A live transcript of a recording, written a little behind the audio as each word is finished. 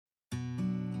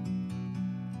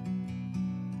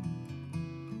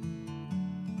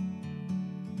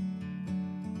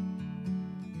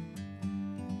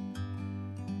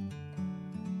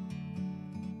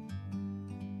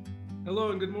Hello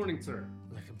and good morning, sir.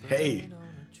 Hey,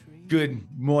 good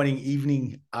morning,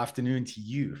 evening, afternoon to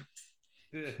you.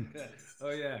 Oh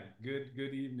yeah,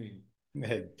 good evening.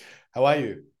 Hey, how are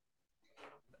you?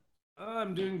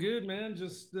 I'm doing good, man.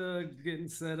 Just getting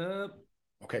set up.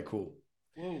 Okay, cool.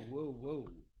 Whoa.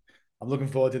 I'm looking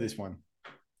forward to this one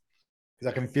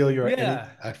because I can feel your energy. Yeah,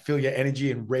 I feel your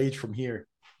energy and rage from here.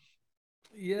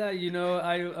 yeah.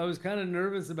 I was kind of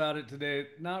nervous about it today.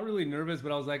 Not really nervous,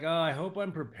 but I was like, oh, I hope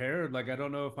I'm prepared. Like, I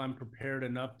don't know if I'm prepared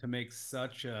enough to make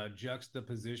such a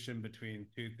juxtaposition between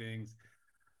two things.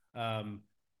 Um,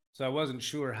 so I wasn't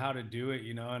sure how to do it,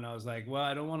 and I was like, well,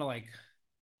 I don't want to like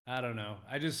I don't know.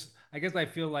 I guess I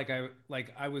feel like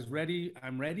I was ready.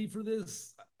 I'm ready for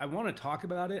this. I want to talk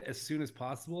about it as soon as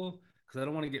possible because I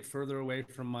don't want to get further away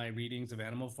from my readings of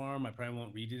Animal Farm. I probably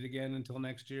won't read it again until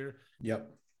next year. Yep.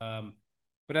 Um,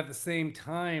 but at the same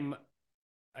time,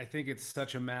 I think it's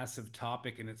such a massive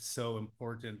topic and it's so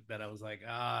important that I was like,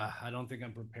 I don't think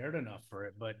I'm prepared enough for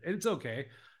it. But it's okay.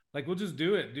 Like we'll just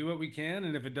do it, do what we can,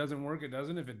 and if it doesn't work, it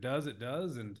doesn't. If it does, it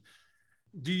does. And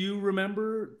do you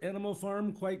remember Animal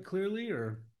Farm quite clearly,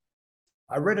 or?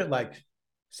 I read it like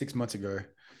 6 months ago.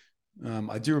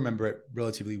 I do remember it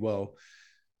relatively well.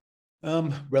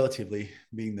 Relatively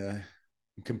being the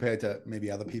compared to maybe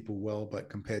other people well, but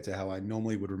compared to how I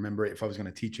normally would remember it if I was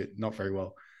going to teach it, not very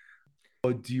well.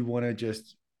 Or do you want to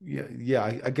just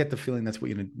yeah, I get the feeling that's what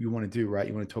you want to do, right?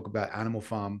 You want to talk about Animal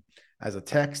Farm as a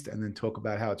text and then talk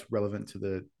about how it's relevant to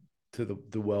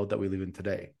the world that we live in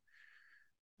today.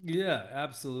 Yeah,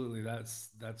 absolutely.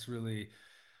 That's really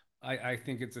I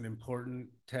think it's an important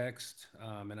text,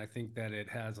 and I think that it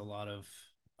has a lot of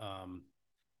um,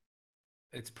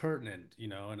 it's pertinent,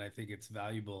 and I think it's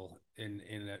valuable in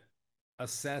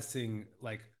assessing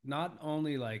like not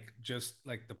only like just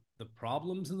like the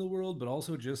problems in the world, but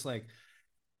also just like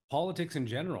politics in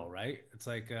general, right? It's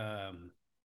like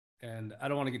and I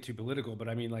don't want to get too political, but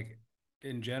I mean, like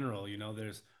in general,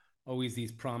 there's always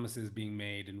these promises being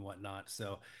made and whatnot.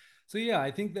 So yeah,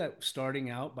 I think that starting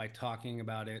out by talking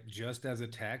about it just as a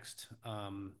text,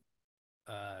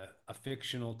 a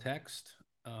fictional text,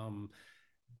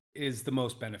 is the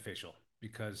most beneficial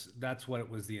because that's what it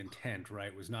was the intent, right?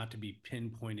 It was not to be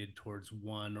pinpointed towards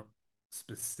one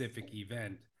specific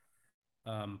event.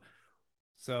 Um,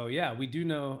 so yeah, we do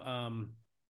know.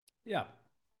 Yeah.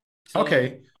 So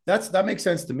Okay, that makes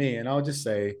sense to me. And I'll just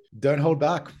say, don't hold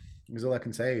back. Is all I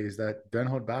can say is that don't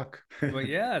hold back. But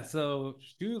yeah, so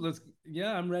shoot,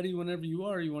 yeah, I'm ready whenever you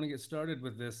are. You want to get started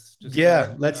with this? Just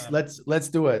Yeah, start. let's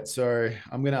do it. So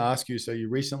I'm going to ask you. So you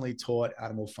recently taught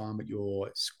Animal Farm at your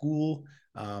school.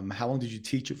 How long did you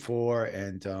teach it for?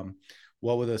 And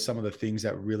what were some of the things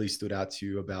that really stood out to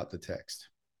you about the text?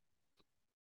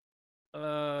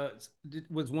 Uh,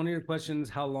 was one of your questions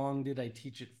how long did I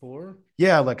teach it for?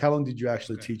 Yeah, like how long did you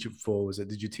actually Okay. teach it for?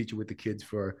 Did you teach it with the kids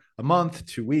for a month,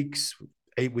 2 weeks,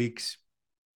 8 weeks?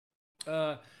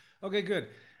 Uh, okay, good.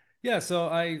 Yeah, so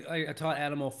I taught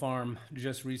Animal Farm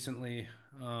just recently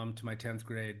to my 10th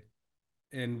grade,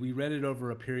 and we read it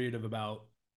over a period of about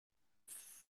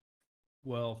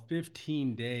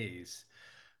 15 days,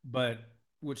 but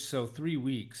which so 3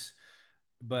 weeks.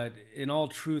 But in all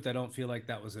truth, I don't feel like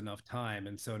that was enough time.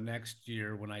 And so next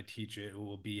year, when I teach it, it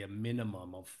will be a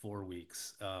minimum of 4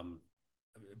 weeks,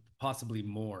 possibly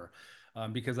more,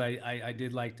 because I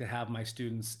did like to have my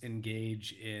students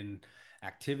engage in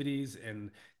activities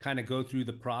and kind of go through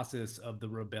the process of the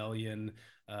rebellion,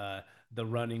 uh, the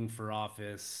running for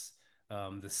office,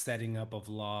 the setting up of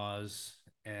laws,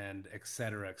 and et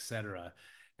cetera, et cetera.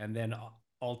 And then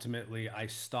ultimately I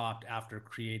stopped after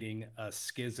creating a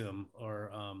schism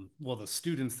or well, the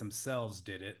students themselves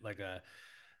did it like a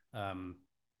um,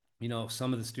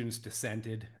 some of the students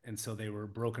dissented and so they were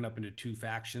broken up into two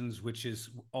factions, which is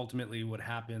ultimately what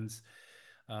happens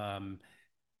um,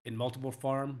 in multiple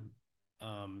farm,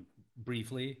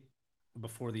 briefly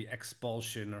before the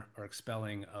expulsion or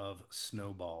expelling of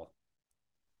Snowball.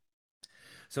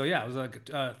 So yeah, it was like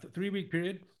a 3 week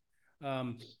period.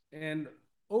 Um, and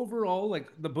overall, like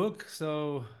the book,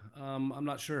 so I'm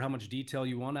not sure how much detail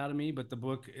you want out of me, but the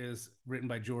book is written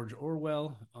by George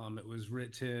Orwell. It was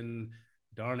written,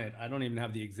 darn it, I don't even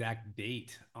have the exact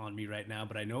date on me right now,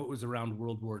 but I know it was around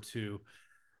World War II.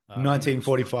 It was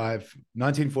 1945,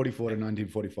 1944 to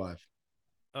 1945.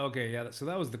 okay, yeah. So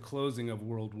that was the closing of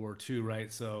World War II,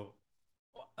 right? So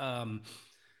um,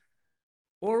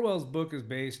 Orwell's book is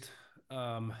based,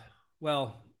 um,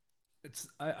 well,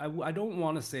 I don't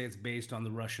want to say it's based on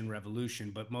the Russian Revolution,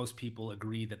 but most people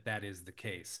agree that that is the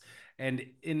case, and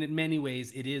in many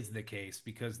ways it is the case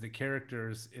because the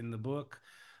characters in the book,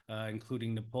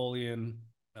 including Napoleon,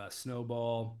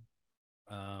 Snowball,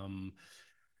 um,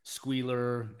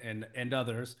 Squealer, and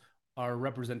others are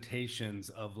representations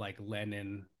of like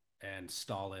Lenin and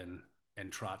Stalin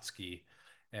and Trotsky,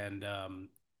 and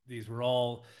these were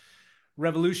all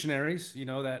revolutionaries,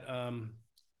 that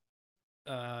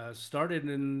started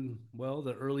in, well,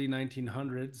 the early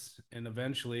 1900s, and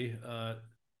eventually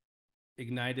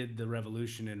ignited the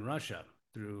revolution in Russia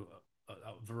through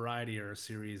a variety or a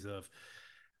series of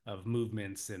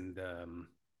movements and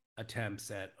attempts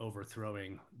at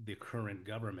overthrowing the current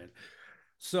government.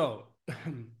 So,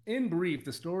 in brief,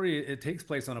 the story, it takes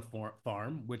place on a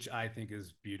farm, which I think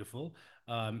is beautiful.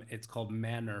 It's called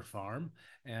Manor Farm,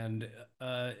 and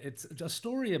it's a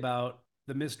story about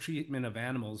the mistreatment of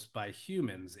animals by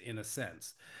humans, in a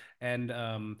sense. And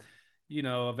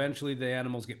eventually the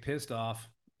animals get pissed off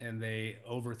and they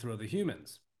overthrow the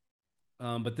humans.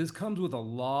 But this comes with a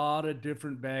lot of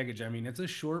different baggage. I mean, it's a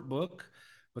short book,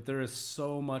 but there is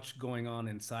so much going on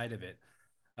inside of it.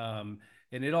 Um,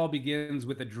 and it all begins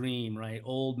with a dream, right?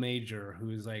 Old Major,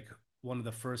 who is like one of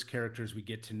the first characters we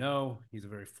get to know. He's a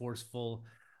very forceful,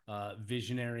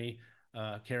 visionary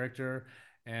character.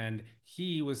 And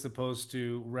he was supposed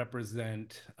to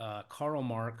represent Karl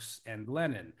Marx and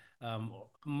Lenin,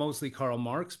 mostly Karl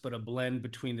Marx, but a blend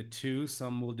between the two,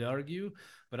 some would argue.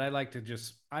 But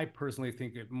I personally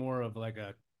think it more of like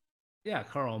yeah,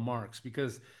 Karl Marx,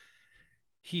 because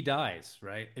he dies,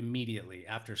 right, immediately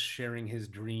after sharing his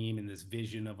dream and this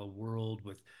vision of a world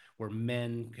with where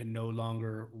men can no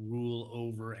longer rule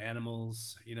over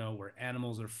animals, where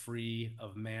animals are free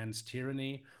of man's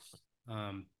tyranny.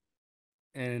 Um,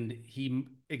 and he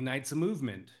ignites a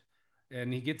movement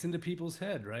and he gets into people's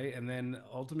head, right? And then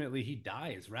ultimately he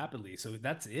dies rapidly. So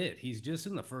that's it. He's just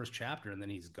in the first chapter and then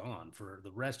he's gone for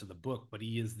the rest of the book. But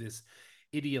he is this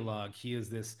ideologue. He is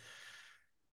this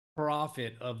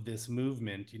prophet of this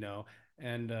movement,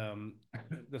 and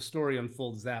the story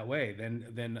unfolds that way.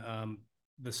 Then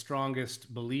the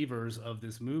strongest believers of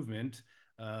this movement,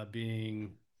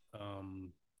 being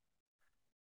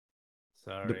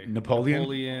sorry,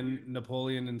 Napoleon.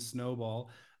 Napoleon and Snowball,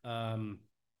 um,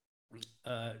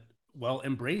 uh, well,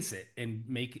 embrace it and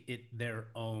make it their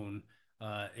own.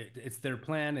 It's their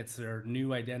plan, it's their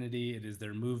new identity, it is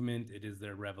their movement, it is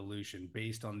their revolution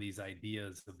based on these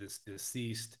ideas of this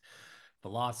deceased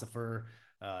philosopher,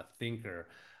 thinker.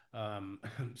 Um,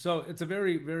 so it's a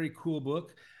very, very cool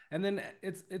book. And then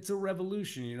it's a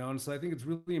revolution, and so I think it's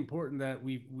really important that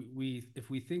we if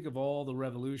we think of all the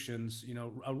revolutions,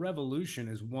 a revolution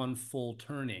is one full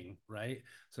turning, right?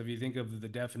 So if you think of the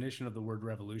definition of the word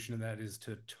revolution, that is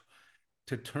to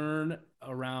turn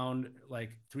around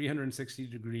like 360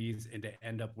 degrees and to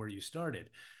end up where you started.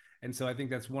 And so I think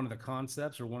that's one of the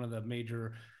concepts or one of the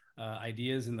major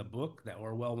ideas in the book that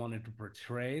Orwell wanted to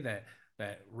portray, that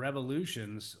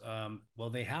revolutions, well,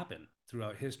 they happen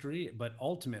throughout history, but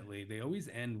ultimately they always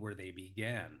end where they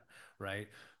began, right?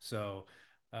 So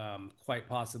quite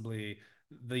possibly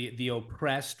the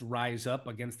oppressed rise up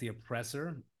against the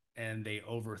oppressor and they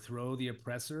overthrow the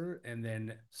oppressor, and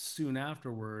then soon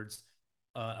afterwards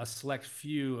a select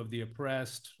few of the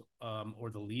oppressed, or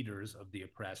the leaders of the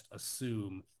oppressed,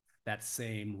 assume that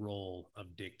same role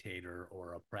of dictator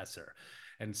or oppressor.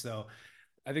 And so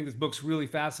I think this book's really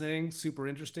fascinating, super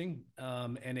interesting.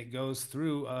 And it goes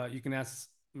through, you can ask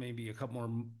maybe a couple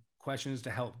more questions to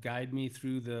help guide me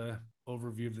through the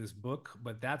overview of this book.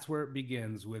 But that's where it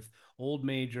begins, with Old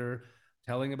Major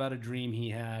telling about a dream he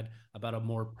had about a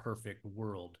more perfect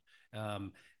world.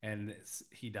 Um, and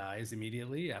he dies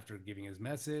immediately after giving his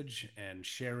message and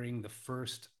sharing the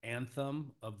first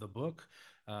anthem of the book,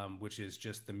 which is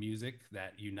just the music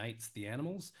that unites the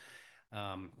animals,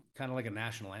 kind of like a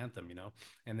national anthem,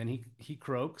 And then he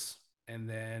croaks, and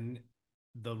then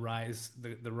the rise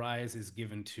is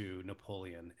given to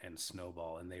Napoleon and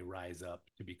Snowball, and they rise up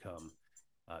to become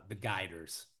the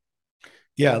guiders.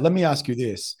 Yeah, let me ask you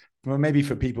this. Well, maybe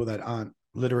for people that aren't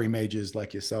literary majors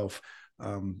like yourself,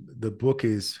 the book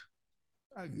is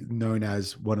known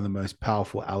as one of the most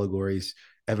powerful allegories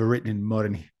ever written in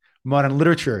modern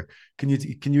literature. Can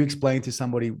you explain to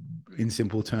somebody in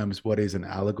simple terms what is an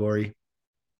allegory?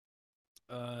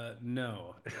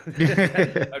 No,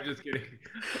 Yeah, I'm just kidding.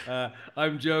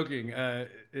 I'm joking.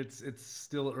 It's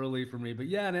still early for me, but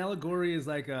yeah, an allegory is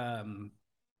like an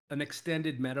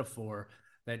extended metaphor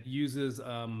that uses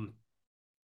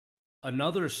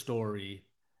another story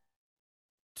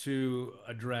to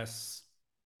address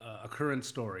a current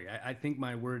story. I think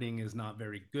my wording is not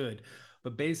very good,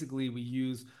 but basically we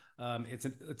use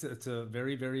it's a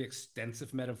very, very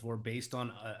extensive metaphor based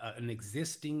on an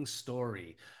existing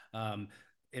story, um,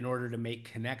 in order to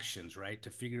make connections, right? To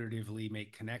figuratively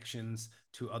make connections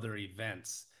to other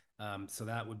events. So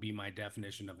that would be my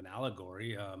definition of an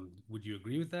allegory. Would you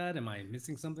agree with that? Am I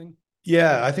missing something?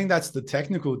 Yeah, I think that's the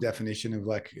technical definition of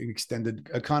like an extended,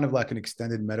 a kind of like an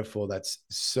extended metaphor that's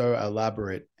so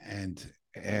elaborate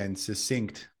and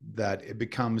succinct that it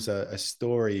becomes a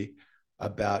story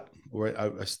about or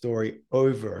a story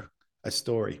over a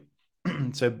story.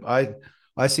 So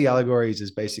I see allegories as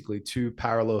basically two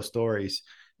parallel stories,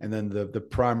 and then the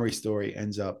primary story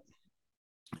ends up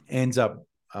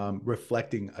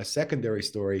reflecting a secondary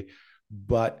story,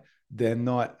 but they're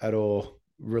not at all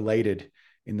related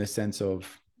in the sense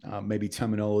of maybe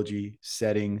terminology,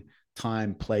 setting,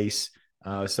 time, place.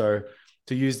 So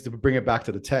to bring it back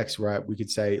to the text, right? We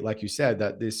could say, like you said,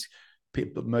 that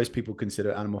most people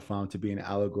consider Animal Farm to be an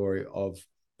allegory of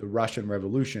the Russian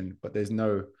Revolution, but there's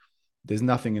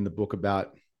nothing in the book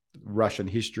about Russian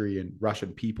history and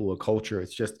Russian people or culture.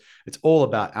 It's all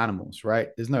about animals, right?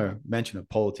 There's no mention of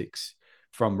politics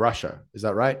from Russia. Is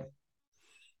that right?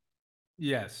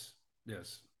 Yes.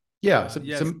 Yes. Yeah. So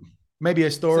Yes. some maybe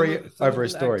a story Some over of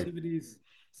a the story. activities,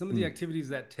 some of the Mm. activities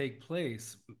that take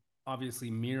place obviously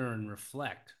mirror and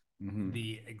reflect Mm-hmm.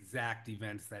 the exact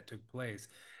events that took place,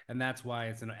 and that's why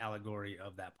it's an allegory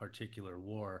of that particular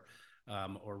war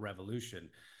or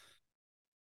revolution.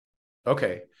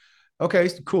 Okay. Okay.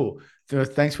 Cool. So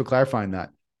thanks for clarifying that.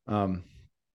 Um,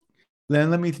 then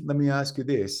let me ask you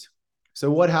this. So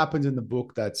what happens in the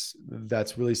book that's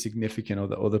really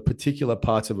significant, or the particular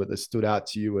parts of it that stood out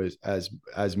to you as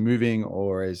moving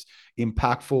or as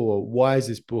impactful, or why is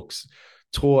this book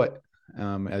taught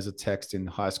as a text in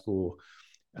high school,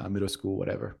 middle school,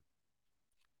 whatever?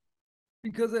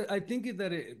 Because I think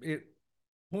that it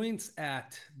points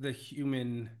at the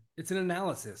human, it's an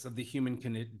analysis of the human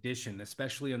condition,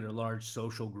 especially under large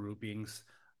social groupings,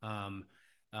 um,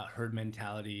 herd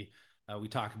mentality.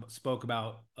 Spoke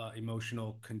about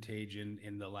emotional contagion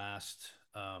in the last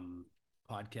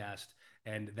podcast,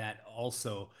 and that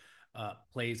also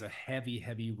plays a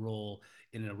heavy role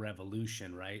in a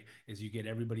revolution, right? Is you get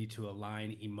everybody to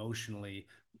align emotionally,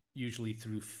 usually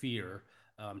through fear,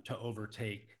 to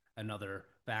overtake another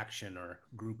faction or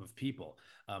group of people.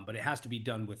 But it has to be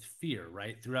done with fear,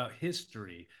 right? Throughout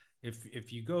history,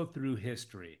 if you go through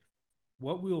history,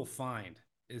 what we will find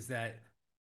is that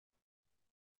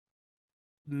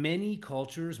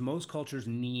most cultures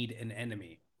need an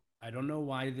enemy. I don't know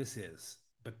why this is,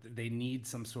 but they need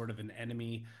some sort of an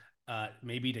enemy,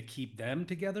 maybe to keep them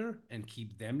together and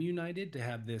keep them united, to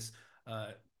have this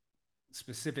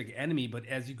specific enemy. But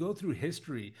as you go through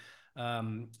history,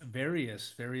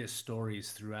 various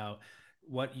stories throughout,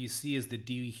 what you see is the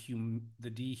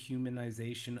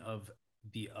dehumanization of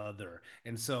the other.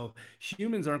 And so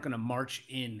humans aren't going to march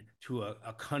in to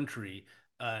a country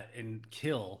and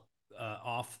kill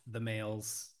off the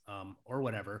males or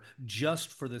whatever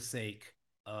just for the sake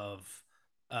of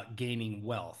gaining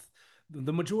wealth.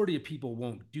 The majority of people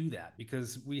won't do that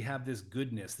because we have this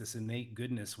goodness, this innate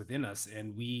goodness within us,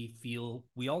 and we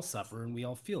all suffer and we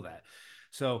all feel that.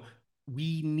 So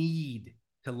we need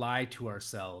to lie to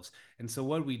ourselves. And so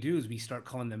what we do is we start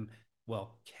calling them,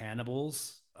 well,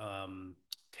 cannibals.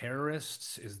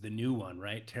 Terrorists is the new one,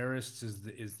 right? Terrorists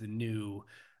is the new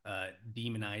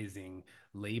demonizing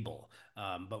label.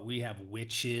 But we have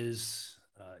witches,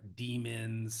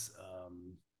 demons,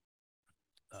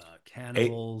 A-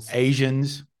 cannibals.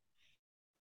 Asians.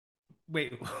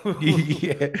 Wait,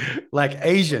 Yeah, like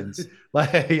Asians,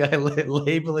 like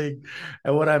labeling,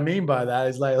 and what I mean by that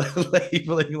is like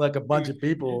labeling like a bunch dude, of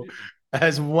people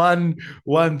as one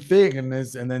thing, and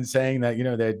then saying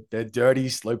that they're dirty,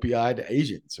 sloppy-eyed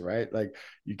Asians, right? Like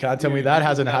you can't tell me dude, that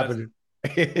hasn't happened.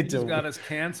 you just to got us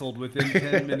canceled within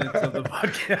 10 minutes of the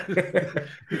podcast.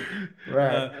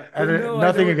 Right. But And no, I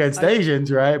nothing know against Asians,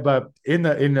 right? But in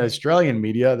the Australian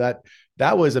media,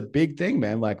 that was a big thing,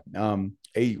 man. Like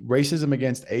a racism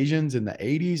against Asians in the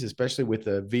 80s, especially with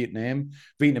the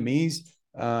Vietnamese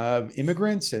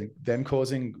immigrants, and then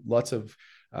causing lots of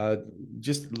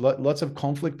lots of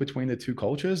conflict between the two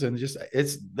cultures, and just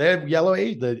they're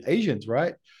the Asians,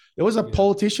 right? There was a yeah.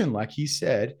 politician, like he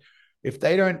said, if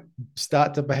they don't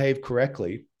start to behave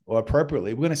correctly or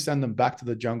appropriately, we're going to send them back to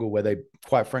the jungle where they,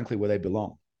 quite frankly, where they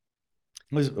belong.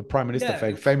 He was a prime minister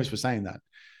Yeah, famous for saying that,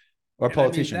 or a and I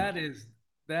mean politician.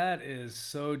 that is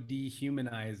so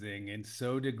dehumanizing and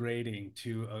so degrading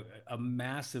to a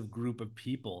massive group of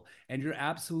people. And you're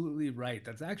absolutely right.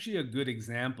 That's actually a good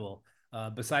example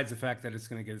besides the fact that it's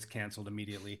going to get us canceled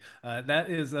immediately. That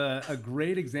is a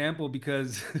great example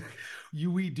because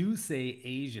we do say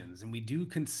Asians and we do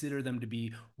consider them to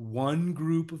be one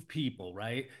group of people,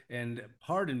 right? And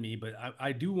pardon me, but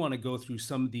I do want to go through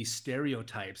some of these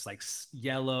stereotypes like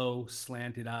yellow,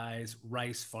 slanted eyes,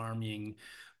 rice farming,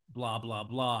 blah, blah,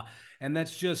 blah. And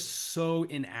that's just so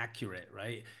inaccurate,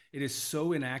 right? It is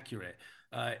so inaccurate.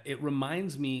 It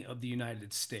reminds me of the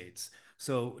United States.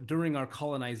 So during our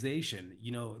colonization,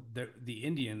 the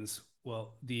Indians,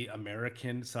 well, the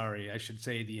American, sorry, I should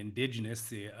say the indigenous,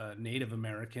 the Native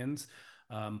Americans,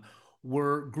 um,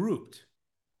 were grouped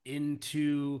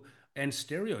into and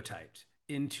stereotyped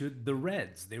into the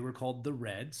Reds. They were called the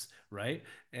Reds, right?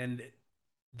 And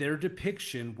their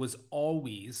depiction was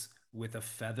always with a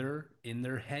feather in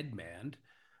their headband,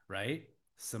 right?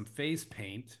 Some face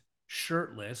paint,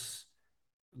 shirtless,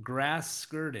 grass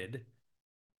skirted,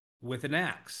 with an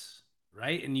axe,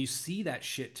 right? And you see that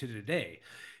shit to today.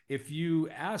 If you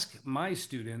ask my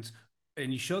students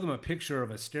and you show them a picture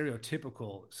of a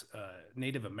stereotypical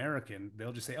Native American,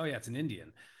 they'll just say, oh, yeah, it's an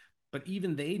Indian. But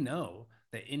even they know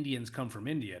that Indians come from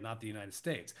India, not the United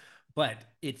States. But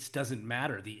it doesn't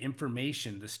matter. The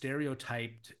information, the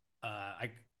stereotyped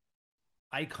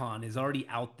icon is already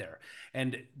out there.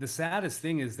 And the saddest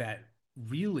thing is that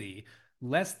really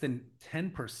less than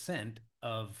 10%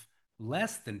 of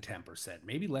less than 10%,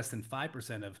 maybe less than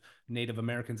 5% of Native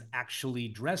Americans actually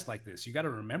dress like this. You got to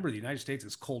remember the United States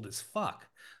is cold as fuck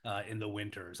in the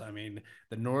winters. I mean,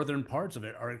 the northern parts of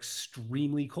it are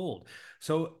extremely cold.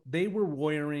 So they were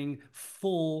wearing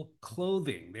full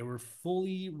clothing. They were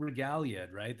fully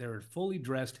regaliaed, right? They were fully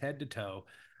dressed head to toe.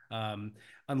 Um,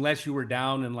 Unless you were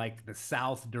down in like the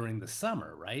South during the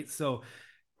summer, right? So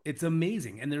it's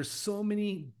amazing. And there's so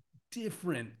many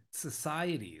different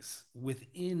societies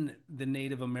within the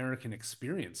Native American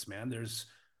experience, man.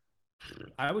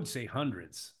 I would say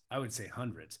hundreds. I would say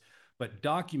hundreds. But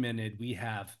documented, we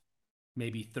have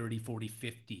maybe 30, 40,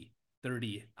 50,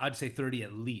 30. I'd say 30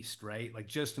 at least, right? Like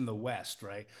just in the West,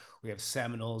 right? We have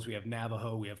Seminoles, we have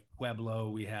Navajo, we have Pueblo,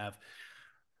 we have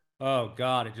oh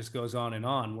God, it just goes on and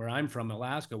on. Where I'm from,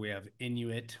 Alaska, we have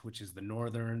Inuit, which is the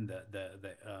northern, the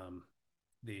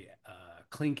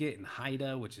Tlingit and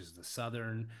Haida, which is the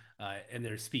southern, and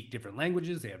they speak different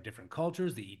languages. They have different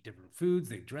cultures. They eat different foods.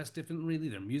 They dress differently.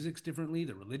 Their music's differently.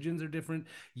 Their religions are different.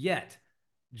 Yet,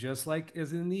 just like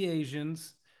as in the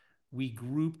Asians, we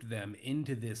grouped them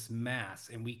into this mass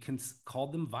and we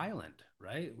called them violent,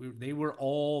 right? They were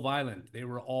all violent. They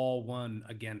were all one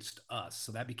against us.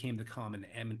 So that became the common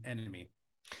enemy.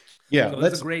 Yeah, So it's a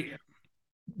let's great,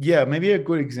 yeah, maybe a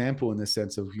good example in the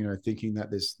sense of thinking that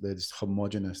this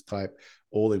homogenous type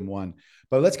all in one.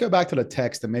 But let's go back to the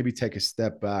text and maybe take a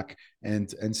step back and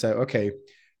say, okay,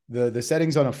 the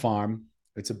settings on a farm.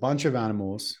 It's a bunch of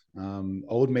animals.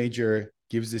 Old Major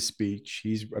gives this speech.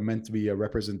 He's meant to be a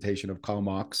representation of Karl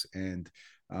Marx and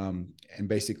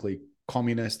basically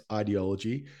communist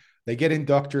ideology. They get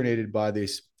indoctrinated by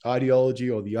this ideology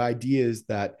or the ideas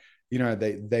that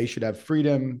they should have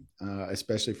freedom,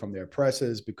 especially from their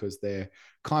oppressors, because they're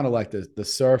kind of like the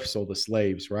serfs or the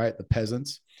slaves, right? The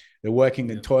peasants. They're working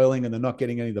and yeah, toiling, and they're not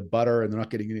getting any of the butter, and they're not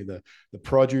getting any of the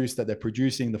produce that they're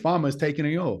producing. The farmer's taking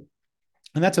it all,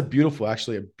 and that's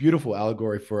actually a beautiful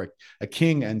allegory for a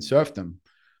king and serfdom,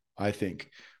 I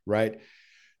think, right?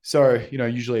 So,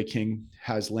 usually a king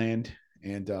has land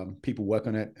and people work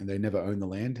on it and they never own the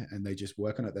land and they just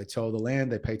work on it. They till the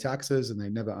land, they pay taxes and they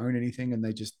never own anything. And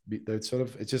they're sort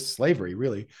of, it's just slavery,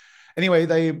 really. Anyway,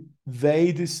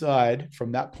 they decide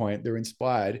from that point, they're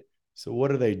inspired. So what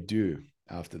do they do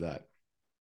after that?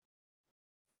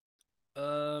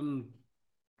 um,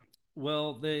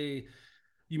 well,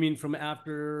 you mean from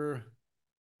after,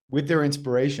 With their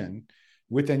inspiration,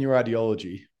 with their new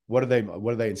ideology, what are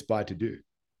they inspired to do?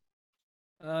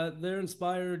 they're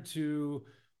inspired to,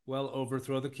 well,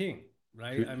 overthrow the king,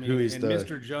 right? I Who mean, is and the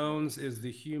Mr. Jones is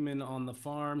the human on the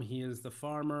farm. He is the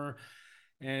farmer.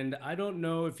 And I don't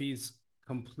know if he's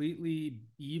completely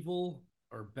evil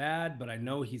or bad, but I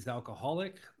know he's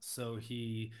alcoholic. So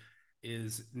he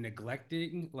is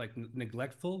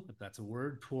neglectful, if that's a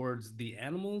word, towards the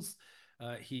animals.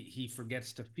 He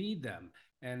forgets to feed them.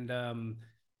 And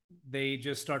they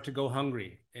just start to go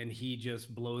hungry and he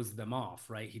just blows them off,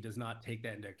 right? He does not take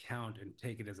that into account and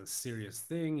take it as a serious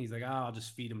thing. He's like, I'll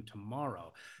just feed him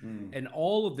tomorrow. Mm. And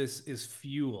all of this is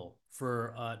fuel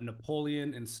for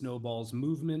Napoleon and Snowball's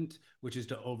movement, which is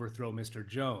to overthrow Mr.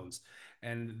 Jones.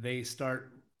 And they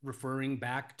start referring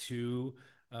back to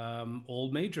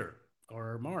Old Major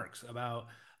or Marx about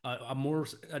a more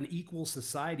an equal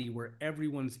society where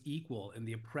everyone's equal and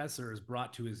the oppressor is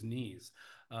brought to his knees.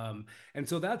 And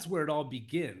so that's where it all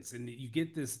begins, and you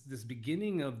get this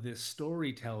beginning of this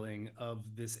storytelling of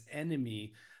this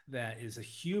enemy that is a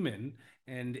human,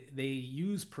 and they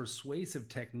use persuasive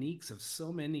techniques of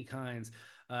so many kinds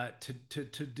to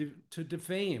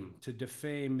defame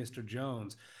Mr.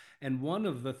 Jones. And one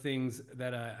of the things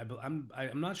that I'm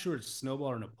not sure it's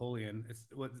Snowball or Napoleon. It's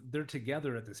what they're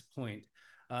together at this point,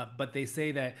 but they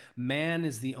say that man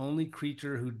is the only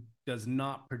creature who does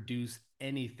not produce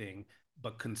anything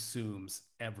but consumes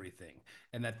everything,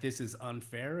 and that this is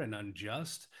unfair and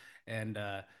unjust, and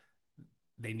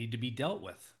they need to be dealt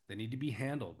with. They need to be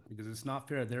handled because it's not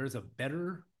fair. There is a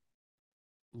better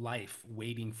life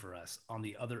waiting for us on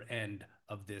the other end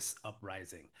of this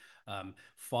uprising.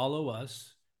 Follow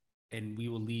us, and we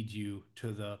will lead you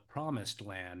to the promised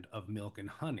land of milk and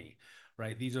honey.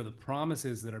 Right? These are the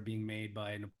promises that are being made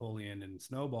by Napoleon and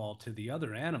Snowball to the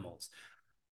other animals.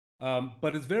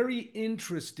 But it's very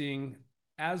interesting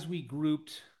as we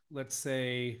grouped, let's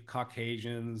say,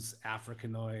 Caucasians,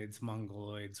 Africanoids,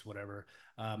 Mongoloids, whatever.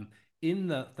 In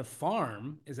the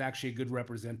farm is actually a good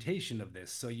representation of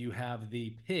this. So you have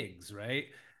the pigs, right?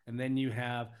 And then you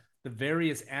have the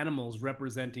various animals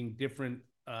representing different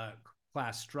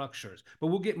class structures. But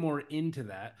we'll get more into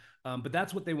that. But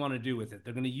that's what they want to do with it.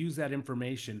 They're going to use that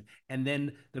information, and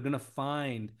then they're going to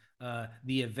find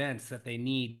the events that they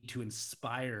need to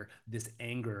inspire this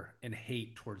anger and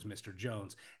hate towards Mr.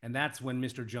 Jones. And that's when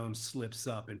Mr. Jones slips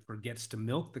up and forgets to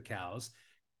milk the cows,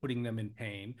 putting them in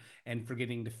pain, and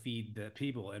forgetting to feed the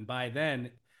people. And by then,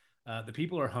 the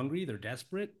people are hungry, they're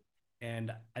desperate.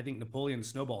 And I think Napoleon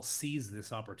Snowball sees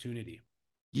this opportunity.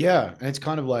 Yeah, and it's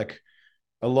kind of like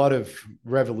a lot of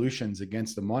revolutions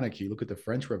against the monarchy. Look at the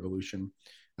French Revolution,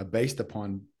 are based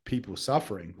upon people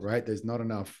suffering. Right? There's not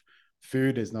enough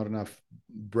food. There's not enough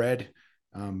bread.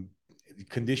 Um,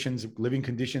 living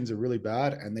conditions are really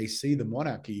bad, and they see the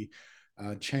monarchy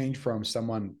change from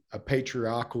a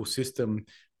patriarchal system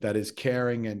that is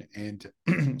caring and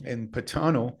and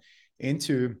paternal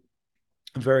into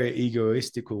a very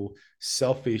egoistical,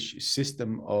 selfish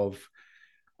system of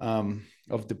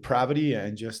depravity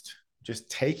and just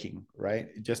taking, right?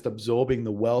 Just absorbing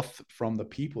the wealth from the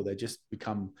people. They just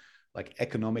become like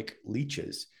economic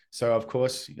leeches. So of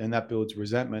course, and that builds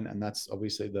resentment, and that's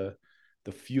obviously the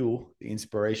fuel, the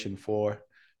inspiration for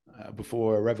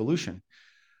before a revolution.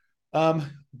 Um,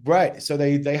 right. So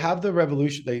they have the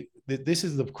revolution. This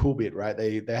is the cool bit, right?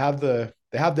 They have the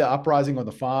uprising on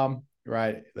the farm,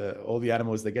 right? All the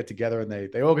animals, they get together and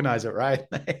they organize it, right?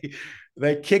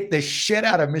 They kick the shit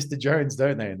out of Mr. Jones,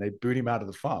 don't they? And they boot him out of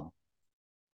the farm.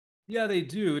 Yeah, they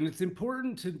do. And it's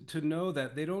important to know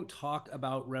that they don't talk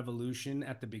about revolution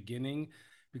at the beginning,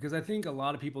 because I think a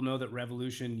lot of people know that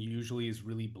revolution usually is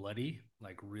really bloody,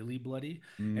 like really bloody.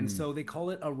 And Mm. so they call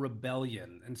it a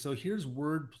rebellion. And so here's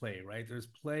wordplay, right? There's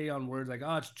play on words like,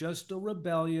 oh, it's just a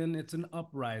rebellion. It's an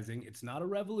uprising. It's not a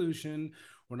revolution.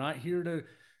 We're not here to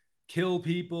kill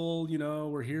people.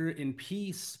 We're here in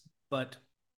peace, but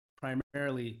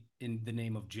primarily in the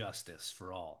name of justice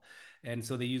for all. And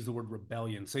so they use the word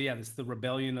rebellion. So yeah, it's the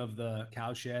rebellion of the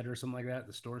cow shed or something like that,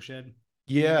 the store shed.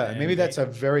 Yeah, maybe And that's a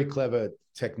very clever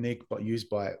technique, but used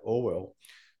by Orwell,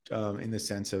 in the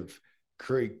sense of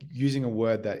using a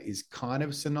word that is kind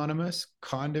of synonymous,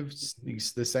 kind of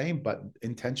the same, but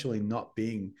intentionally not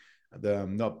being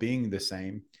the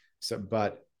same. So,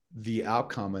 but the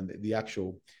outcome and the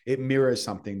actual it mirrors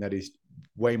something that is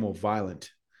way more violent,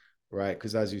 right?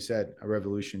 Because as you said, a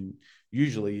revolution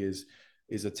usually is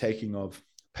a taking of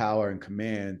power and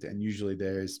command, and usually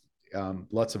there's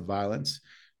lots of violence,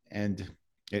 and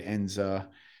it ends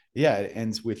it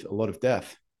ends with a lot of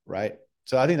death, right?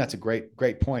 So I think that's a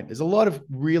great point. There's a lot of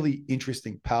really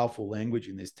interesting, powerful language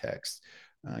in this text.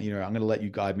 I'm going to let you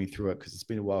guide me through it because it's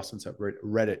been a while since I've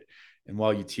read it, and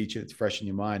while you teach it, it's fresh in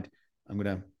your mind. I'm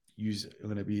going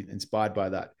to be inspired by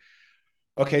that.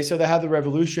 Okay, so they have the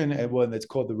revolution, and when it's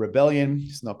called the rebellion,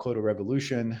 it's not called a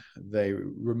revolution. They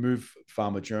remove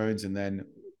Farmer Jones, and then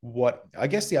what? I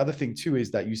guess the other thing too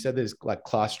is that you said there's like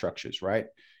class structures, right,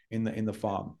 in the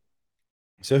farm.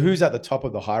 So who's at the top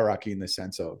of the hierarchy in the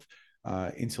sense of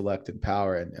intellect and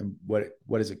power, and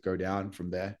what does it go down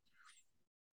from there?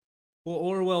 well,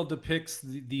 Orwell depicts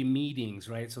the meetings,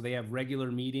 right? So they have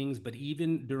regular meetings, but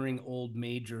even during Old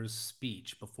Major's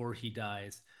speech before he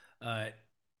dies, uh,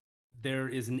 there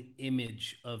is an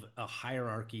image of a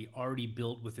hierarchy already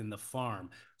built within the farm.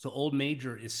 So Old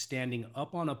Major is standing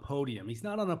up on a podium. He's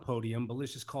not on a podium, but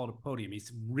let's just call it a podium.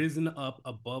 He's risen up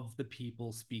above the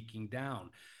people speaking down.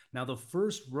 Now, the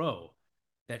first row,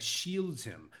 that shields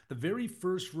him. The very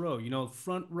first row,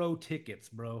 front row tickets,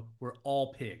 bro, were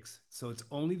all pigs. So it's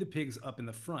only the pigs up in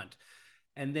the front.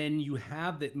 And then you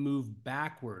have that move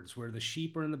backwards where the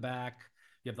sheep are in the back,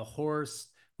 you have the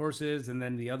horses, and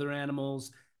then the other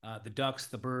animals, the ducks,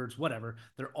 the birds, whatever.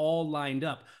 They're all lined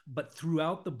up. But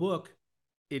throughout the book,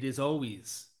 it is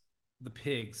always the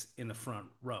pigs in the front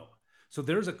row. So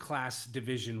there's a class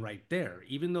division right there.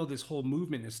 Even though this whole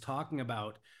movement is talking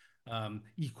about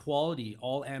equality,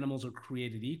 all animals are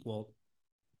created equal.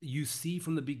 You see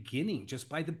from the beginning, just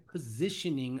by the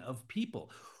positioning of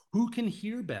people, who can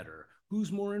hear better,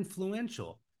 who's more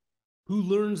influential, who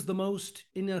learns the most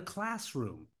in a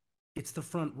classroom. It's the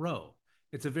front row.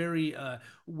 It's a very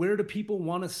where do people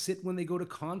want to sit when they go to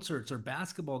concerts or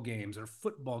basketball games or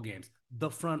football games?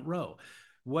 The front row.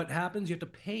 What happens? You have to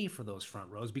pay for those front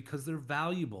rows because they're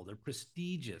valuable, they're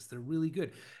prestigious, they're really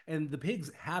good, and the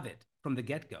pigs have it from the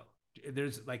get go.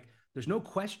 There's no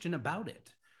question about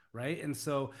it, right? And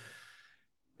so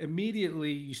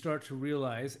immediately you start to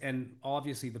realize, and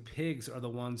obviously the pigs are the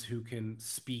ones who can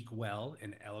speak well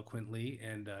and eloquently,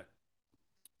 and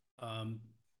um,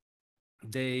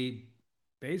 they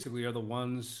basically are the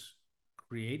ones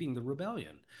creating the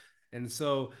rebellion. And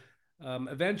so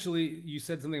eventually you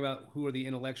said something about who are the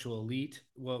intellectual elite.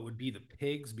 Well, it would be the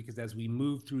pigs, because as we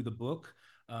move through the book,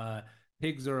 uh,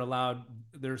 pigs are allowed,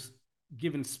 there's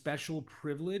given special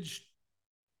privilege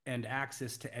and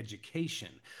access to education.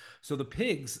 So the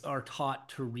pigs are taught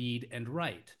to read and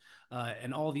write,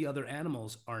 and all the other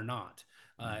animals are not.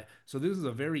 So this is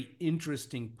a very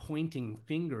interesting pointing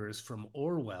fingers from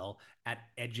Orwell at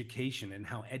education and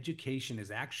how education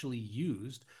is actually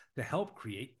used to help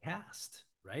create caste,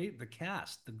 right? The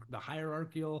caste, the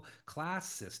hierarchical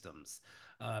class systems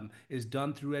is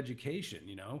done through education,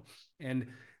 and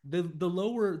the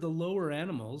lower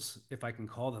animals, if I can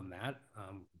call them that,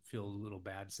 feel a little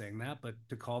bad saying that, but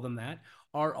to call them that,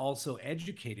 are also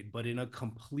educated, but in a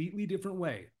completely different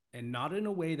way, and not in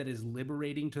a way that is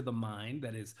liberating to the mind,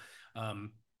 that is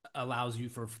um, allows you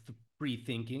for free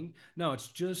thinking. No, it's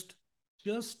just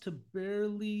to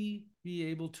barely be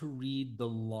able to read the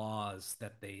laws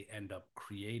that they end up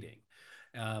creating.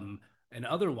 Um, and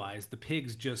otherwise, the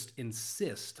pigs just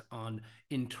insist on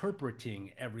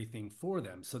interpreting everything for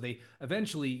them. So they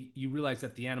eventually, you realize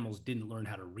that the animals didn't learn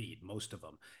how to read, most of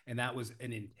them. And that was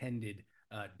an intended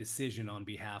decision on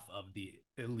behalf of the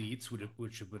elites,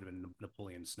 which would have been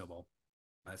Napoleon Snowball,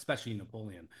 especially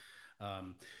Napoleon.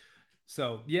 Um,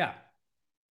 so, yeah.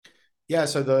 Yeah,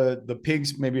 so the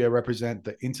pigs maybe represent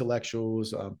the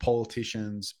intellectuals,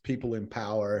 politicians, people in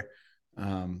power.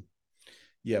 Um,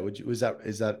 yeah, is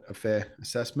that a fair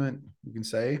assessment? You can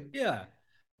say. Yeah.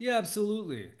 Yeah,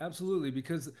 absolutely. Absolutely.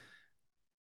 Because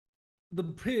the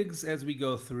pigs, as we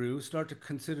go through, start to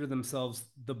consider themselves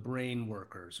the brain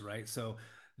workers, right? So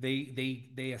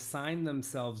they assign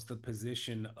themselves the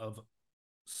position of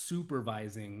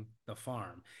supervising the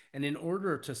farm. And in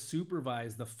order to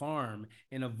supervise the farm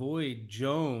and avoid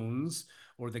Jones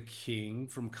or the king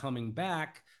from coming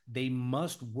back, they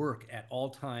must work at all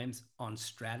times on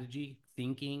strategy,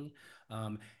 thinking.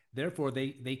 Um, Therefore,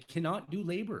 they cannot do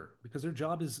labor because their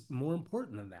job is more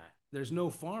important than that. There's no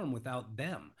farm without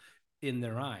them in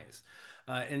their eyes.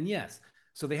 And yes,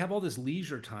 so they have all this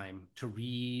leisure time to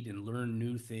read and learn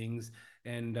new things.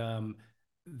 And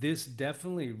this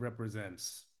definitely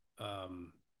represents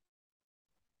um,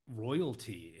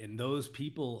 royalty and those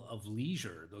people of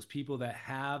leisure, those people that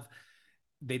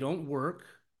they don't work.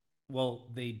 Well,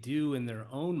 they do in their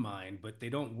own mind, but they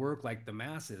don't work like the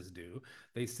masses do.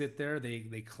 They sit there,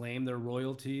 they claim their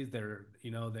royalties,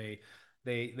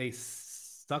 they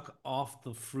suck off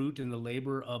the fruit and the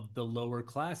labor of the lower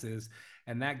classes,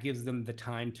 and that gives them the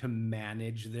time to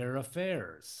manage their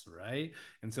affairs, right?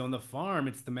 And so on the farm,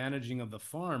 it's the managing of the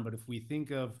farm. But if we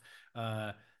think of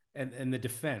uh, and the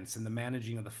defense and the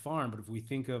managing of the farm, but if we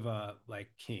think of like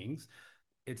kings,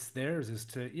 it's theirs is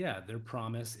to, yeah, their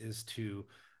promise is to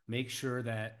make sure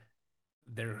that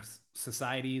their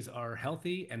societies are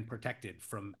healthy and protected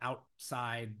from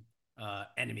outside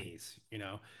enemies,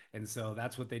 and so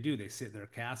that's what they do. They sit in their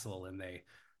castle and they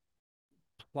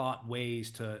plot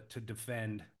ways to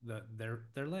defend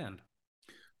their land.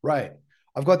 Right.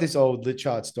 I've got this old lit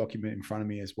charts document in front of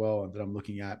me as well that I'm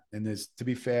looking at. And there's, to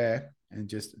be fair, and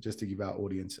just to give our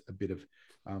audience a bit of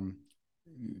um,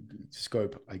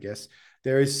 scope, I guess,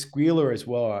 there is Squealer as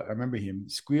well. I remember him.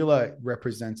 Squealer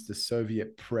represents the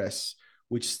Soviet press,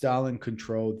 which Stalin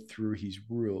controlled through his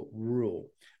rule.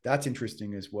 That's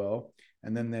interesting as well.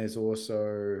 And then there's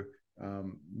also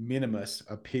Minimus,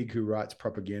 a pig who writes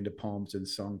propaganda poems and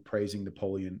song praising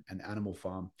Napoleon and Animal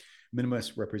Farm.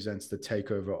 Minimalist represents the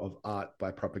takeover of art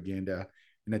by propaganda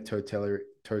in a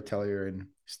totalitarian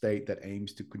state that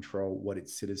aims to control what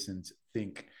its citizens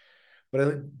think.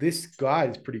 But this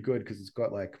guide is pretty good because it's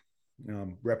got like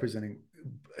representing,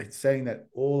 it's saying that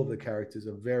all of the characters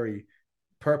are very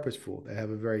purposeful. They have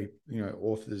a very,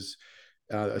 authors,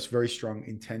 a very strong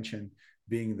intention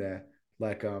being there.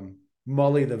 Like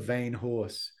Molly, the vain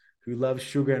horse, who loves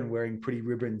sugar and wearing pretty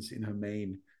ribbons in her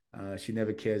mane. She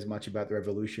never cares much about the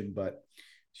revolution, but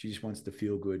she just wants to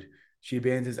feel good. She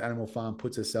abandons Animal Farm,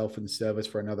 puts herself in service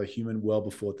for another human well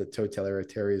before the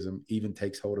totalitarianism even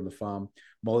takes hold on the farm.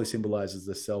 Molly symbolizes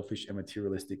the selfish and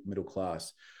materialistic middle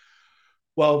class.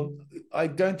 Well, I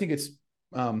don't think it's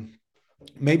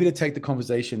maybe to take the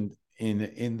conversation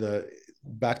in the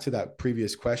back to that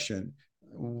previous question.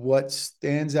 What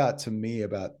stands out to me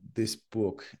about this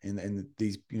book and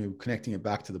these, connecting it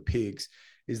back to the pigs,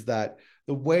 is that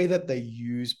the way that they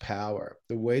use power,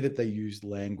 the way that they use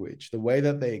language, the way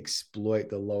that they exploit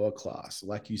the lower class,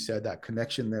 like you said, that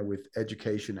connection there with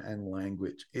education and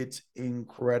language, it's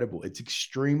incredible. It's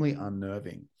extremely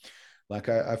unnerving. Like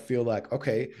I feel like,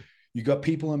 okay, you got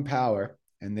people in power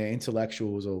and they're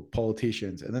intellectuals or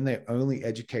politicians, and then they only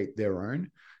educate their own,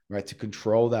 right, to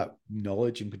control that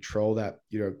knowledge and control that,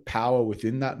 power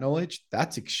within that knowledge.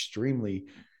 That's extremely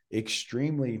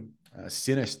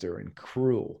sinister and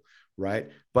cruel, right?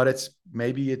 But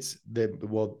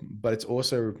but it's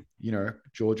also,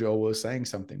 George Orwell is saying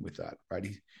something with that, right?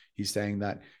 He's saying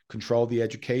that control the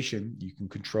education, you can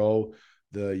control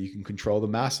the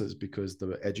masses, because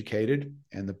the educated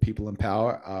and the people in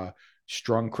power are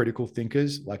strong critical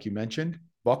thinkers, like you mentioned.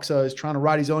 Boxer is trying to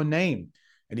write his own name,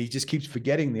 and he just keeps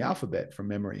forgetting the alphabet from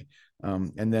memory.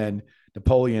 And then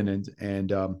Napoleon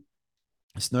and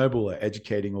Snowball are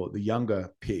educating all the younger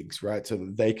pigs, right, so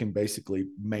that they can basically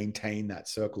maintain that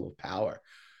circle of power.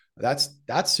 That's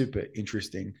super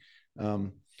interesting.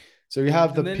 So you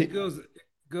have And the then it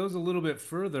goes a little bit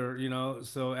further,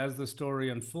 so as the story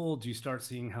unfolds, you start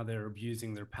seeing how they're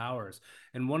abusing their powers.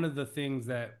 And one of the things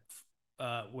that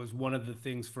was one of the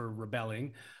things for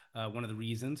rebelling, one of the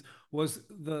reasons was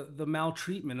the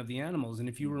maltreatment of the animals. And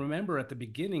if you remember at the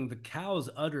beginning, the cow's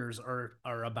udders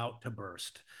are about to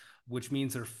burst, which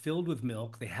means they're filled with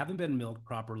milk. They haven't been milked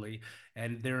properly,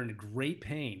 and they're in great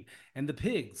pain. And the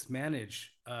pigs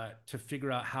manage to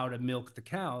figure out how to milk the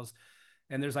cows,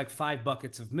 and there's like 5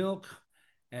 buckets of milk,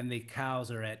 and the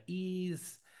cows are at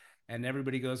ease, and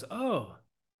everybody goes, "Oh,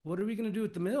 what are we going to do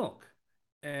with the milk?"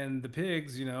 And the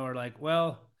pigs, are like,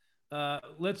 "Well,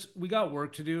 we got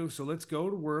work to do, so let's go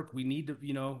to work. We need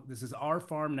to, this is our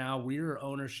farm now. We're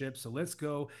ownership, so let's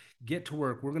go get to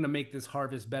work. We're going to make this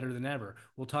harvest better than ever.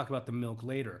 We'll talk about the milk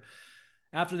later."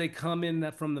 After they come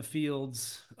in from the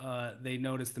fields, they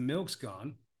notice the milk's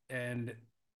gone, and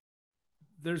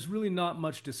there's really not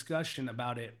much discussion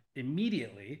about it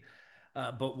immediately.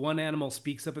 But one animal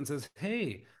speaks up and says,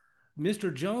 "Hey,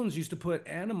 Mr. Jones used to put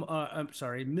I'm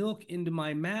sorry, milk into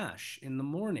my mash in the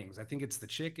mornings. I think it's the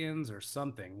chickens or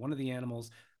something." One of the animals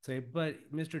say,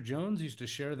 "But Mr. Jones used to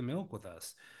share the milk with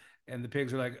us." And the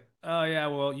pigs are like, "Oh yeah,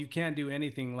 well, you can't do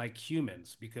anything like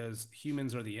humans because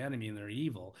humans are the enemy and they're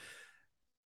evil."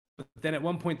 But then at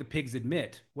one point, the pigs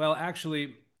admit, "Well,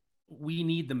 actually, we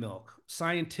need the milk.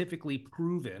 Scientifically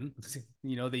proven,"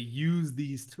 they use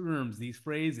these terms, these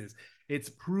phrases. It's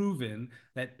proven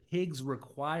that pigs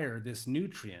require this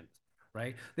nutrient,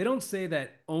 right? They don't say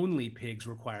that only pigs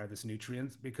require this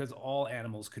nutrient because all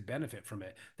animals could benefit from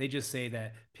it. They just say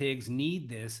that pigs need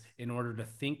this in order to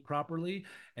think properly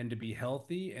and to be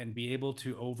healthy and be able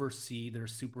to oversee their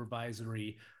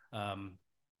supervisory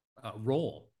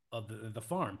role of the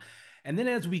farm. And then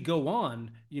as we go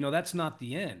on, that's not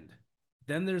the end.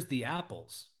 Then there's the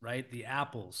apples, right? The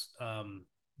apples,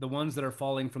 the ones that are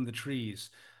falling from the trees.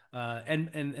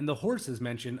 And the horses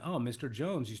mention, "Oh, Mr.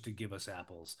 Jones used to give us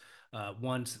apples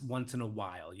once in a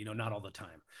while, not all the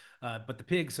time." But the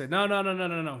pig said, "No, no, no, no,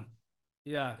 no, no.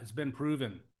 Yeah, it's been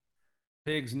proven.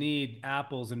 Pigs need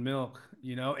apples and milk,"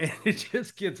 and it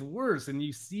just gets worse. And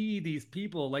you see these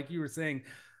people, like you were saying,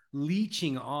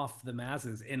 leeching off the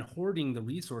masses and hoarding the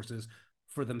resources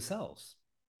for themselves.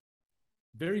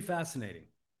 Very fascinating.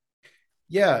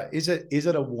 Yeah, is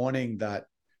it a warning that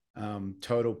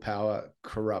total power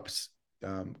corrupts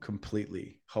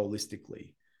completely,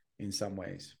 holistically, in some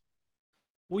ways?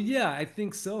 Well, yeah, I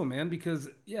think so, man, because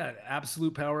yeah,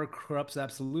 absolute power corrupts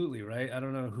absolutely, right? I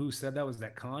don't know who said that. Was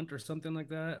that Kant or something like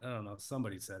that? I don't know.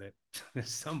 Somebody said it.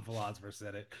 Some philosopher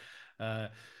said it. Uh,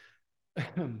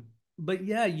 but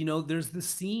yeah, there's the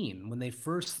scene when they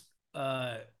first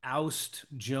oust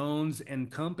Jones and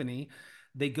company.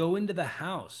 They go into the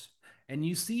house, And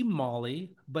you see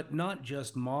Molly, but not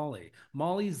just Molly.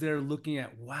 Molly's there looking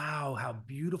at, wow, how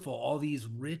beautiful, all these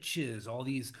riches, all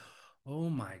these, oh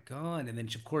my God. And then,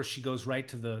 of course, she goes right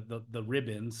to the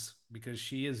ribbons because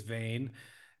she is vain.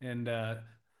 And,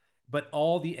 but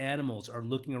all the animals are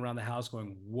looking around the house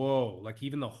going, whoa. Like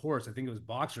even the horse, I think it was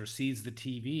Boxer, sees the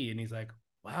TV and he's like,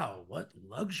 wow, what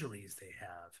luxuries they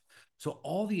have. So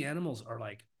all the animals are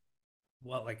like,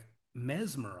 well, like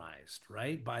mesmerized,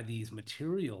 right, by this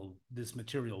material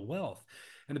wealth.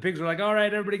 And the pigs are like, all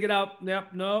right, everybody get out. Yep,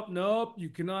 nope, nope. You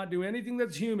cannot do anything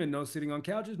that's human. No sitting on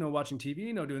couches, no watching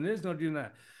TV, no doing this, no doing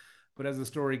that. But as the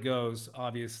story goes,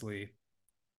 obviously,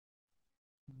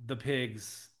 the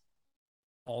pigs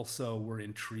also were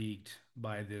intrigued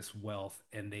by this wealth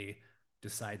and they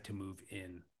decide to move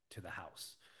in to the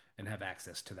house and have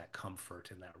access to that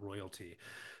comfort and that royalty.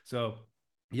 So,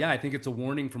 yeah, I think it's a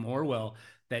warning from Orwell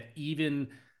that even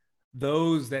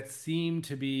those that seem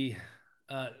to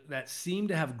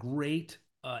have great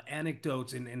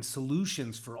anecdotes and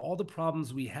solutions for all the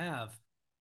problems we have,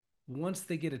 once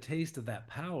they get a taste of that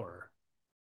power,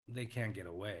 they can't get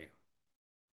away.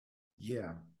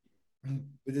 Yeah.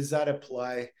 But does that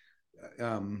apply?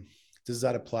 Um, does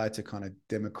that apply to kind of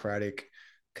democratic,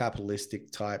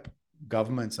 capitalistic type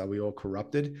governments? Are we all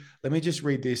corrupted? Let me just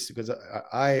read this because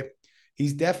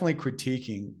he's definitely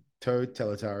critiquing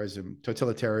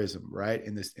totalitarianism, right?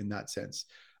 In that sense,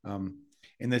 um,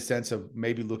 in the sense of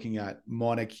maybe looking at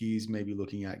monarchies, maybe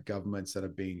looking at governments that are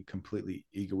being completely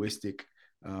egoistic.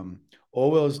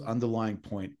 Orwell's underlying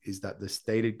point is that the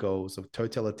stated goals of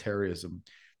totalitarianism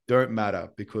don't matter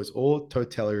because all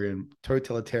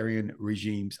totalitarian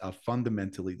regimes are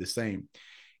fundamentally the same.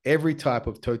 Every type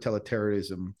of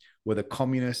totalitarianism, whether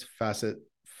communist, fascist,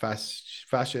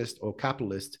 or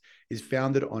capitalist, is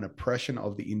founded on oppression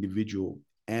of the individual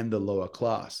and the lower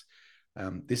class.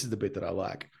 This is the bit that I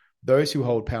like. Those who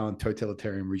hold power in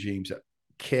totalitarian regimes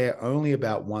care only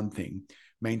about one thing: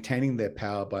 maintaining their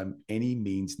power by any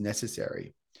means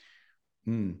necessary.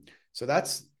 Mm. So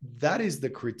that is the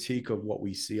critique of what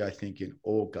we see, I think, in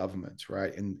all governments,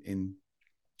 right? In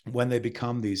when they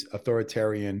become these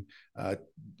authoritarian,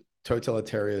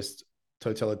 totalitarian,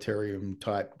 totalitarian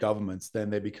type governments, then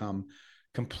they become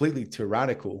completely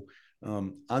tyrannical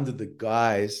under the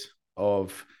guise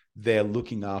of they're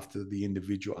looking after the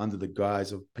individual, under the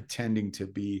guise of pretending to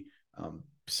be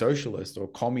socialist or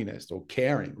communist or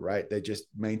caring, right? They're just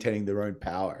maintaining their own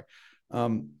power.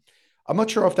 Um, I'm not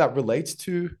sure if that relates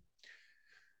to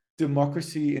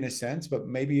democracy in a sense, but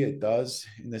maybe it does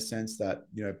in the sense that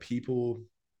people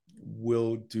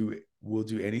will do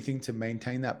anything to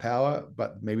maintain that power,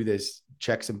 but maybe there's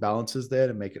checks and balances there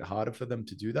to make it harder for them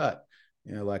to do that.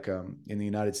 Like in the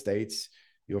United States,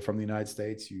 you're from the United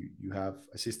States, you have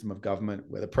a system of government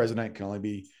where the president can only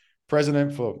be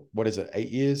president for what is it, 8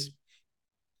 years,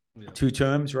 Yeah. 2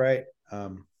 terms, right?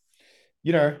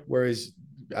 Whereas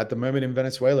at the moment in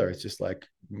Venezuela, it's just like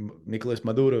Nicolas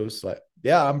Maduro's like,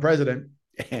 yeah, I'm president,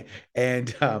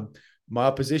 and my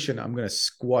opposition, I'm going to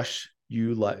squash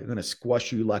you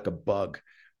like a bug,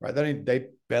 right? They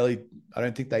barely, I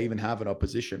don't think they even have an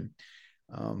opposition.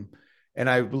 Um, and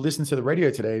I listened to the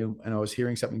radio today, and I was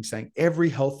hearing something saying every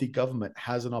healthy government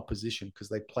has an opposition because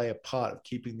they play a part of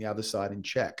keeping the other side in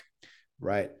check,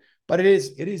 right? But it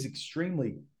is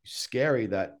extremely scary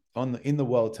that in the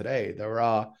world today there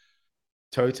are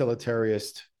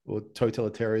totalitarianist or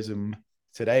totalitarianism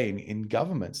today in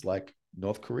governments like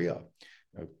North Korea,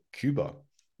 Cuba,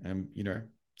 and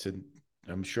to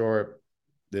I'm sure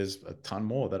there's a ton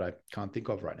more that I can't think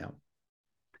of right now.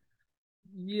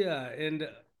 Yeah, and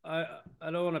I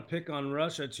don't want to pick on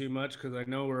Russia too much because I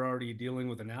know we're already dealing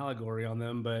with an allegory on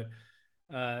them, but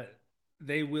uh,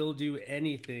 they will do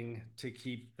anything to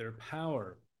keep their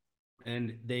power,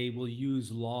 and they will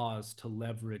use laws to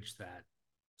leverage that.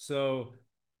 So,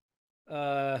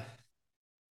 uh,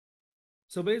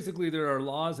 so basically, there are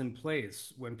laws in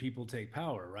place when people take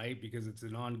power, right? Because it's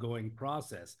an ongoing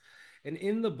process. And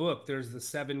in the book, there's the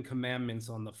seven commandments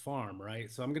on the farm,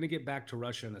 right? So I'm going to get back to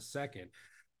Russia in a second.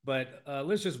 But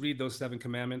let's just read those seven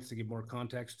commandments to give more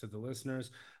context to the listeners.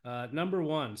 Number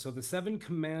one, so the seven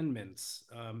commandments,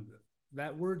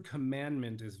 that word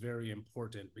commandment is very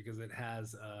important because it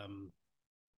has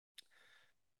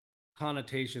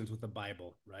connotations with the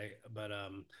Bible, right? But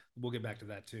we'll get back to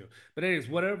that too. But anyways,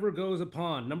 whatever goes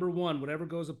upon number one, whatever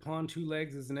goes upon two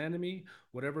legs is an enemy.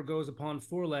 Whatever goes upon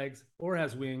four legs or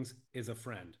has wings is a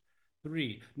friend.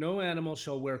 Three, no animal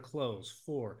shall wear clothes.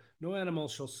 Four, no animal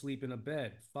shall sleep in a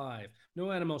bed. Five,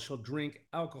 no animal shall drink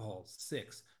alcohol.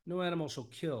 Six, no animal shall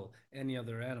kill any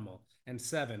other animal. And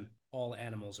seven, all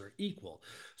animals are equal.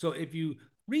 So if you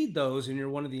read those and you're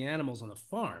one of the animals on the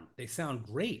farm. They sound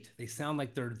great. They sound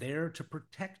like they're there to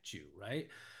protect you, right?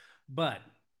 But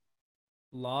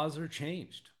laws are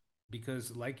changed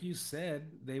because, like you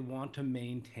said, they want to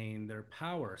maintain their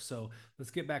power. So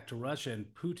let's get back to Russia and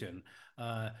Putin.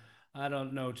 Uh, I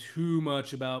don't know too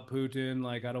much about Putin.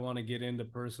 Like, I don't want to get into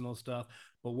personal stuff.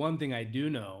 But one thing I do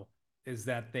know is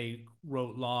that they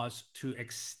wrote laws to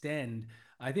extend.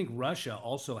 I think Russia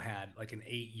also had like an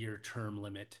 8 year term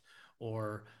limit,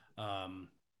 or um,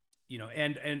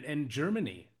 and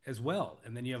Germany as well.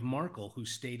 And then you have Markle, who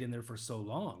stayed in there for so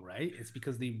long, right? It's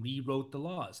because they rewrote the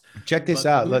laws. Check this But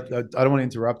out. Putin, I don't want to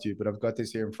interrupt you, but I've got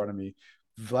this here in front of me.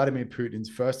 Vladimir Putin's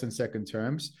first and second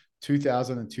terms,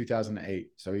 2000 and 2008.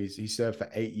 So he served for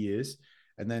 8 years.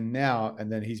 And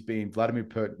then he's been Vladimir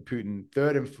Putin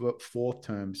third and fourth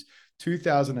terms,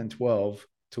 2012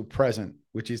 till present,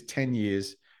 which is 10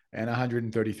 years and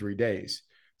 133 days.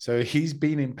 So he's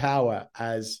been in power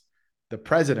as the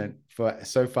president for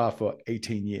so far for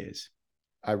 18 years.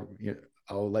 I,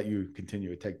 I'll let you continue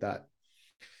to take that.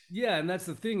 yeah, and that's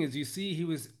the thing is you see he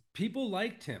was people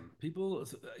liked him. People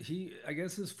he I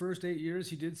guess his first 8 years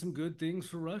he did some good things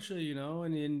for Russia,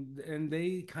 and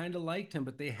they kind of liked him,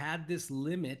 but they had this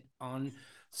limit on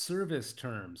service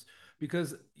terms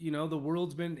because the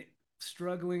world's been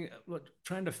struggling,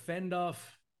 trying to fend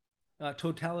off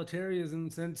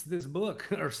totalitarianism since this book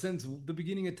or since the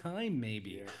beginning of time,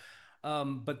 maybe. Yeah.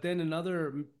 But then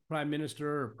another prime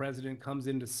minister or president comes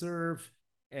in to serve,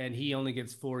 and he only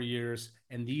gets 4 years.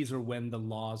 And these are when the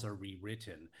laws are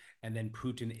rewritten. And then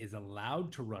Putin is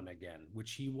allowed to run again,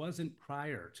 which he wasn't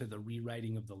prior to the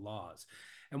rewriting of the laws.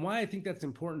 And why I think that's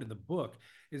important to the book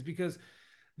is because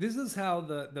this is how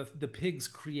the pigs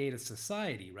create a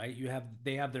society, right?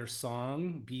 They have their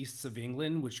song "Beasts of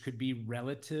England," which could be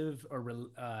relative, or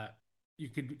you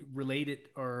could relate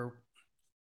it or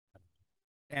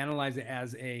analyze it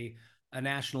as a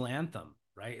national anthem,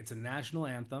 right? It's a national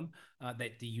anthem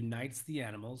that unites the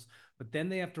animals, but then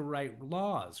they have to write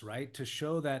laws, right, to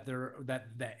show that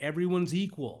that everyone's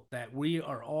equal, that we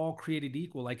are all created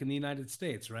equal, like in the United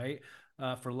States, right?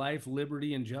 For life,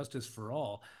 liberty, and justice for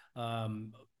all.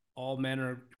 All men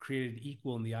are created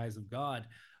equal in the eyes of God.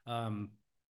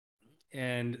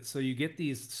 And so you get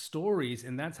these stories,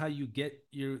 and that's how you get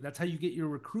your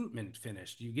recruitment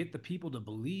finished. You get the people to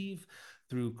believe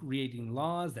through creating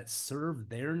laws that serve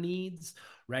their needs,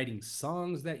 writing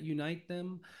songs that unite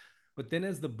them. But then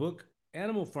as the book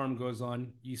Animal Farm goes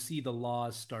on, you see the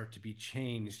laws start to be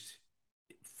changed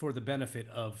for the benefit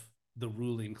of the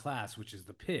ruling class, which is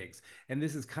the pigs. And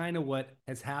this is kind of what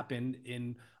has happened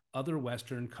in other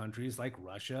Western countries like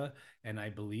Russia and I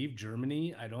believe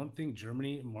Germany. I don't think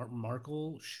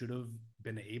Merkel should have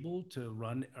been able to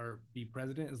run or be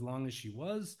president as long as she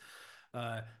was.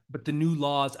 But the new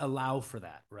laws allow for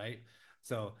that, right?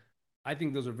 So I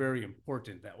think those are very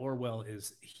important. That Orwell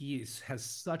has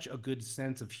such a good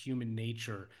sense of human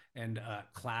nature and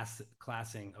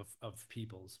classing of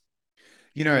peoples.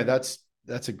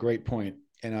 That's a great point,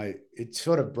 and it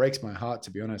sort of breaks my heart,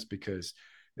 to be honest, because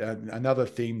another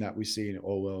theme that we see in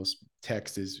Orwell's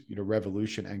text is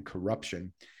revolution and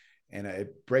corruption, and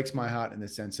it breaks my heart in the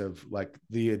sense of like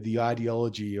the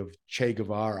ideology of Che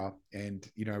Guevara, and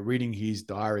reading his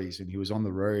diaries, and he was on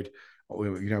the road,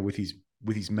 with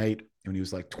his mate when he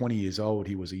was like 20 years old.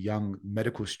 He was a young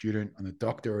medical student and a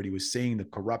doctor, and he was seeing the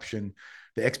corruption,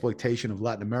 the exploitation of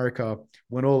Latin America,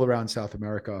 went all around South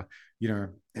America,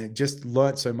 and just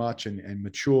learned so much and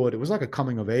matured. It was like a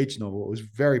coming of age novel. It was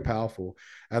very powerful.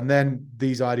 And then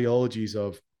these ideologies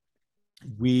of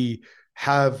we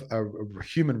have a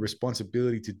human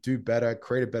responsibility to do better,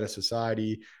 create a better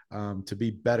society, to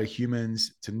be better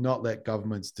humans, to not let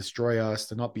governments destroy us,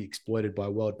 to not be exploited by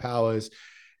world powers.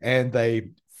 And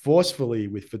they forcefully,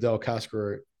 with Fidel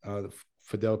Castro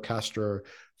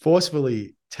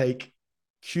forcefully take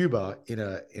Cuba in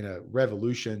a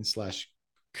revolution slash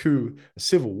coup, a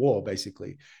civil war,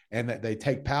 basically, and that they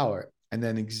take power. And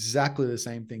then exactly the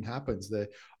same thing happens. The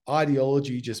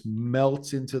ideology just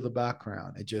melts into the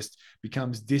background. It just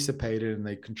becomes dissipated,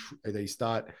 and they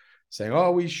start saying,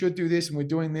 "Oh, we should do this, and we're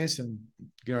doing this, and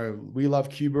we love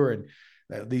Cuba,"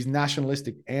 and these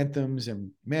nationalistic anthems.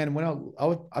 And man,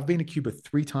 I've been to Cuba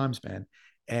 3 times, man,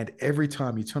 and every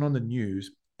time you turn on the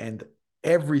news, and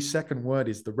every second word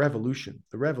is the revolution,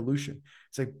 the revolution.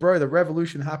 It's like, bro, the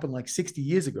revolution happened like 60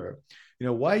 years ago.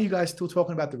 Why are you guys still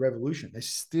talking about the revolution? They're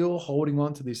still holding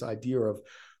on to this idea of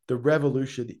the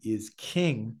revolution is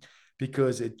king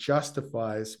because it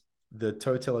justifies the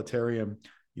totalitarian,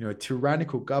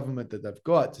 tyrannical government that they've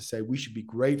got, to say we should be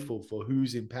grateful for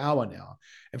who's in power now.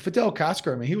 And Fidel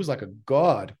Castro, I mean, he was like a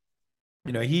god.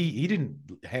 he didn't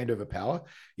hand over power.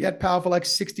 He had power for like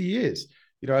 60 years.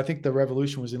 I think the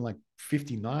revolution was in like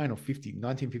 59 or 50,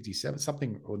 1957,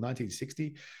 something, or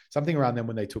 1960, something around then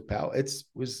when they took power. It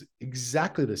was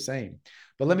exactly the same.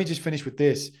 But let me just finish with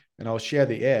this and I'll share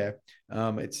the air.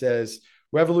 It says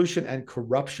revolution and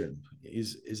corruption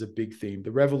is a big theme.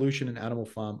 The revolution in Animal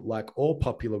Farm, like all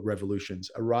popular revolutions,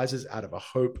 arises out of a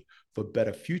hope for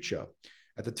better future.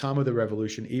 At the time of the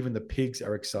revolution, even the pigs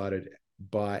are excited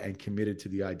by and committed to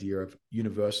the idea of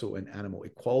universal and animal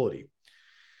equality.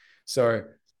 So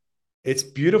it's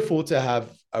beautiful to have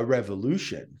a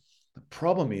revolution. The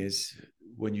problem is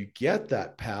when you get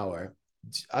that power,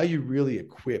 are you really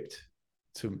equipped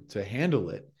to handle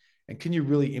it? And can you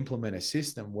really implement a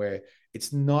system where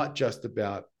it's not just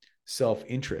about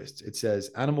self-interest? It says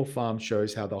Animal Farm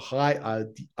shows how the high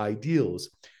ideals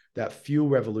that fuel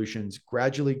revolutions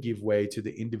gradually give way to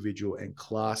the individual and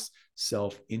class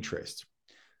self-interest.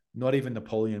 Not even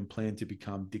Napoleon planned to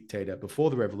become dictator before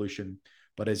the revolution,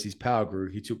 but as his power grew,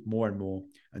 he took more and more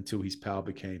until his power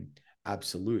became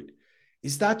absolute.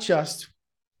 Is that just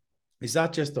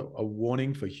a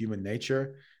warning for human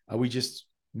nature? Are we just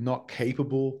not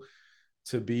capable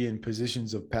to be in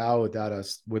positions of power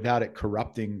without it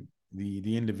corrupting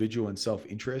the individual and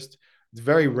self-interest? It's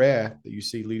very rare that you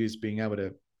see leaders being able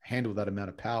to handle that amount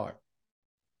of power.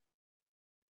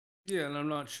 Yeah, and I'm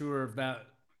not sure if that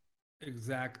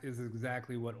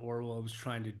exactly what Orwell was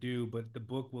trying to do, but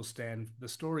the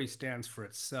story stands for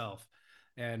itself.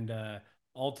 And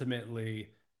ultimately,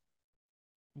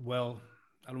 well,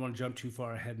 I don't want to jump too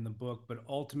far ahead in the book, but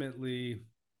ultimately,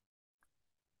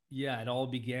 yeah, it all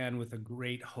began with a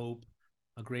great hope,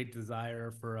 a great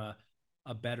desire for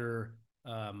a better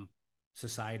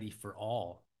society for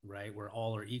all, right? Where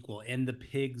all are equal. And the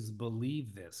pigs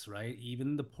believe this, right?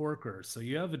 Even the porkers. So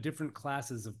you have a different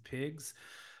classes of pigs.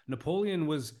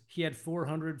 He had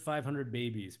 400, 500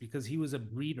 babies because he was a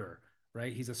breeder,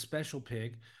 right? He's a special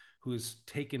pig who is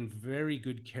taken very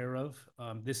good care of.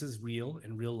 This is real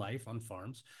in real life on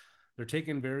farms. They're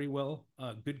taken very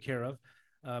good care of.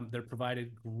 They're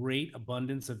provided great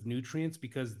abundance of nutrients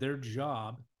because their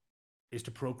job is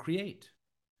to procreate.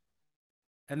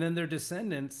 And then their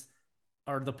descendants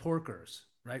are the porkers,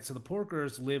 right? So the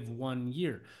porkers live 1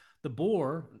 year. The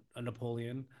boar, a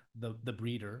Napoleon, the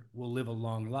breeder, will live a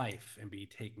long life and be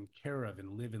taken care of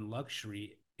and live in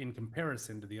luxury in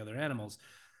comparison to the other animals.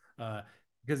 Uh,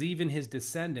 because even his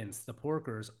descendants, the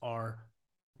porkers, are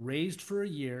raised for a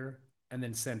year and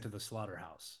then sent to the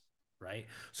slaughterhouse, right?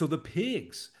 So the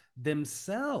pigs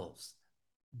themselves,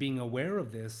 being aware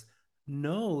of this,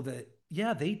 know that,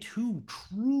 yeah, they too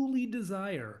truly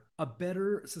desire a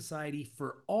better society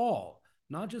for all,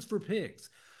 not just for pigs.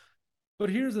 But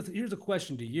here's a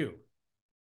question to you.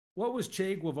 What was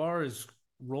Che Guevara's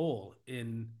role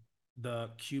in the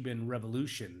Cuban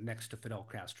Revolution next to Fidel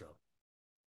Castro?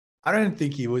 I don't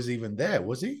think he was even there,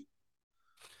 was he?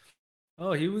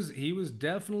 Oh, he was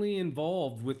definitely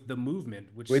involved with the movement,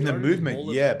 which In the started with movement,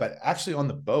 Bolivar. yeah, but actually on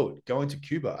the boat going to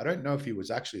Cuba, I don't know if he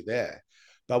was actually there.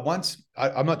 But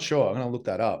I'm not sure. I'm going to look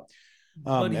that up.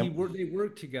 But And they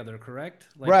worked together, correct?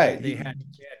 Like right, they had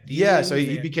yeah. So dealings, they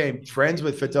he had became friends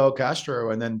with communication. Fidel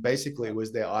Castro, and then basically Yeah. it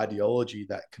was their ideology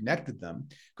that connected them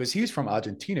because he's from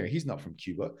Argentina, he's not from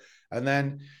Cuba, and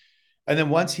then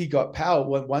once he got power,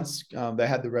 once they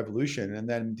had the revolution, and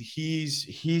then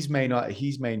his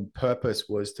main purpose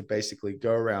was to basically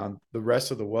go around the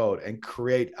rest of the world and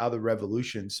create other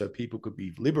revolutions so people could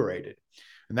be liberated,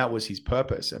 and that was his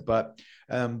purpose. But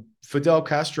Fidel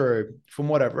Castro, from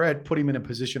what I've read, put him in a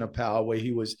position of power where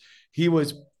he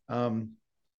was um,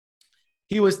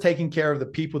 he was taking care of the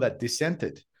people that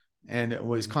dissented and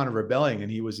was Mhm. kind of rebelling,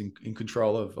 and he was in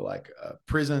control of like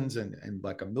prisons and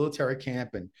like a military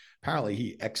camp, and apparently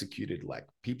he executed, like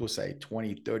people say,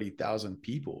 20, 30,000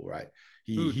 people, right?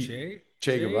 Who, He Che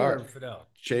Che Guevara. or Fidel?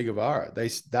 Che Guevara,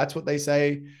 that's what they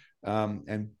say.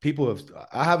 And people have,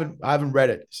 I haven't read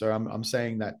it, so I'm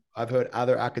saying that I've heard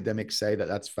other academics say that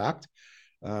that's fact.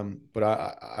 But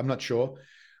I'm not sure.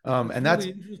 That's And that's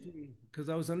really interesting because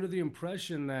I was under the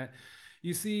impression that,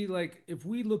 you see, like if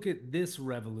we look at this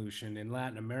revolution in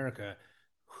Latin America,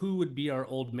 who would be our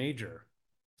old major?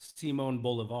 Simon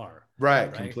Bolivar,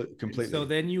 right, right? And so completely.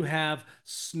 then you have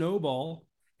Snowball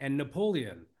and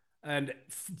Napoleon. And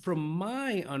from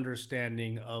my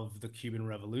understanding of the Cuban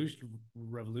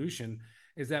revolution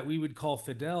is that we would call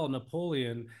Fidel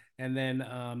Napoleon, and then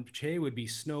Che would be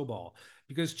Snowball,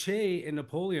 because Che and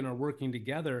Napoleon are working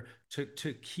together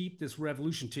to keep this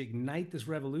revolution, to ignite this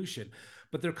revolution.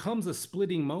 But there comes a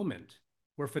splitting moment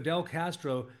where Fidel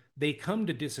Castro, they come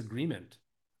to disagreement.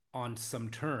 on some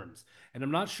terms. And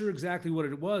I'm not sure exactly what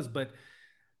it was, but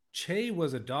Che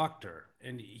was a doctor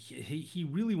and he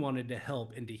really wanted to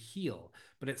help and to heal.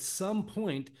 But at some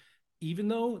point, even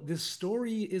though this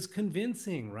story is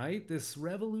convincing, right? This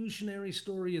revolutionary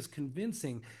story is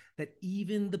convincing that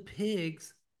even the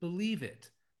pigs believe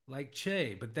it, like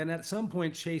Che. But then at some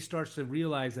point, Che starts to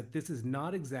realize that this is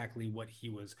not exactly what he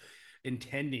was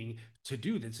intending to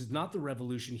do. This is not the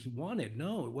revolution he wanted.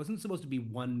 No, it wasn't supposed to be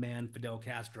one man Fidel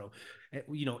Castro,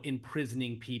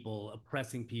 imprisoning people,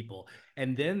 oppressing people.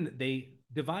 And then they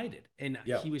divided, and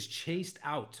Yeah. he was chased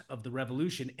out of the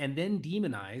revolution and then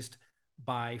demonized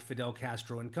by Fidel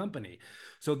Castro and company.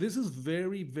 So this is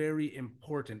very, very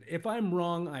important. If I'm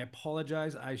wrong, I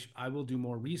apologize. I will do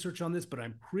more research on this, but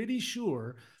I'm pretty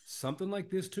sure something like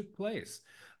this took place.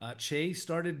 Che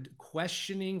started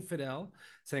questioning Fidel,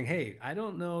 saying, "Hey, I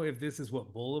don't know if this is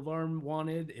what Bolivar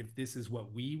wanted, if this is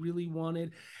what we really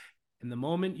wanted." And the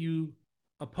moment you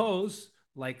oppose,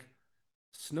 like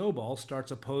Snowball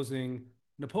starts opposing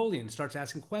Napoleon, starts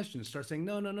asking questions, starts saying,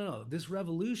 no, no, no, no, this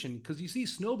revolution, because you see,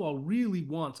 Snowball really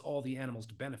wants all the animals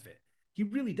to benefit. He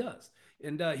really does.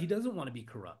 And he doesn't want to be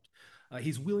corrupt.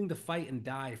 He's willing to fight and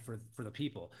die for the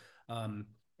people, and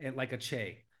like a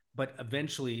Che. But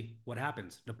eventually, what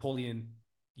happens? Napoleon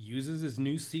uses his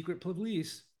new secret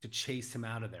police to chase him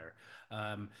out of there.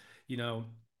 Um, you know,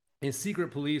 his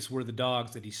secret police were the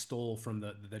dogs that he stole from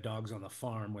the dogs on the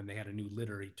farm when they had a new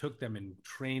litter. He took them and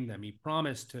trained them. He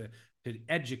promised to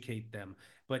educate them,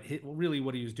 but really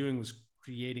what he was doing was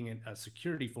creating a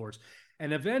security force.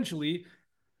 And eventually,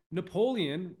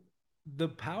 Napoleon, the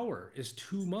power is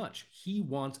too much. He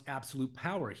wants absolute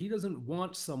power. He doesn't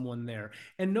want someone there.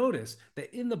 And notice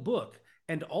that in the book,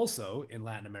 and also in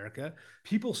Latin America,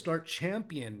 people start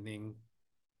championing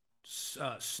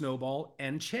Snowball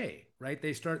and Che, right?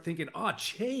 They start thinking,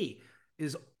 Che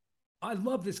is, I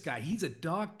love this guy. He's a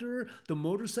doctor, the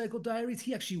motorcycle diaries.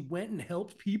 He actually went and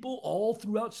helped people all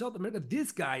throughout South America.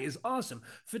 This guy is awesome.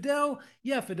 Fidel,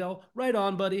 yeah, Fidel, right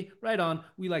on, buddy, right on.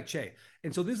 We like Che.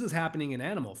 And so this is happening in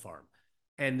Animal Farm.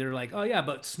 And they're like, oh, yeah,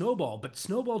 but Snowball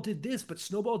did this, but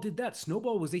Snowball did that.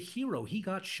 Snowball was a hero. He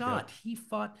got Yeah. shot. He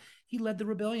fought, he led the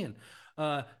rebellion.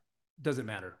 Uh, doesn't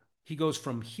matter. He goes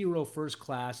from hero first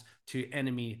class to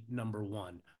enemy number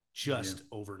one Yeah. just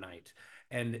overnight.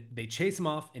 And they chase him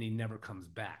off and he never comes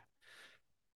back.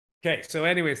 Okay, so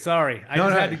anyway, sorry. I No,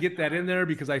 just had no. to get that in there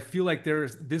because I feel like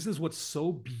this is what's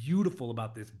so beautiful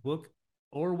about this book.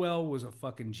 Orwell was a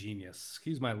fucking genius.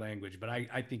 Excuse my language, but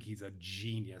I think he's a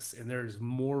genius. And there's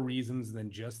more reasons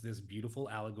than just this beautiful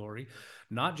allegory,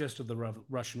 not just of the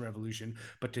Russian Revolution,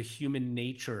 but to human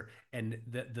nature and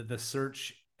the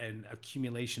search and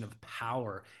accumulation of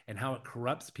power and how it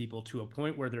corrupts people to a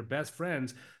point where their best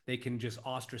friends they can just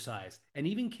ostracize and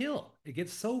even kill. It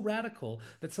gets so radical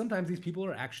that sometimes these people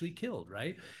are actually killed,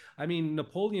 right? I mean,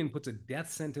 Napoleon puts a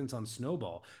death sentence on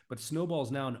Snowball, but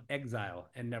Snowball's now in exile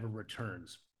and never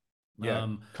returns. Yeah.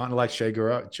 Um, Kind of like Che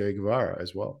Guevara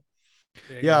as well.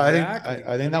 Yeah, exactly.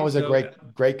 I I think that mean, was a so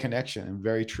great connection and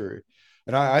very true.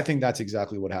 And I think that's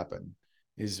exactly what happened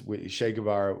is with Che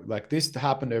Guevara. Like this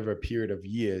happened over a period of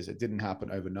years. It didn't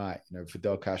happen overnight. You know,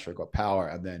 Fidel Castro got power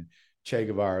and then Che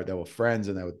Guevara, they were friends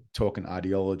and they were talking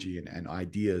ideology and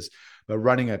ideas. But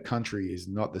running a country is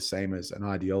not the same as an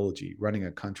ideology. Running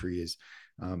a country is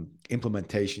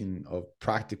implementation of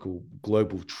practical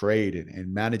global trade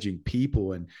and managing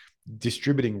people and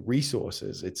distributing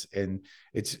resources.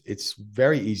 It's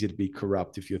very easy to be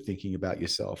corrupt if you're thinking about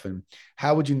yourself. And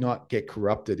how would you not get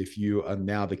corrupted if you are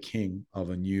now the king of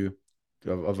a new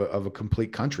of a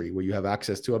complete country where you have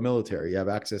access to a military, you have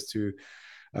access to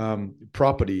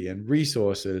property and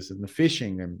resources and the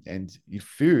fishing and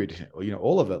food, you know,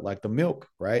 all of it, like the milk,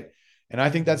 right? And I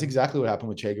think that's mhm. exactly what happened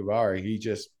with Che Guevara. He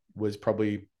just was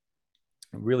probably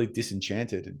really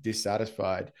disenchanted and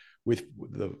dissatisfied with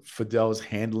the Fidel's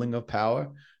handling of power,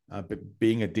 but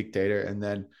being a dictator. And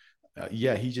then,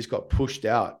 yeah, he just got pushed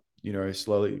out, you know,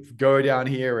 slowly go down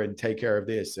here and take care of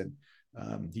this. And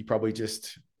he probably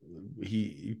just,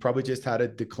 he probably just had a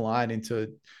decline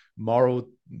into moral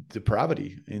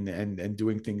depravity and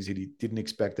doing things that he didn't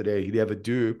expect that he'd ever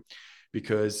do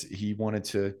because he wanted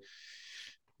to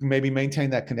maybe maintain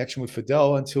that connection with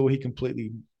Fidel until he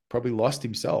completely probably lost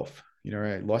himself, you know,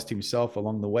 right? Lost himself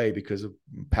along the way because of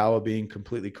power being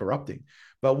completely corrupting.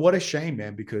 But what a shame,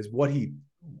 man, because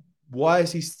why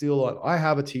is he still on? I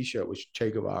have a t-shirt with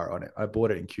Che Guevara on it. I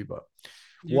bought it in Cuba.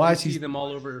 You Why can is see he, them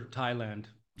all over Thailand.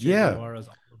 Che yeah, Guevara's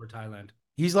all over Thailand.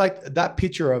 he's like that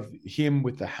picture of him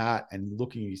with the hat and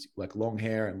looking his like long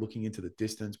hair and looking into the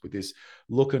distance with this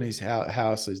look on his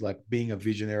house is like being a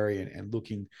visionary and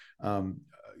looking,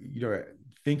 you know,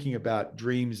 thinking about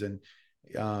dreams and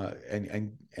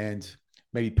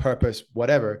maybe purpose,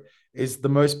 whatever, is the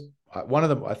most one of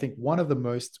the I think one of the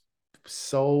most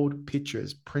sold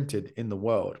pictures printed in the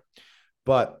world.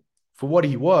 But for what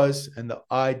he was and the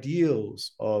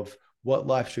ideals of what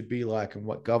life should be like and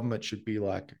what government should be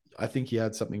like, I think he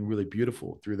had something really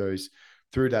beautiful through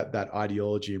that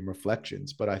ideology and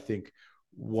reflections. But I think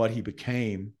what he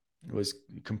became was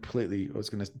completely,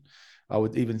 I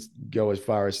would even go as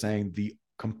far as saying the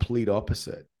complete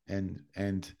opposite,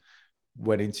 and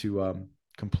went into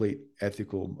complete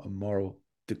ethical and moral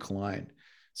decline.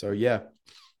 So yeah,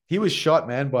 he was shot,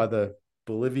 man, by the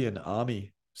Bolivian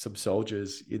army, some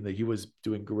soldiers in the he was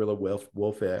doing guerrilla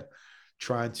warfare,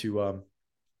 trying to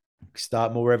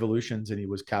start more revolutions, and he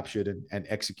was captured and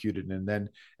executed. And then,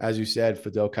 as you said,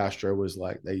 Fidel Castro was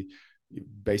like they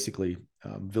basically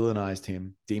villainized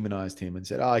him, demonized him, and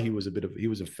said, "Ah, he was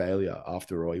a failure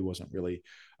after all. He wasn't really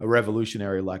a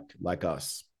revolutionary like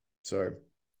us." So,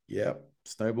 yeah,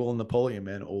 Snowball and Napoleon,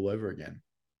 man, all over again.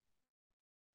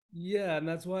 Yeah, and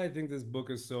that's why I think this book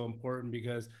is so important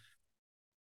because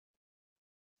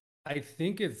I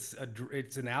think it's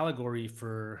an allegory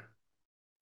for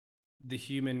the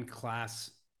human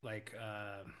class, like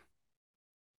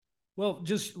well,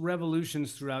 just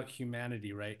revolutions throughout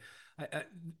humanity, right? I, I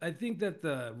I think that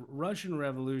the Russian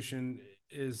Revolution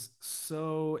is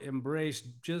so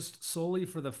embraced just solely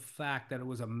for the fact that it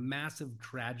was a massive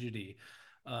tragedy,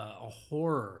 a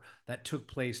horror that took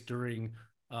place during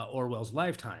Orwell's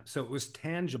lifetime. So it was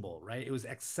tangible, right? It was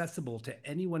accessible to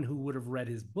anyone who would have read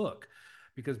his book,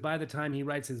 because by the time he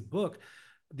writes his book,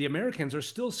 the Americans are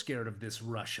still scared of this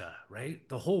Russia, right?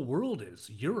 The whole world is.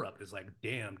 Europe is like,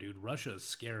 damn, dude, Russia is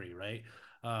scary, right?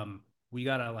 We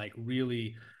gotta like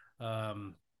really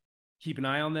um, keep an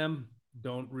eye on them.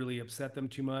 Don't really upset them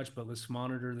too much, but let's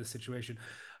monitor the situation.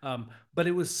 But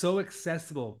it was so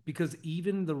accessible because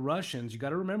even the Russians, you got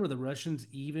to remember, the Russians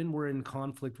even were in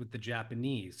conflict with the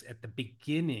Japanese at the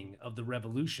beginning of the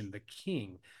revolution. The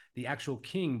king, the actual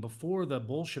king, before the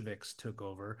Bolsheviks took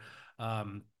over,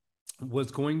 um,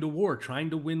 was going to war, trying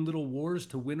to win little wars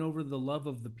to win over the love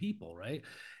of the people, right?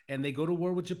 And they go to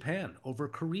war with Japan over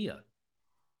Korea.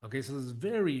 Okay, so this is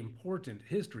very important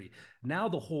history. Now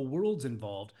the whole world's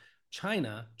involved.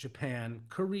 China, Japan,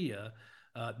 Korea,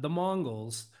 the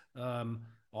Mongols,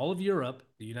 all of Europe,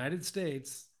 the United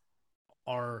States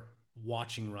are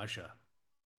watching Russia,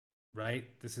 right?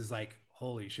 This is like,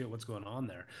 holy shit, what's going on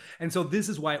there? And so this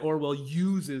is why Orwell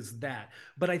uses that.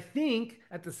 But I think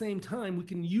at the same time, we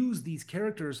can use these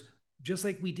characters just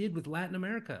like we did with Latin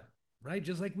America, right?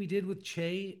 Just like we did with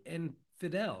Che and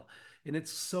Fidel. And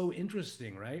it's so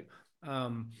interesting, right?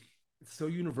 It's so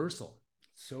universal,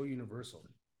 so universal.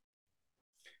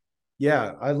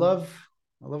 Yeah, I love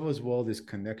as well this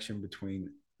connection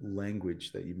between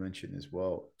language that you mentioned as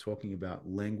well, talking about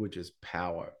language as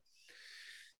power.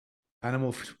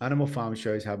 Animal Farm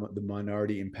shows how the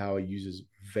minority in power uses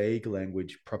vague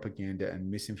language, propaganda, and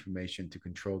misinformation to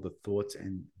control the thoughts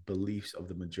and beliefs of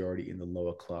the majority in the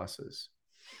lower classes.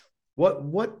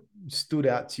 What stood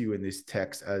out to you in this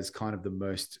text as kind of the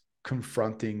most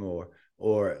confronting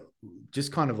or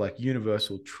just kind of like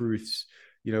universal truths?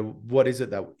 You know, what is it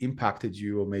that impacted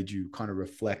you or made you kind of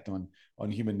reflect on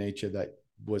human nature that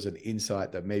was an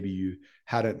insight that maybe you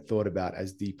hadn't thought about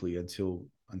as deeply until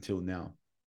now?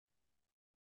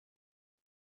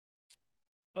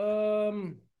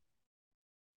 Um,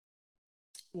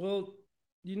 well,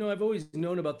 I've always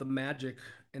known about the magic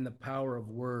and the power of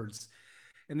words.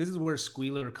 And this is where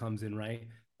Squealer comes in, right?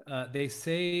 They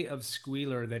say of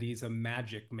Squealer that he's a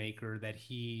magic maker, that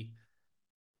he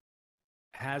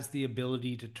has the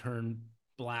ability to turn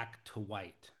black to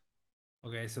white.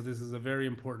 Okay, so this is a very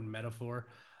important metaphor.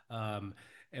 Um,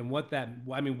 and what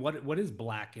is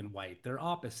black and white? They're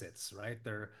opposites, right?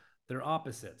 They're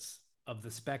opposites of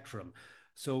the spectrum.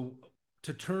 So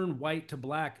to turn white to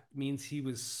black means he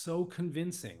was so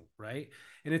convincing, right?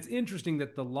 And it's interesting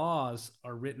that the laws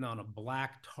are written on a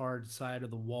black tarred side of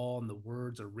the wall and the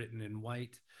words are written in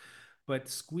white. But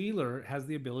Squealer has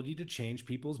the ability to change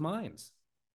people's minds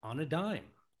on a dime.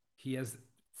 He has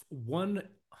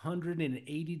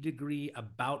 180-degree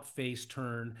about face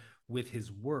turn with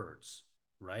his words,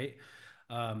 right?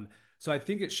 So I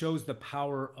think it shows the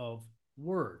power of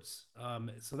words.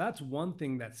 So that's one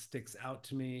thing that sticks out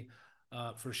to me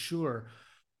for sure.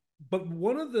 But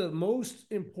one of the most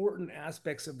important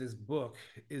aspects of this book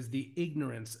is the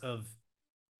ignorance of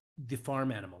the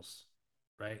farm animals,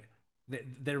 right?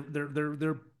 They're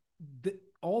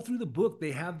all through the book.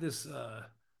 They have this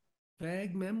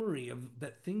vague memory of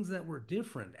that things that were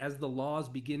different as the laws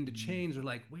begin to change. They're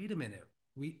like, wait a minute,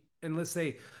 and let's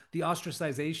say the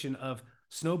ostracization of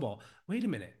Snowball. Wait a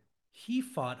minute, he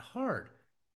fought hard.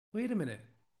 Wait a minute,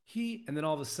 and then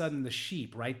all of a sudden the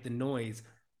sheep, right? The noise,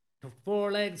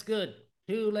 four legs good,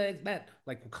 two legs bad,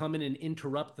 like will come in and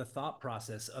interrupt the thought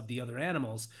process of the other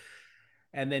animals.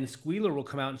 And then Squealer will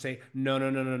come out and say, no, no,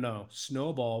 no, no, no.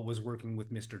 Snowball was working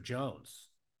with Mr. Jones.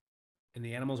 And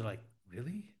the animals are like,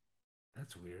 really?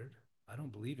 That's weird. I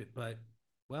don't believe it. But,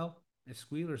 well, if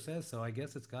Squealer says so, I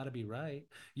guess it's got to be right.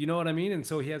 You know what I mean? And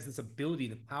so he has this ability,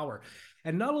 the power.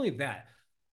 And not only that,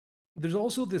 there's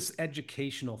also this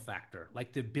educational factor,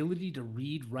 like the ability to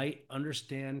read, write,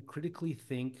 understand, critically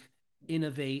think,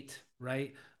 innovate,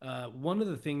 right? One of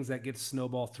the things that gets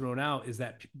Snowball thrown out is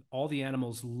that all the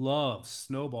animals love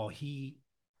Snowball. He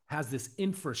has this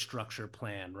infrastructure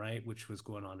plan, right? Which was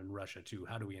going on in Russia too.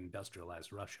 How do we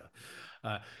industrialize Russia?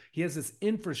 Uh, he has this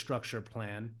infrastructure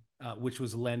plan, which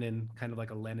was Lenin, kind of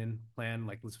like a Lenin plan,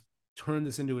 like let's turn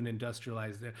this into an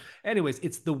industrialized. Anyways,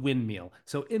 it's the windmill.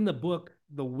 So in the book,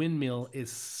 the windmill is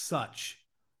such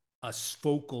a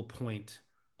focal point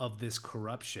of this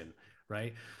corruption,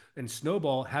 right? And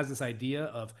Snowball has this idea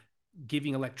of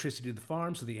giving electricity to the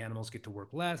farm so the animals get to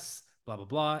work less, blah, blah,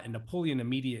 blah. And Napoleon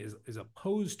immediately is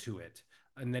opposed to it.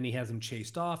 And then he has him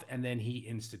chased off, and then he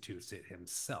institutes it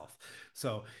himself.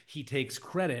 So he takes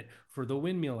credit for the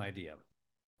windmill idea.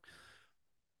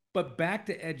 But back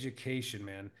to education,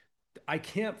 man. I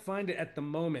can't find it at the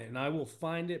moment, and I will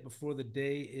find it before the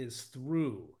day is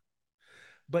through.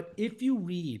 But if you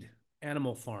read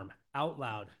Animal Farm out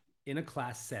loud in a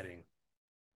class setting,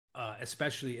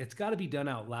 especially, it's got to be done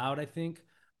out loud, I think.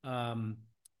 Um,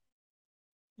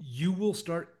 you will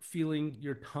start feeling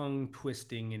your tongue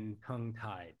twisting and tongue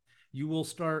tied. You will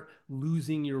start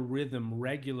losing your rhythm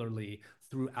regularly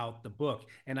throughout the book.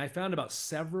 And I found about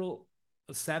seven,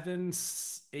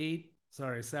 eight,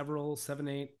 sorry, several, seven,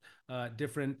 eight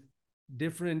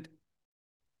different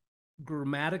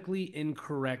grammatically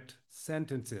incorrect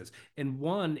sentences. And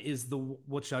one is the,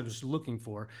 which I was looking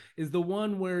for, is the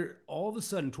one where all of a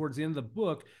sudden, towards the end of the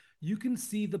book, you can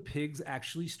see the pigs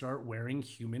actually start wearing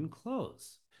human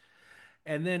clothes.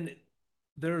 And then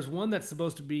there's one that's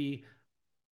supposed to be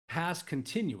past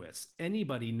continuous.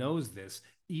 Anybody knows this.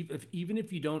 Even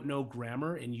if you don't know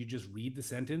grammar and you just read the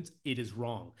sentence, it is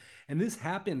wrong. And this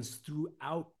happens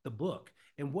throughout the book.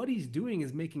 And what he's doing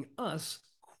is making us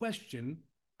question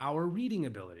our reading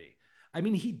ability. I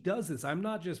mean, he does this. I'm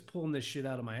not just pulling this shit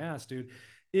out of my ass, dude.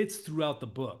 It's throughout the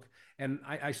book. And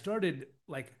I started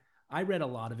like, I read a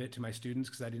lot of it to my students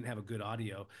because I didn't have a good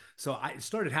audio. So it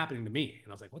started happening to me.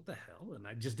 And I was like, what the hell? And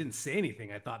I just didn't say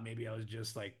anything. I thought maybe I was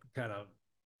just like kind of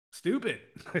stupid.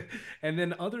 And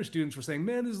then other students were saying,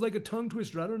 man, this is like a tongue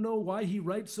twister. I don't know why he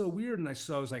writes so weird. And I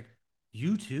was like,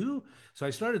 you too? So I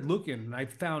started looking and I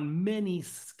found many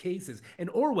cases. And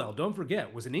Orwell, don't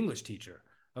forget, was an English teacher.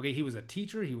 Okay, he was a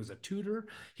teacher, he was a tutor,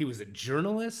 he was a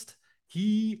journalist.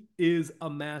 He is a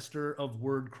master of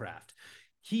wordcraft.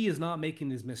 He is not making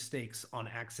these mistakes on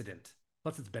accident.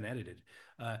 Plus, it's been edited.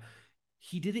 Uh,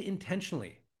 he did it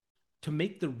intentionally to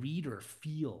make the reader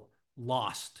feel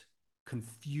lost,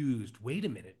 confused. Wait a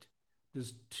minute.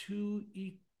 Does two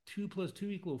plus two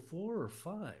equal four or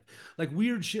five? Like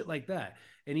weird shit like that.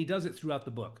 And he does it throughout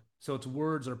the book. So it's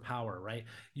words or power, right?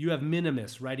 You have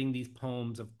Minimus writing these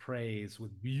poems of praise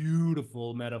with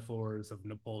beautiful metaphors of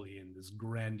Napoleon, this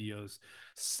grandiose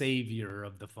savior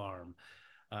of the farm.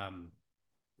 Um,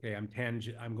 okay,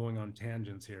 I'm going on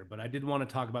tangents here, but I did want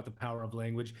to talk about the power of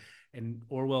language. And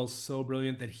Orwell's so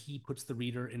brilliant that he puts the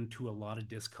reader into a lot of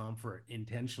discomfort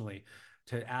intentionally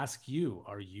to ask you,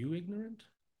 are you ignorant?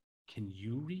 Can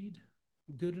you read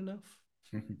good enough?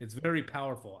 It's very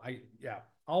powerful. Yeah,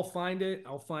 I'll find it.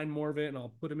 I'll find more of it and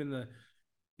I'll put them in the,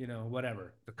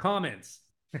 whatever, the comments.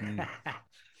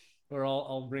 Or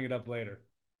I'll bring it up later.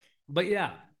 But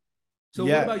yeah, so what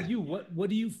Yeah, about you? What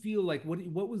do you feel like?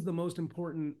 What was the most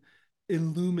important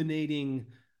illuminating,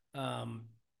 um,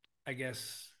 I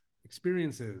guess,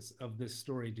 experiences of this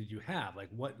story did you have? Like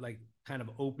what like kind of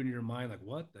opened your mind? Like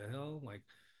what the hell? Like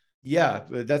yeah,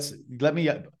 but that's let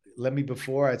me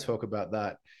before I talk about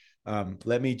that,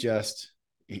 let me just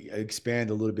expand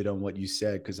a little bit on what you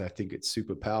said because I think it's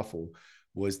super powerful.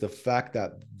 Was the fact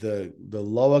that the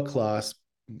lower class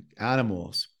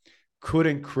animals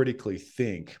couldn't critically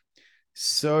think,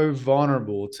 so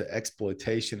vulnerable to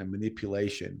exploitation and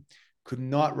manipulation, could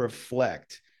not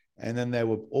reflect, and then they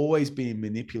were always being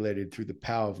manipulated through the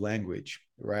power of language,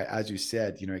 right? As you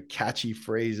said, catchy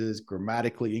phrases,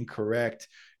 grammatically incorrect,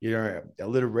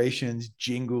 alliterations,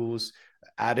 jingles,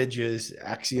 adages,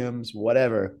 axioms,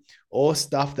 whatever, all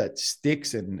stuff that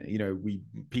sticks. And we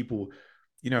people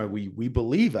we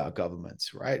believe our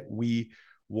governments, right? We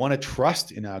want to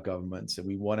trust in our governments, and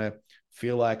we want to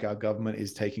feel like our government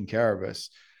is taking care of us.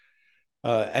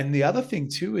 And the other thing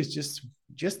too is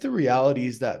just the reality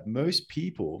is that most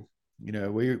people,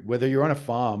 whether you're on a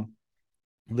farm,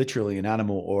 literally an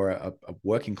animal, or a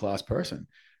working class person,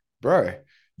 bro,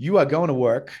 you are going to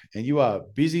work and you are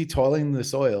busy toiling the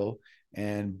soil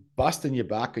and busting your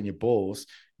back and your balls.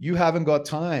 You haven't got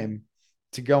time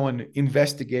to go and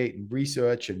investigate and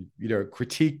research and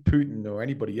critique Putin or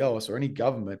anybody else or any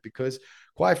government, because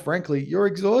quite frankly, you're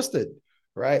exhausted,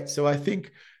 right? So I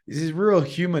think this is real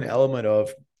human element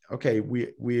of, okay,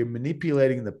 we're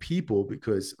manipulating the people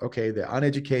because, okay, they're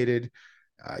uneducated,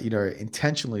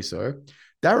 intentionally so.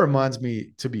 That reminds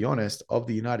me, to be honest, of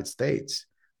the United States.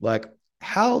 Like,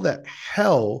 how the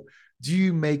hell do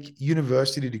you make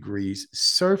university degrees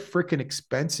so freaking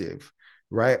expensive,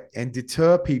 right? And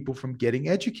deter people from getting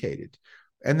educated.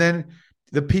 And then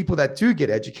the people that do get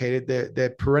educated,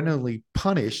 they're perennially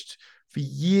punished for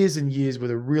years and years with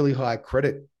a really high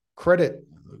credit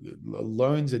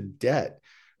loans and debt.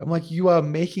 I'm like, you are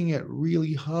making it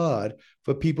really hard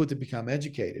for people to become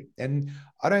educated. And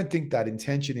I don't think that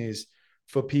intention is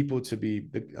for people to be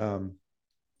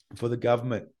for the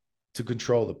government to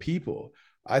control the people.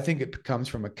 I think it comes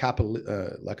from a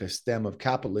like a stem of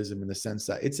capitalism, in the sense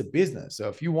that it's a business. So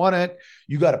if you want it,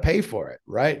 you got to pay for it,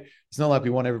 right? It's not like we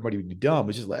want everybody to be dumb.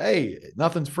 It's just like, hey,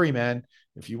 nothing's free, man.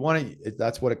 If you want it,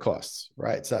 that's what it costs,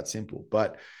 right? It's that simple.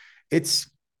 But it's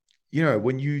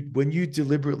when you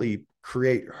deliberately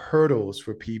create hurdles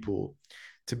for people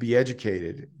to be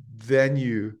educated, then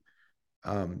you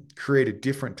create a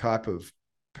different type of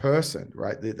person,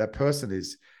 right? That person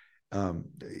is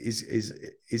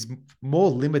more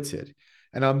limited.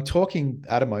 And I'm talking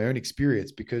out of my own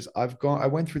experience, because I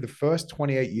went through the first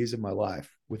 28 years of my life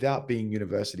without being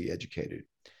university educated.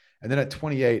 And then at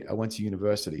 28, I went to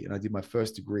university and I did my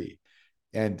first degree.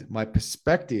 And my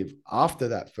perspective after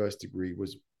that first degree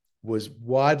was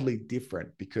widely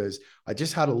different, because I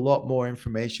just had a lot more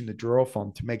information to draw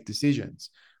from to make decisions,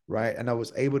 right? And I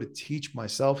was able to teach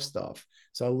myself stuff.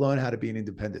 So I learned how to be an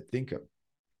independent thinker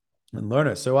and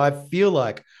learner. So I feel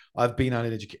like I've been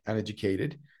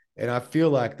uneducated, and I feel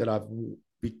like that I've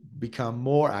become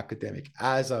more academic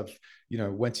as I've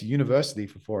went to university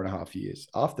for 4.5 years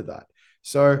after that.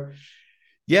 So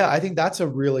yeah, I think that's a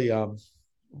really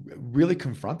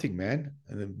confronting, man,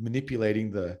 and the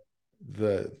manipulating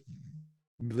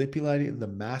the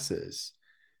masses.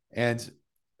 And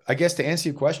I guess to answer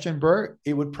your question, bro,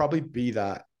 it would probably be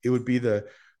that it would be the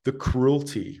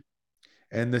cruelty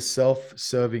and the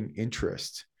self-serving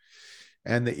interest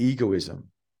and the egoism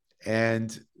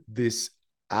and this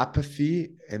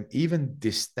apathy and even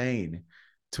disdain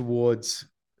towards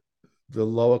the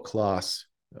lower class,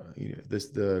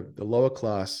 the lower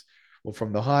class, or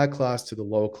from the higher class to the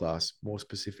lower class more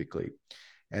specifically,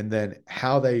 and then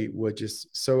how they were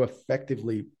just so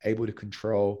effectively able to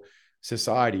control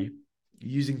society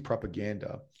using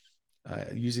propaganda,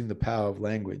 using the power of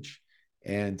language.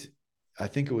 And I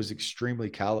think it was extremely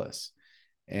callous.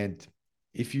 And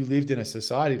if you lived in a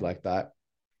society like that,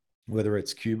 whether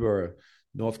it's Cuba or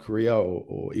North Korea,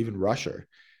 or even Russia,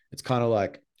 it's kind of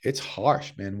like, it's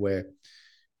harsh, man, where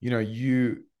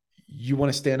you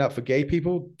want to stand up for gay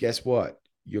people, guess what?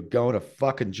 You're going to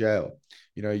fucking jail.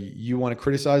 You want to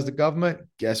criticize the government,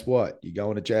 guess what? You're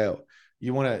going to jail.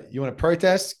 You want to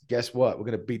protest, guess what? We're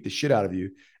going to beat the shit out of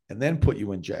you and then put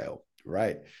you in jail,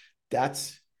 right?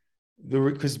 That's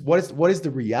because what is the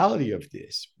reality of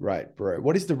this, right, bro?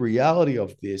 What is the reality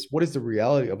of this? What is the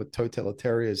reality of a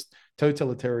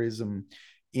totalitarianism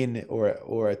in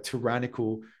or a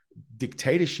tyrannical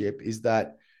dictatorship? Is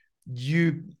that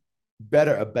you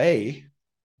better obey,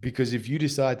 because if you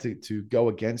decide to go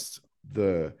against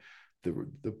the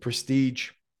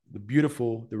prestige, the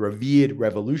beautiful, the revered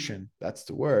revolution, that's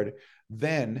the word,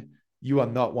 then you are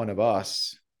not one of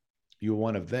us, you're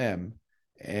one of them,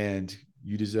 and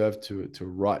you deserve to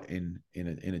rot in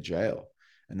a jail.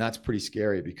 And that's pretty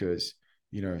scary, because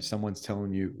someone's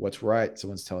telling you what's right,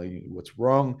 someone's telling you what's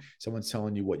wrong, someone's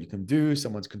telling you what you can do,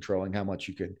 someone's controlling how much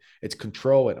you can. It's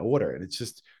control and order, and it's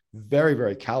just very,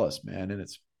 very callous, man. And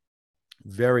it's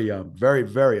very very,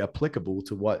 very applicable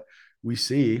to what we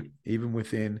see even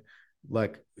within,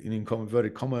 like, in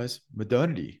inverted commas,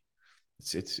 modernity.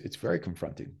 It's very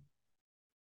confronting.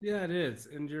 Yeah, it is.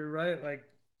 And you're right, like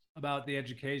about the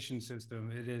education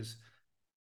system. It is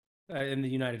in the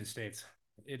United States.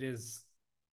 It is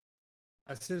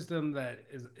a system that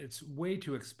it's way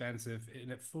too expensive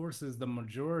and it forces the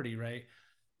majority, right?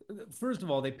 First of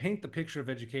all, they paint the picture of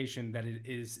education that it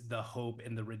is the hope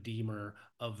and the redeemer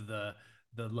of the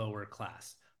the lower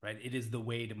class, right? It is the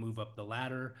way to move up the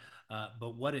ladder.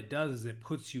 But what it does is it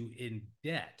puts you in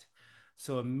debt.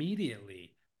 So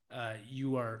immediately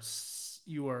you are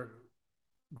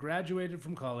graduated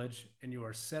from college and you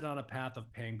are set on a path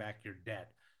of paying back your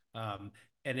debt. Um,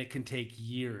 and it can take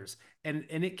years, and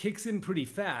it kicks in pretty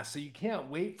fast. So you can't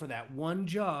wait for that one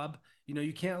job.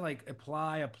 You can't like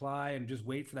apply and just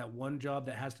wait for that one job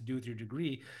that has to do with your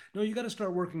degree. No, you got to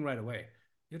start working right away.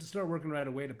 You have to start working right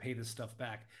away to pay this stuff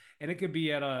back. And it could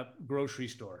be at a grocery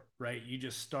store, right? You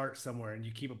just start somewhere and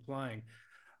you keep applying.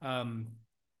 Um,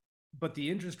 but the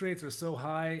interest rates are so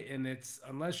high, and it's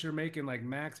unless you're making like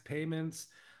max payments,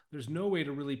 there's no way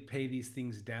to really pay these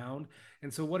things down.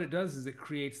 And so what it does is it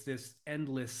creates this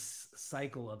endless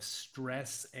cycle of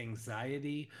stress,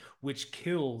 anxiety, which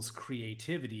kills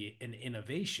creativity and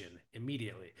innovation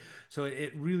immediately. So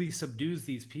it really subdues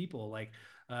these people, like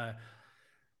uh,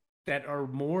 that are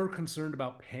more concerned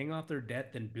about paying off their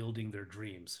debt than building their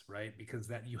dreams, right? Because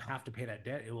that you have to pay that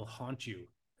debt, it will haunt you.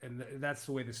 And that's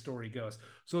the way the story goes.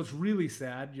 So it's really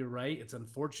sad. You're right. It's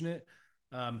unfortunate.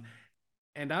 Um,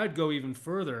 and I'd go even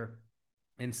further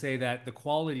and say that the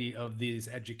quality of these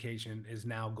education is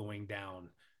now going down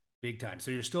big time.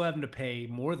 So you're still having to pay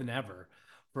more than ever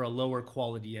for a lower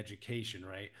quality education,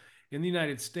 right? In the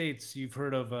United States, you've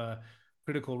heard of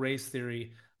critical race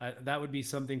theory. That would be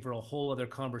something for a whole other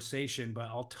conversation, but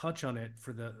I'll touch on it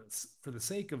for the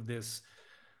sake of this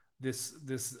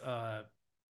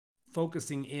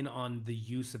focusing in on the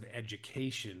use of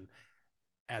education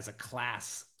as a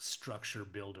class structure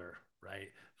builder, right?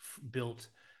 Built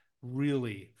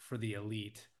really for the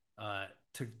elite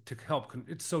to help.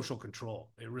 It's social control.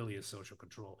 It really is social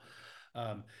control.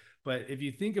 Um, but if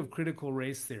you think of critical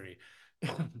race theory,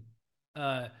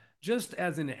 uh, just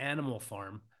as an animal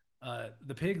farm,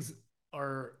 the pigs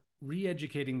are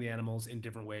re-educating the animals in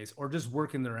different ways, or just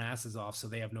working their asses off so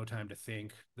they have no time to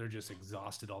think. They're just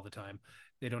exhausted all the time.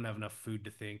 They don't have enough food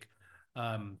to think.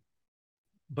 Um,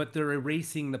 but they're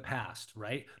erasing the past,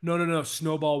 right? No, no, no.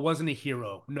 Snowball wasn't a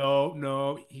hero. No,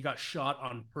 no. He got shot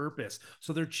on purpose.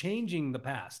 So they're changing the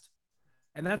past.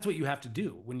 And that's what you have to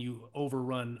do when you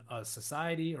overrun a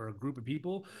society or a group of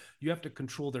people. You have to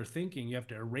control their thinking. You have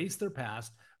to erase their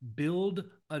past, build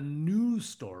a new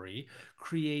story,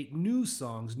 create new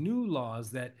songs, new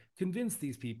laws that convince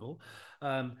these people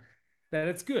um, that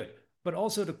it's good, but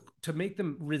also to make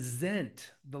them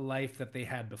resent the life that they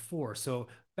had before. So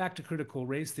back to critical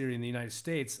race theory in the United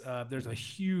States, there's a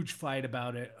huge fight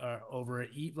about it over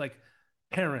like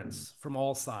parents from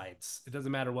all sides. It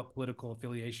doesn't matter what political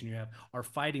affiliation you have are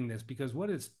fighting this because what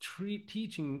is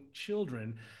teaching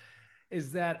children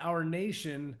is that our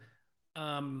nation,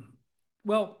 um,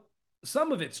 well,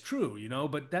 some of it's true,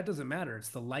 but that doesn't matter. It's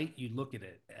the light you look at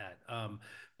it at.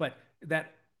 But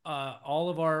that all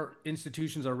of our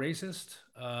institutions are racist.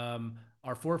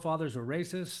 Our forefathers were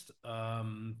racist.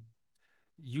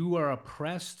 You are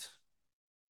oppressed,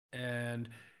 and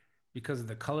because of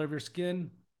the color of your skin,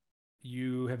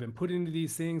 you have been put into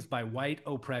these things by white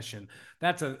oppression.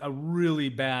 That's a really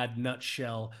bad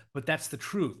nutshell, but that's the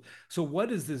truth. So, what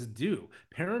does this do?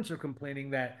 Parents are complaining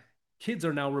that kids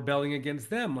are now rebelling against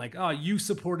them. Like, oh, you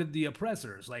supported the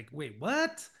oppressors. Like, wait,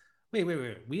 what? Wait.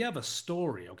 We have a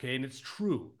story, okay? And it's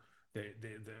true.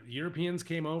 The Europeans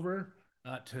came over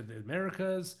to the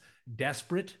Americas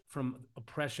desperate from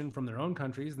oppression from their own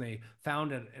countries, and they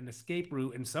found an escape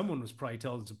route. And someone was probably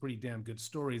telling some pretty damn good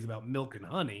stories about milk and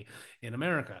honey in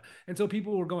America, and so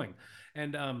people were going,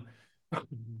 and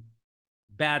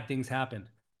bad things happened.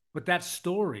 But that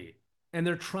story, and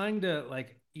they're trying to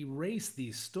like erase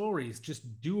these stories,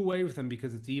 just do away with them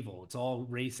because it's evil. It's all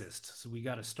racist. So we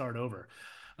got to start over.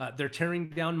 They're tearing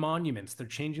down monuments. They're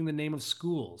changing the name of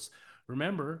schools.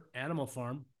 Remember, Animal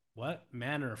Farm, what?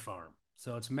 Manor Farm.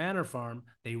 So it's Manor Farm.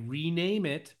 They rename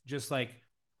it just like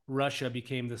Russia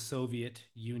became the Soviet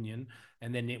Union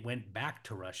and then it went back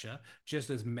to Russia, just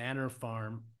as Manor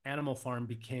Farm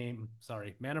became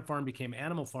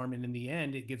Animal Farm, and in the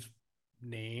end, it gets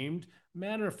named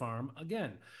Manor Farm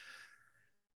again.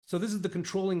 So this is the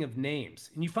controlling of names.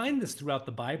 And you find this throughout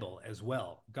the Bible as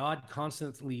well. God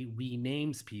constantly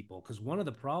renames people because one of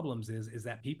the problems is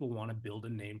that people want to build a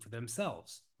name for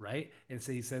themselves, right? And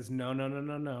so he says, no, no, no,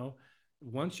 no, no.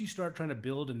 Once you start trying to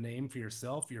build a name for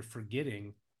yourself, you're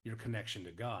forgetting your connection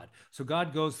to God. So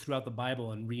God goes throughout the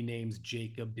Bible and renames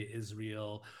Jacob to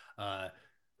Israel. I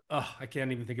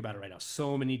can't even think about it right now.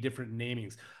 So many different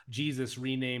namings. Jesus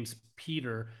renames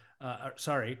Peter.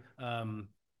 Sorry,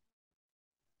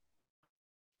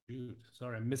 Shoot,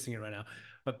 sorry, I'm missing it right now.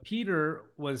 But Peter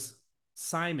was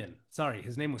Simon. Sorry,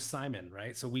 his name was Simon,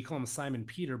 right? So we call him Simon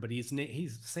Peter, but he's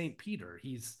Saint Peter.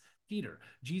 He's Peter.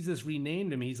 Jesus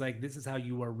renamed him. He's like, this is how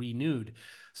you are renewed.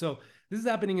 So this is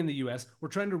happening in the US. We're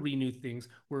trying to renew things.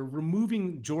 We're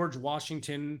removing George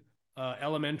Washington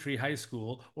Elementary High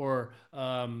School or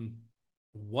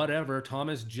whatever,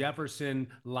 Thomas Jefferson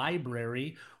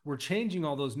Library. We're changing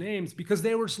all those names because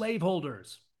they were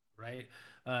slaveholders, right?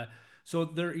 Uh, so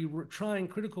they're trying,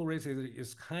 critical race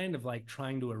is kind of like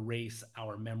trying to erase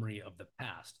our memory of the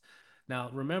past. Now,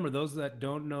 remember, those that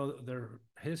don't know their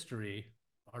history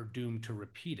are doomed to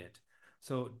repeat it.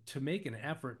 So, to make an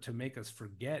effort to make us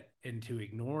forget and to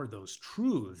ignore those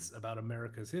truths about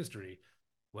America's history,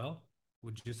 well,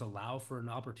 would just allow for an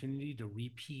opportunity to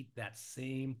repeat that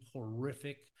same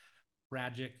horrific,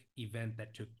 tragic event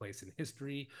that took place in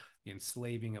history, the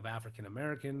enslaving of African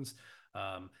Americans,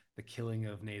 the killing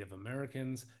of Native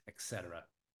Americans, etc.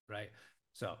 Right?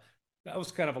 So that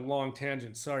was kind of a long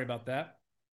tangent. Sorry about that.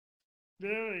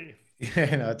 Really?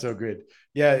 Yeah, no, it's all good.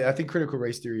 Yeah, I think critical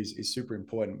race theory is super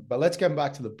important. But let's get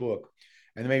back to the book.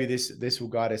 And maybe this will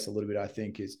guide us a little bit, I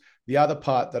think, is the other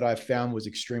part that I found was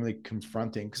extremely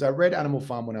confronting. Because I read Animal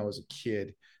Farm when I was a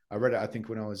kid. I read it, I think,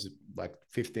 when I was like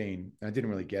 15. And I didn't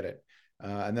really get it.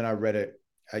 And then I read it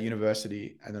at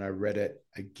university. And then I read it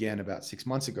again about 6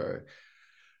 months ago.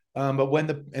 And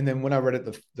then when I read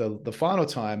it the final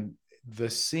time, the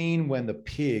scene when the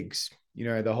pigs,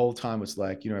 the whole time was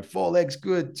like, four legs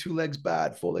good, two legs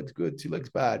bad, four legs good, two legs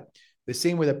bad. The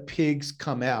scene where the pigs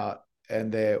come out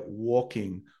and they're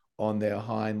walking on their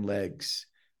hind legs,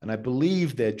 and I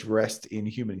believe they're dressed in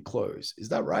human clothes. Is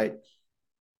that right?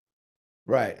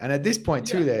 Right. And at this point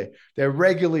too, Yeah. they're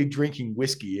regularly drinking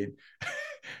whiskey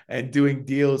and doing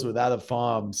deals with other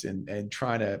farms and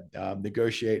trying to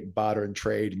negotiate and barter and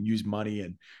trade and use money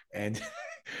and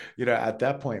at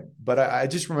that point. But I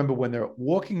just remember when they're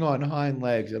walking on hind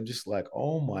legs, I'm just like,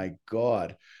 oh my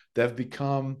God, they've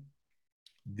become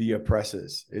the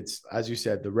oppressors. It's, as you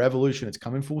said, the revolution. It's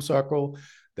coming full circle.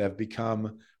 They've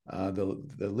become the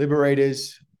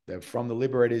liberators. They're from the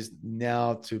liberators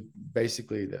now to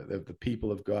basically the people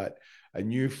have got a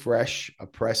new, fresh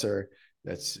oppressor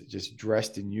that's just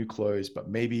dressed in new clothes. But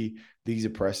maybe these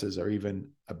oppressors are even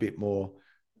a bit more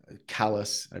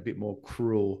callous, a bit more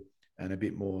cruel, and a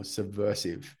bit more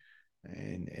subversive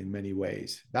in many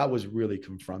ways. That was really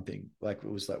confronting. Like, it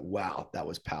was like, wow, that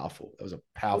was powerful. That was a Well,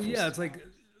 powerful. yeah, it's like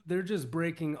they're just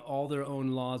breaking all their own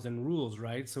laws and rules,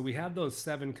 right? So we have those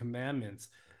seven commandments.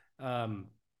 Um,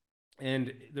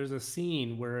 and there's a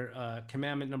scene where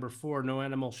commandment number 4, no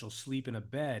animal shall sleep in a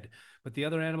bed. But the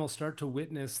other animals start to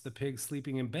witness the pigs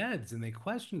sleeping in beds and they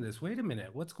question this. Wait a minute,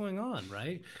 what's going on,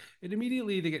 right? And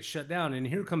immediately they get shut down. And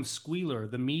here comes Squealer,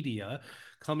 the media,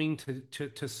 coming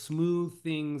to smooth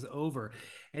things over.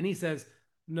 And he says,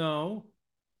 no,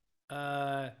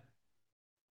 uh,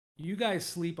 you guys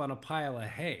sleep on a pile of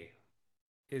hay.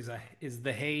 Is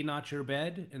the hay not your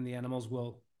bed? And the animals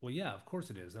will, well, yeah, of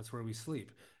course it is. That's where we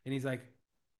sleep. And he's like,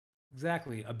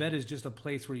 exactly. A bed is just a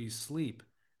place where you sleep.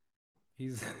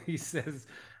 He says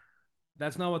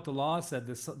that's not what the law said.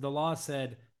 The law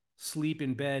said sleep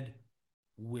in bed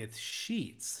with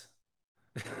sheets.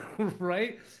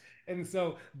 Right? And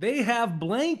so they have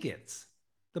blankets.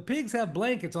 The pigs have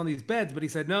blankets on these beds, but he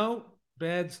said, no,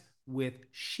 beds with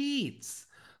sheets.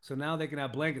 So now they can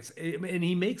have blankets. And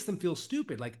he makes them feel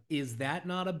stupid. Like, is that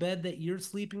not a bed that you're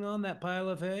sleeping on, that pile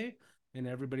of hay? And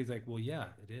everybody's like, well, yeah,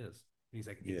 it is. And he's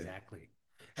like, Yeah. exactly.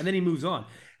 And then he moves on.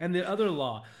 And the other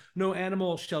law, no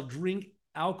animal shall drink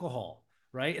alcohol,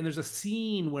 right? And there's a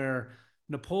scene where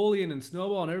Napoleon and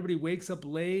Snowball and everybody wakes up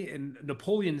late and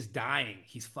Napoleon's dying.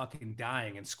 He's fucking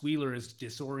dying. And Squealer is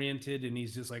disoriented and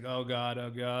he's just like, oh God,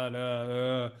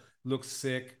 looks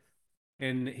sick.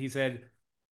 And he said,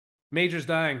 Major's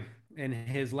dying. And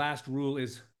his last rule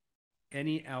is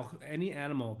any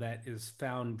animal that is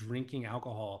found drinking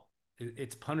alcohol,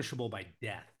 it's punishable by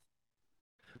death.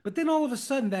 But then all of a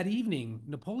sudden that evening,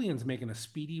 Napoleon's making a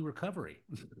speedy recovery.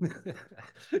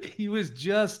 He was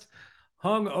just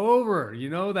hung over,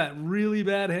 that really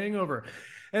bad hangover.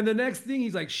 And the next thing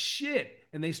he's like, shit.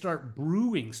 And they start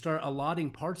brewing, start allotting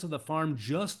parts of the farm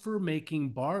just for making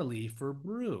barley for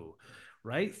brew.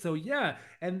 Right. So, yeah.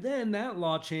 And then that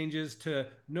law changes to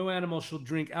no animal shall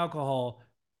drink alcohol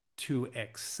to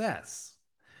excess.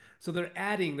 So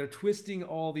they're twisting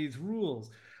all these rules.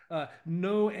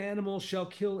 No animal shall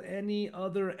kill any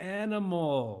other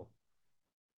animal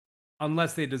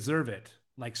unless they deserve it,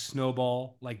 like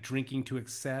Snowball, like drinking to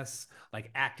excess,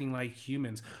 like acting like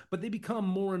humans. But they become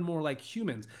more and more like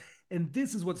humans. And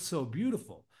this is what's so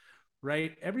beautiful,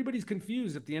 right? Everybody's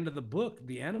confused at the end of the book.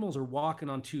 The animals are walking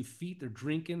on 2 feet, they're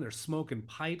drinking, they're smoking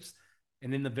pipes.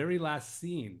 And in the very last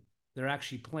scene, They're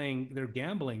actually they're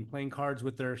gambling, playing cards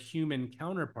with their human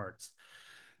counterparts.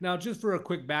 Now, just for a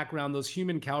quick background, those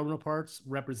human counterparts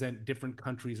represent different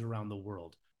countries around the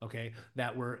world, okay,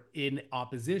 that were in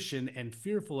opposition and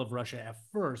fearful of Russia at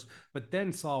first, but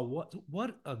then saw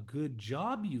what a good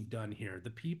job you've done here.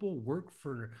 The people work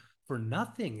for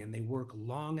nothing and they work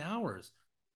long hours.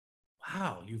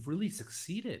 Wow, you've really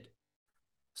succeeded.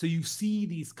 So you see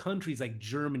these countries like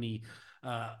Germany,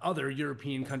 other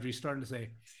European countries starting to say,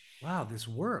 wow, this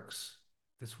works.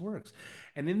 This works.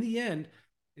 And in the end,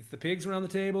 it's the pigs around the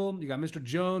table. You got Mr.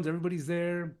 Jones, everybody's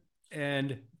there,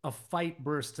 and a fight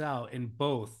bursts out in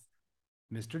both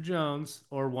Mr. Jones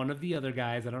or one of the other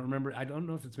guys. I don't remember. I don't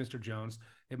know if it's Mr. Jones.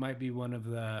 It might be one of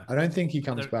the I don't think he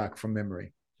comes other. back from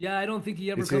memory. Yeah, I don't think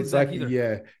he ever comes It's back like, either.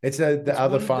 yeah, it's the It's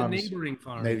other one of the farms. neighboring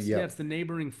Maybe, farms. yeah. Yeah, it's the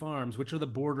neighboring farms, which are the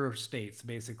border states,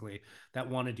 basically, that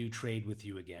want to do trade with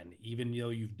you again, even though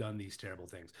you've done these terrible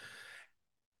things.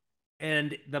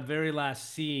 And the very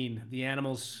last scene, the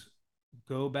animals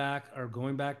are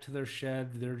going back to their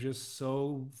shed. They're just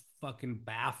so fucking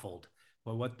baffled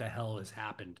by what the hell has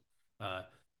happened. Uh,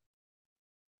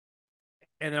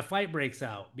 and a fight breaks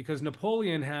out because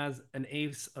Napoleon has an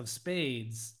ace of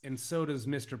spades, and so does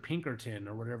Mr. Pinkerton,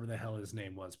 or whatever the hell his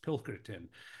name was, Pilkerton.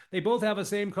 They both have the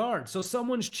same card, so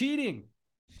someone's cheating,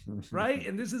 right?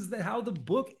 And this is how the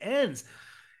book ends.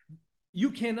 You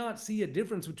cannot see a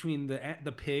difference between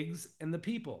the pigs and the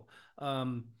people,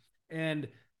 and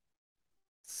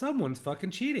someone's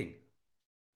fucking cheating.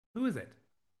 Who is it?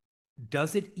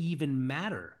 Does it even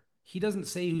matter? He doesn't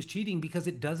say who's cheating because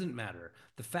it doesn't matter.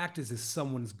 The fact is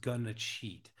someone's gonna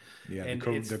cheat, Yeah, and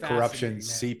it's the corruption fascinating, man.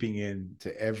 seeping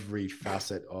into every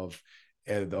facet of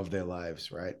their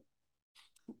lives, right?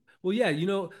 Well, yeah,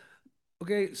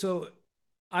 okay, so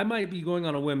I might be going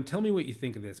on a whim. Tell me what you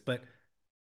think of this, but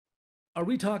are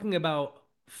we talking about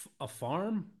a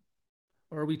farm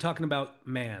or are we talking about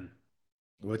man?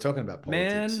 We're talking about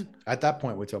politics. Man, At that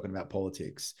point, we're talking about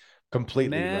politics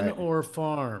completely, man right? or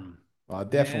farm?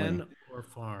 Definitely. Man or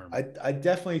farm? I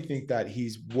definitely think that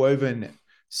he's woven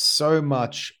so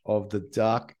much of the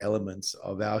dark elements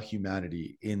of our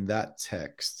humanity in that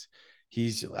text.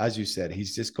 He's, as you said,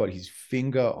 he's just got his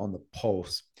finger on the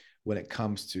pulse when it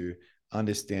comes to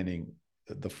understanding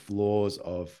the flaws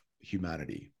of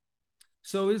humanity.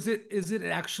 So is it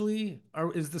actually,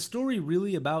 or is the story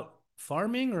really about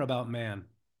farming or about man?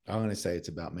 I'm going to say it's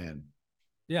about man,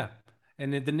 Yeah.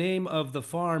 And the name of the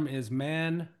farm is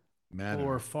Man or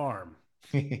manner. Farm.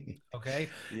 Okay.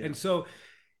 Yeah. And so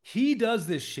he does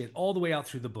this shit all the way out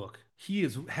through the book. He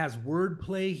has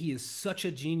wordplay. He is such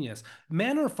a genius.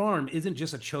 Manor Farm isn't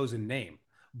just a chosen name.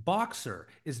 Boxer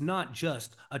is not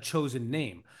just a chosen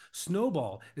name.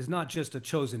 Snowball is not just a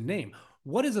chosen name.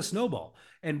 What is a snowball?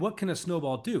 And what can a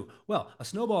snowball do? Well, a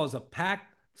snowball is a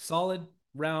packed, solid,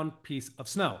 round piece of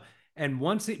snow. And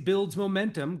once it builds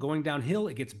momentum going downhill,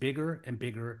 it gets bigger and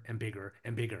bigger and bigger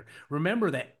and bigger. Remember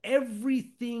that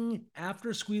everything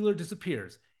after Squealer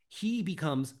disappears, he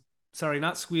becomes, sorry,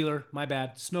 not Squealer, my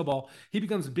bad, Snowball. He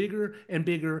becomes bigger and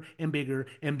bigger and bigger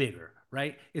and bigger,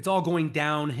 right? It's all going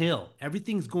downhill.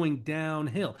 Everything's going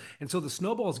downhill. And so the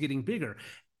snowball is getting bigger.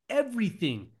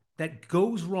 Everything that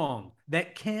goes wrong,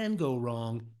 that can go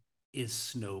wrong, is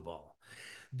Snowball.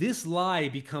 This lie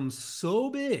becomes so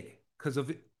big because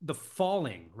of the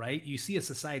falling, right? You see a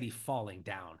society falling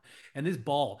down, and this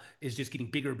ball is just getting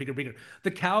bigger, bigger, bigger.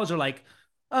 The cows are like,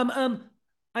 um, um,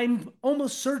 I'm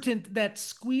almost certain that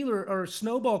Squealer or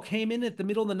Snowball came in at the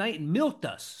middle of the night and milked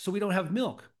us, so we don't have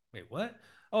milk. Wait, what?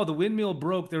 Oh, the windmill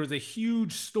broke. There was a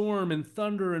huge storm and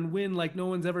thunder and wind like no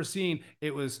one's ever seen.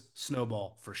 It was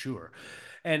Snowball for sure.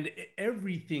 And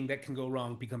everything that can go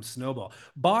wrong becomes Snowball.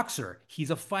 Boxer,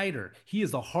 he's a fighter. He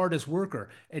is the hardest worker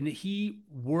and he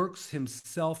works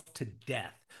himself to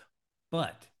death.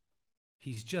 But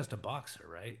he's just a boxer,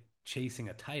 right? Chasing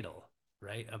a title,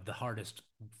 right? Of the hardest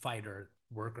fighter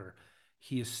worker.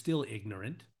 He is still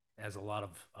ignorant, as a lot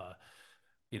of,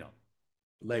 you know,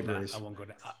 nah, I Laborers. won't go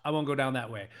down. I won't go down that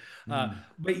way. Mm.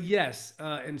 But yes,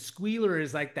 and Squealer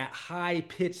is like that high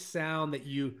pitched sound that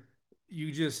you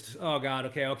just, oh God,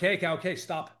 okay, okay, okay, okay,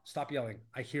 stop yelling.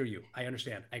 I hear you. I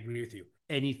understand. I agree with you.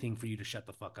 Anything for you to shut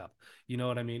the fuck up. You know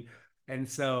what I mean? And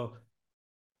so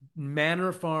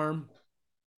Manor Farm,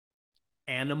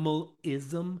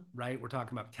 animalism, right? We're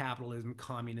talking about capitalism,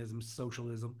 communism,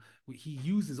 socialism. He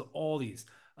uses all these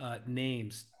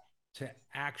names to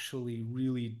actually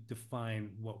really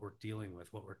define what we're dealing with,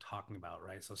 what we're talking about,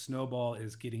 right? So Snowball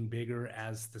is getting bigger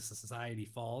as the society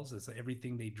falls, as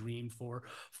everything they dreamed for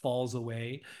falls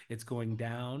away. It's going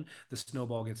down. The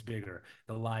snowball gets bigger.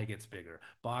 The lie gets bigger.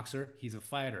 Boxer, he's a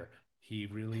fighter. He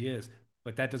really is.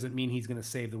 but that doesn't mean he's going to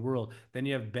save the world. Then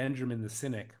you have Benjamin the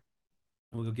cynic.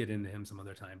 We'll get into him some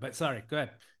other time. But sorry, go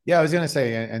ahead. Yeah, I was going to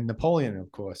say, and Napoleon,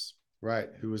 of course, right?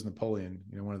 Who was Napoleon?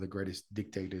 You know, one of the greatest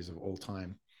dictators of all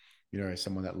time. You know,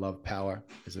 someone that loved power.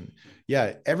 Isn't?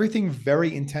 Yeah, everything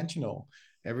very intentional.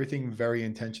 Everything very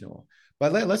intentional.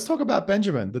 But let's talk about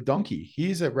Benjamin, the donkey.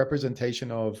 He's a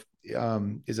representation of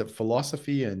is it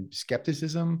philosophy and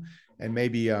skepticism, and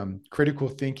maybe critical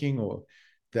thinking, or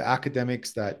the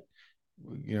academics that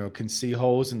can see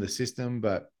holes in the system,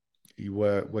 but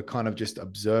we're kind of just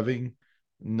observing,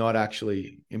 not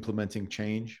actually implementing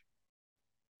change.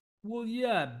 Well,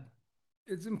 yeah,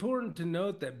 it's important to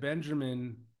note that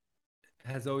Benjamin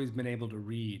has always been able to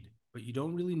read, but you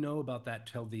don't really know about that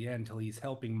till the end, till he's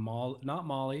helping not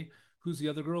Molly, who's the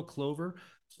other girl, Clover.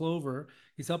 Clover,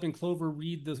 he's helping Clover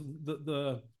read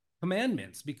the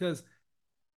commandments because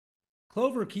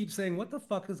Clover keeps saying, "What the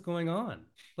fuck is going on?"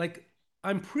 Like,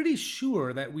 I'm pretty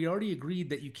sure that we already agreed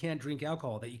that you can't drink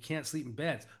alcohol, that you can't sleep in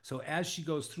beds. So as she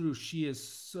goes through, she is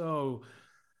so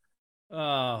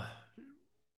uh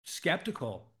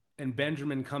skeptical, and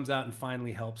Benjamin comes out and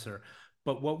finally helps her.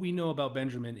 But what we know about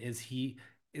Benjamin is he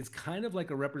is kind of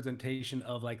like a representation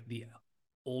of like the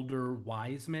older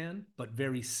wise man, but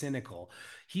very cynical.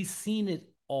 He's seen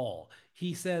it all.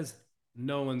 He says,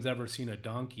 "No one's ever seen a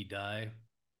donkey die,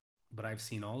 but I've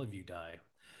seen all of you die."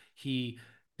 He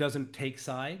doesn't take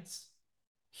sides.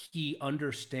 He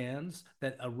understands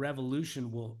that a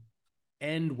revolution will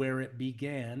end where it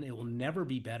began. It will never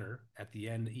be better at the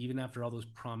end, even after all those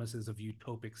promises of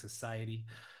utopic society.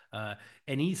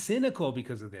 And he's cynical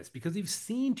because of this, because he's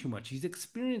seen too much, he's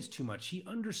experienced too much, he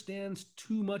understands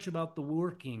too much about the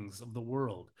workings of the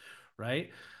world,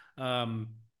 right? Um,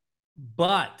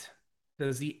 but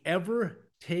does he ever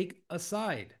take a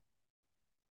side?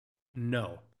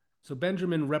 No. So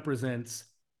Benjamin represents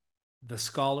the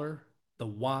scholar, the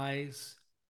wise,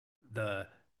 the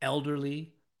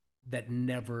elderly that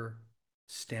never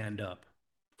stand up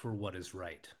for what is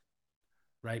right,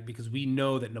 right? Because we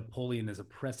know that Napoleon is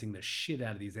oppressing the shit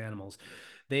out of these animals.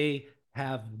 They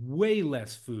have way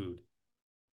less food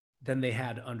than they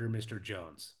had under Mr.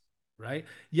 Jones, right?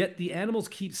 Yet the animals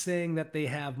keep saying that they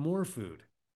have more food.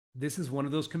 This is one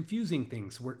of those confusing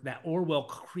things where that Orwell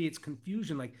creates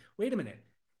confusion. Like, wait a minute,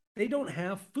 they don't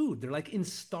have food. They're like in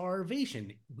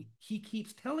starvation. He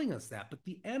keeps telling us that, but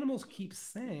the animals keep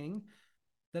saying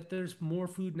that there's more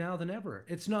food now than ever.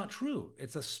 It's not true.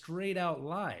 It's a straight out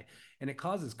lie. And it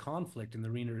causes conflict in the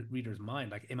reader's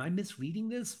mind. Like, am I misreading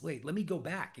this? Wait, let me go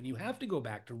back. And you have to go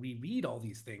back to reread all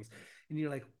these things. And you're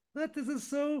like, what? This is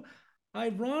so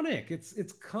ironic. It's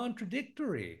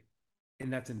contradictory.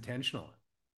 And that's intentional.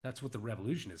 That's what the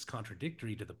revolution is,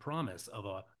 contradictory to the promise of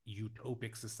a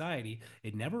utopic society.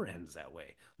 It never ends that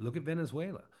way. Look at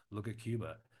Venezuela. Look at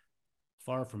Cuba.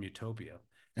 Far from utopia.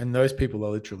 And those people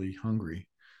are literally hungry,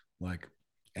 like,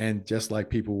 and just like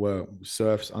people were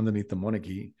serfs underneath the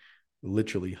monarchy,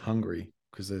 literally hungry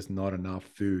because there's not enough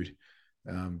food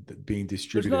being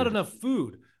There's not distributed enough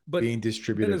food, but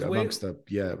Venezuela, amongst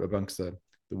the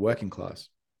working class.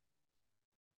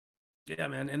 yeah,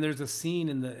 man. And there's a scene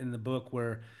in the book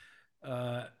where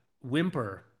uh,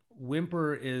 Whimper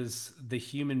Whimper is the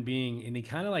human being, and he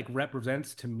kind of like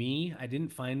represents to me. I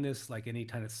didn't find this like any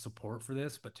kind of support for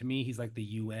this, but to me, he's like the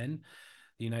UN,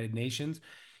 the United Nations.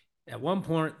 At one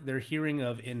point, they're hearing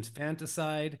of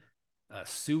infanticide,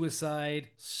 suicide,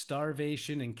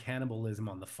 starvation, and cannibalism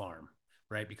on the farm,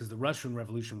 right? Because the Russian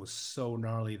Revolution was so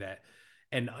gnarly that,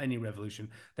 and any revolution,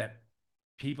 that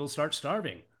people start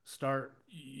starving,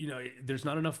 there's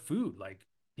not enough food. Like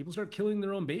people start killing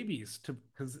their own babies to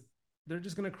because they're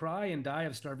just going to cry and die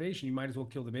of starvation. You might as well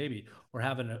kill the baby or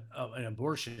have an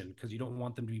abortion because you don't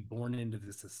want them to be born into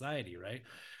this society, right?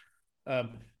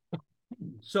 Um,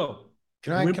 so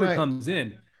Can Whimper I comes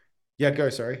in. Yeah, go.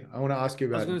 Sorry, I want to ask you I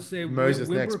was about going to say Moses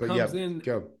next, Whimper but yeah, comes in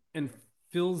go. and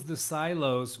fills the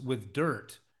silos with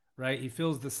dirt, right? He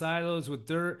fills the silos with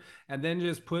dirt and then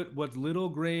just put what little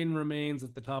grain remains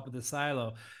at the top of the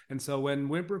silo. And so when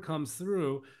Whimper comes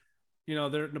through,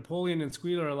 Napoleon and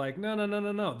Squealer are like, no, no, no,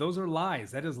 no, no. Those are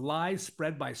lies. That is lies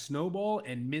spread by Snowball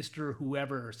and Mr.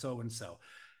 Whoever or so and so.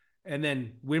 And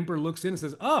then Whimper looks in and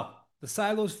says, "Oh, the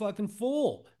silo's fucking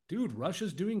full. Dude,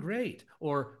 Russia's doing great.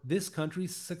 Or this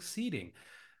country's succeeding,"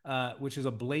 which is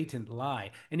a blatant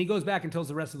lie. And he goes back and tells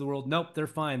the rest of the world, "Nope, they're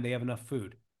fine. They have enough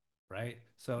food." Right?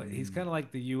 So he's Mm. kind of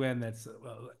like the UN that's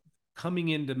coming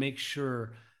in to make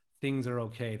sure things are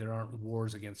okay. There aren't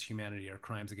wars against humanity or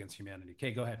crimes against humanity.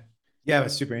 Okay, go ahead. Yeah,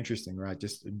 it's super interesting, right?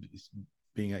 Just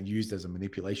being used as a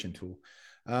manipulation tool.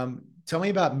 Tell me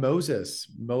about Moses.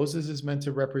 Moses is meant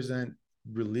to represent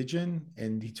religion,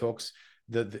 and he talks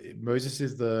the Moses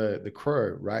is the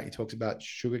crow, right? He talks about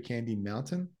Sugar Candy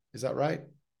Mountain. Is that right?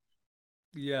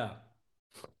 Yeah.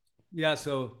 Yeah.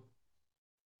 So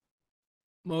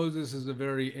Moses is a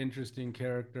very interesting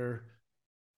character.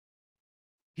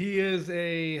 He is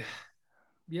a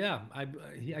Yeah, I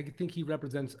think he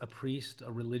represents a priest,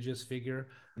 a religious figure.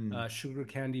 Mm. Sugar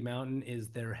Candy Mountain is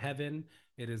their heaven.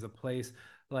 It is a place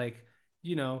like,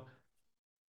 you know,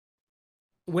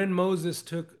 when Moses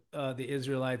took the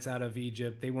Israelites out of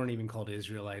Egypt, they weren't even called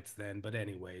Israelites then. But,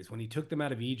 anyways, when he took them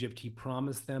out of Egypt, he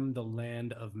promised them the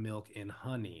land of milk and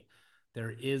honey.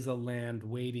 There is a land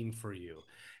waiting for you.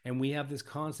 And we have this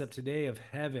concept today of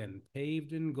heaven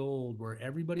paved in gold, where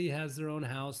everybody has their own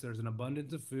house. There's an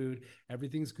abundance of food.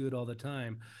 Everything's good all the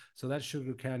time. So that's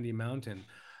Sugar Candy Mountain.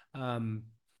 Um,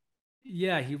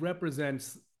 yeah, he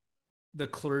represents the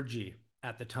clergy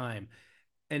at the time.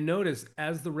 And notice,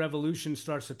 as the revolution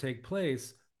starts to take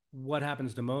place, what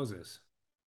happens to Moses?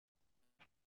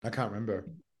 I can't remember.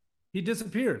 He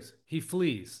disappears. He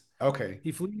flees. Okay.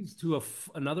 He flees to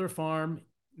another farm.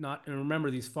 Not and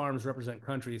remember, these farms represent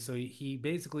countries. So he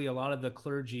basically, a lot of the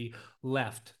clergy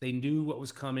left. They knew what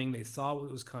was coming. They saw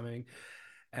what was coming,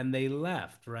 and they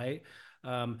left. Right.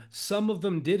 Some of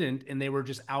them didn't, and they were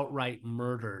just outright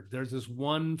murdered. There's this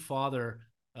one father,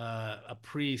 a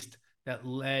priest, that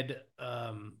led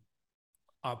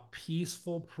a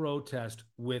peaceful protest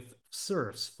with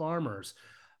serfs, farmers,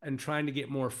 and trying to get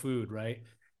more food, right?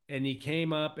 And he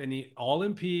came up and he all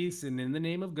in peace and in the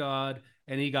name of God,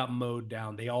 and he got mowed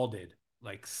down. They all did.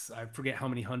 Like I forget how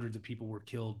many hundreds of people were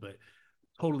killed, but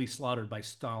totally slaughtered by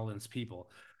Stalin's people.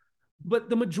 But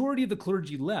the majority of the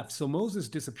clergy left, so Moses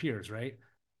disappears, right?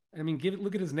 I mean,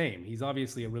 look at his name. He's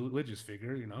obviously a religious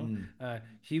figure, you know. Mm.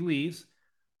 He leaves,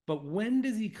 but when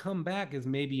does he come back is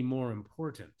maybe more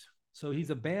important. So he's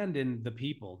abandoned the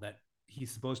people that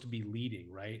he's supposed to be leading,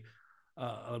 right?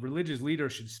 A religious leader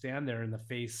should stand there in the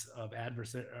face of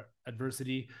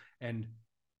adversity and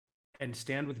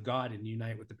stand with God and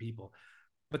unite with the people.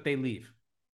 But they leave.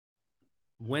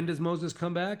 When does Moses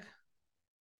come back?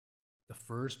 The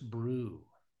first brew.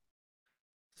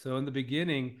 So in the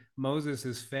beginning, Moses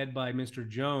is fed by Mr.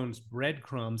 Jones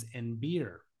breadcrumbs and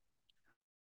beer.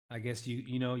 I guess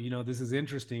you know this is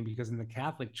interesting because in the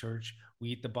Catholic Church we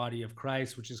eat the body of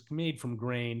Christ, which is made from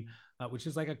grain, which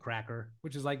is like a cracker,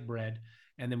 which is like bread,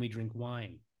 and then we drink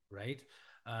wine, right?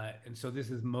 And so this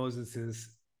is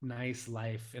Moses's nice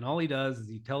life, and all he does is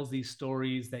he tells these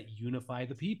stories that unify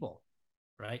the people,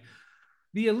 right?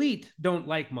 The elite don't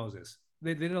like Moses.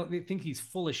 They think he's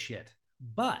full of shit,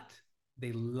 but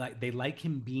they like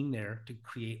him being there to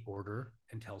create order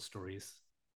and tell stories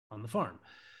on the farm.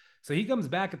 So he comes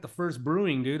back at the first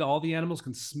brewing, dude. All the animals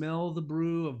can smell the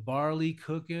brew of barley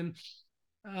cooking.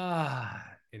 Ah,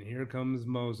 and here comes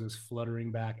Moses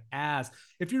fluttering back. As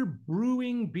if you're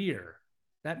brewing beer,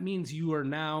 that means you are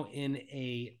now in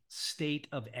a state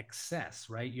of excess,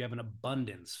 right? You have an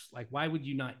abundance. Like, why would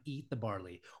you not eat the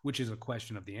barley, which is a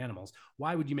question of the animals?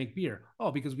 Why would you make beer?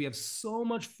 Oh, because we have so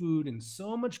much food and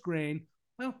so much grain.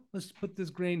 Well, let's put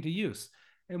this grain to use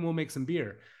and we'll make some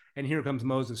beer. And here comes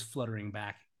Moses fluttering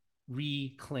back,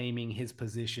 reclaiming his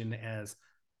position as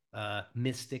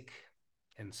mystic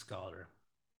and scholar.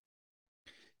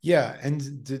 Yeah,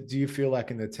 and do you feel like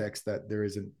in the text that there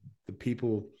isn't the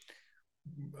people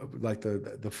like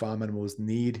the farm animals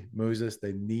need Moses,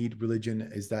 they need religion?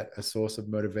 Is that a source of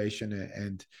motivation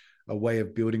and a way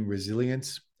of building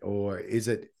resilience, or is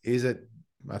it?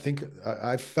 I think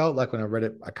I felt like when I read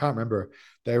it, I can't remember.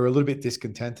 They were a little bit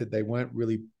discontented. They weren't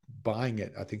really buying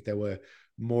it. I think they were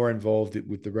more involved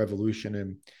with the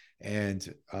revolution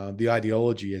and the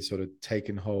ideology has sort of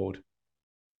taken hold.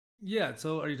 Yeah.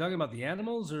 So, are you talking about the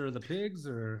animals or the pigs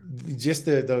or? Just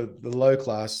the low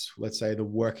class, let's say the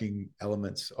working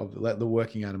elements of the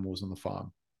working animals on the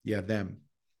farm. Yeah, them.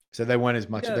 So they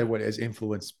Yeah. weren't as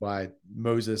influenced by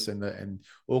Moses and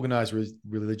organized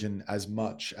religion as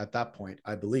much at that point,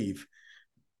 I believe.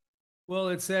 Well,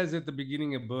 it says at the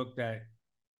beginning of the book that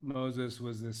Moses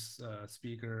was this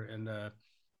speaker, and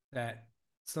that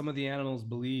some of the animals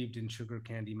believed in Sugar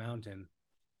Candy Mountain,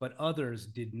 but others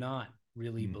did not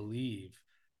really Mm, believe,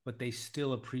 but they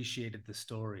still appreciated the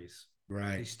stories. They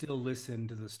right. still listened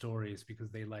to the stories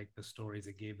because they liked the stories.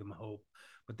 It gave them hope,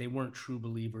 but they weren't true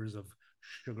believers of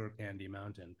Sugar Candy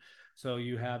Mountain. So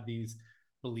you have these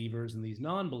believers and these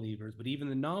non believers, but even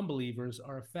the non believers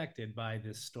are affected by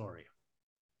this story.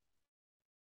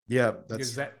 Yeah,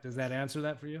 Does that answer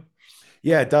that for you?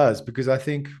 yeah, it does because I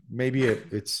think maybe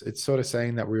it's sort of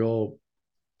saying that we all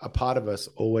a part of us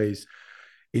always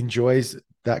enjoys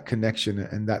that connection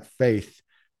and that faith,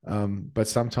 but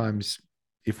sometimes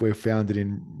if we're founded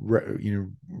in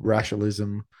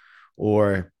rationalism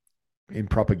or in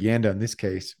propaganda in this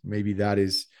case, maybe that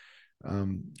is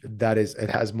it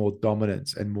has more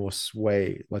dominance and more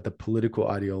sway. Like the political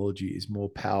ideology is more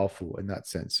powerful in that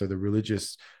sense. So the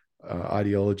religious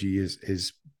ideology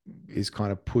is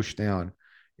kind of pushed down,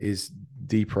 is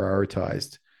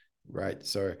deprioritized, right?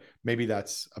 So maybe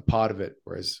that's a part of it.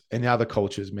 Whereas in other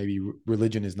cultures, maybe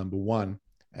religion is number one,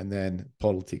 and then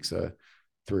politics are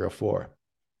three or four.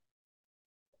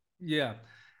 Yeah.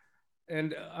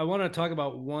 And I want to talk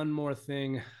about one more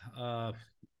thing, uh,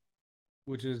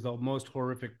 which is the most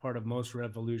horrific part of most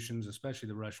revolutions, especially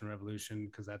the Russian Revolution,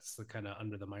 because that's the kind of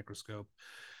under the microscope.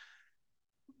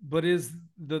 But is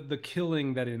the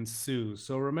killing that ensues.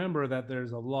 So remember that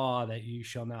there's a law that you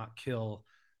shall not kill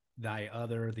thy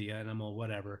other, the animal,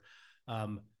 whatever.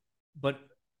 Um, but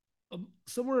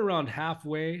somewhere around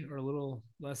halfway or a little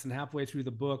less than halfway through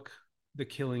the book, the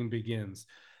killing begins.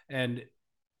 And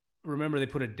remember, they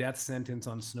put a death sentence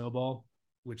on Snowball,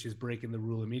 which is breaking the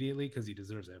rule immediately because he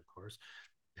deserves it, of course.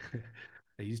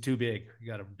 He's too big. You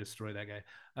got to destroy that guy.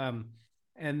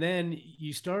 And then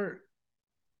you start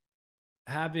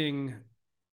having,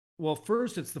 well,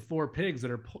 first it's the four pigs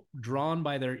that are drawn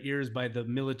by their ears by the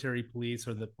military police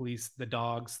or the police, the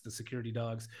dogs, the security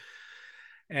dogs.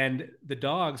 And the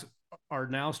dogs are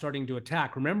now starting to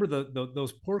attack. Remember,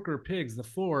 those porker pigs, the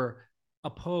four,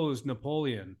 opposed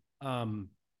Napoleon.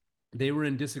 They were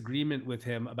in disagreement with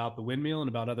him about the windmill and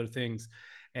about other things,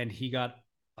 and he got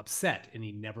upset, and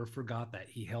he never forgot that.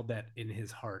 He held that in his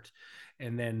heart.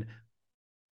 And then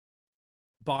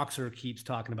Boxer keeps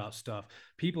talking about stuff.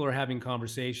 People are having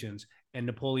conversations, and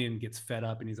Napoleon gets fed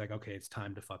up, and he's like, okay, it's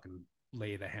time to fucking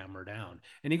lay the hammer down.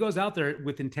 And he goes out there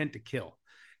with intent to kill.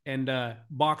 And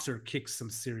Boxer kicks some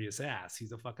serious ass.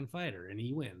 He's a fucking fighter, and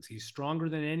he wins. He's stronger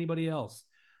than anybody else.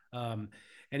 And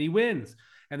he wins.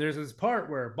 And there's this part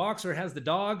where Boxer has the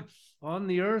dog on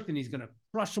the earth, and he's going to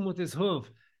crush him with his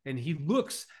hoof. And he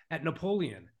looks at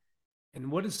Napoleon.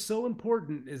 And what is so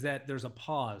important is that there's a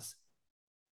pause.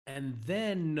 And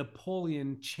then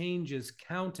Napoleon changes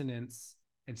countenance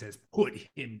and says, put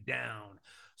him down.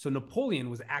 So Napoleon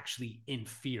was actually in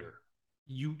fear.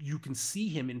 You can see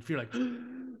him in fear, like,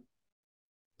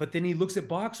 but then he looks at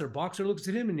Boxer. Boxer looks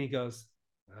at him and he goes,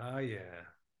 oh, yeah,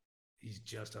 he's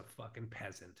just a fucking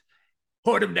peasant.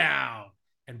 Put him down.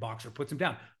 And Boxer puts him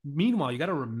down. Meanwhile, you got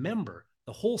to remember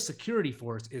the whole security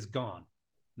force is gone.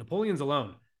 Napoleon's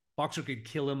alone. Boxer could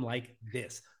kill him like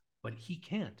this, but he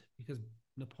can't because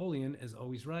Napoleon is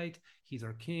always right. He's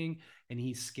our king, and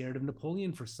he's scared of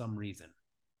Napoleon for some reason.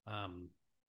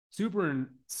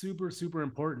 Super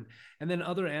important. And then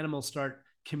other animals start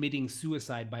committing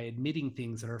suicide by admitting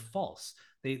things that are false.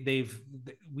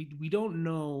 We don't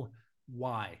know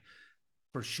why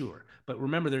for sure, but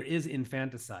remember there is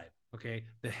infanticide. Okay,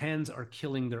 the hens are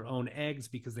killing their own eggs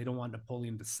because they don't want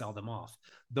Napoleon to sell them off.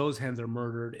 Those hens are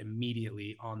murdered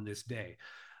immediately on this day.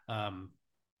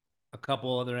 A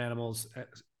couple other animals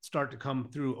start to come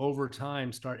through over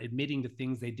time, start admitting to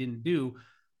things they didn't do.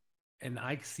 And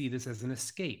I see this as an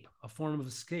escape, a form of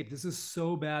escape. This is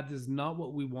so bad. This is not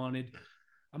what we wanted.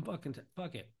 I'm fucking,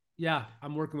 fuck it. Yeah,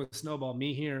 I'm working with Snowball.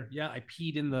 Me here. Yeah, I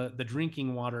peed in the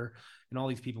drinking water and all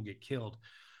these people get killed.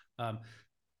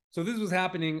 So this was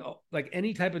happening like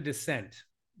any type of dissent,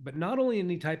 but not only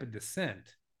any type of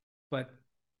dissent, but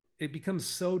it becomes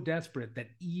so desperate that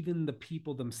even the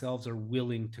people themselves are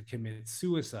willing to commit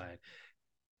suicide.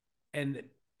 And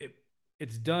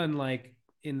it's done like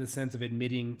in the sense of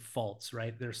admitting faults,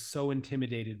 right? They're so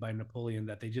intimidated by Napoleon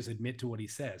that they just admit to what he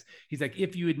says. He's like,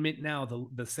 if you admit now,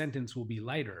 the sentence will be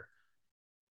lighter.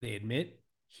 They admit,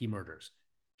 he murders.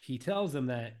 He tells them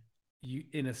that you,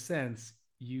 in a sense,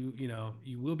 you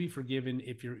will be forgiven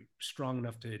if you're strong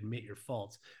enough to admit your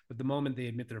faults. But the moment they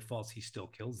admit their faults, he still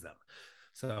kills them.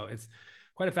 So it's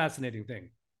quite a fascinating thing.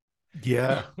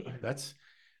 Yeah, that's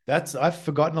I've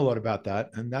forgotten a lot about that,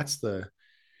 and that's the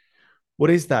what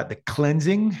is that? The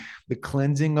cleansing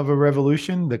of a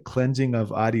revolution, the cleansing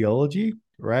of ideology,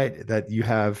 right? That you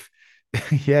have,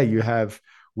 yeah, you have.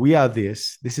 We are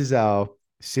this. This is our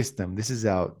system. This is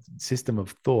our system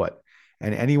of thought,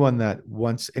 and anyone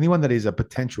that is a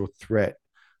potential threat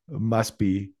must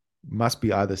be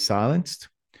either silenced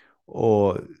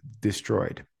or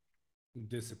destroyed.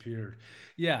 Disappeared.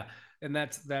 Yeah, and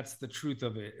that's the truth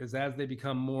of it. Is as they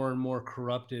become more and more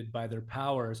corrupted by their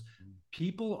powers,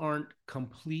 people aren't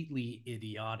completely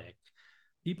idiotic.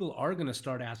 People are going to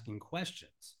start asking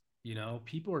questions.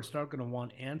 People are start going to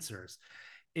want answers.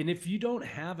 And if you don't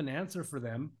have an answer for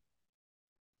them,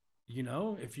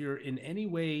 if you're in any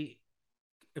way,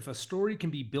 if a story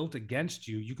can be built against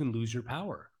you, you can lose your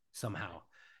power somehow.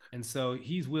 And so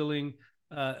he's willing,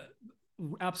 uh,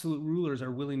 absolute rulers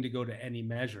are willing to go to any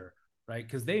measure, right?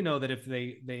 Because they know that if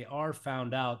they are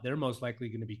found out, they're most likely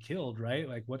going to be killed, right?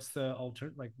 Like, what's the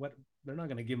alternative? Like, what, they're not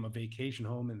going to give them a vacation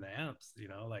home in the Amps,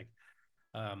 like,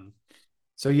 um,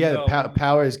 So yeah, the so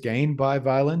power is gained by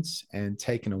violence and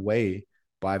taken away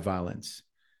by violence,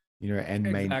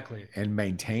 exactly. and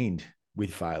maintained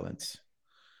with violence.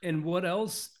 And what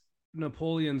else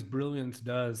Napoleon's brilliance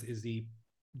does is he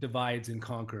divides and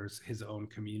conquers his own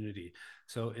community.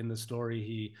 So in the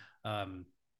story,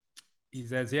 he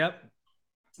says, "Yep,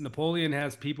 Napoleon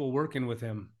has people working with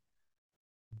him.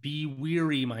 Be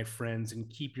weary, my friends, and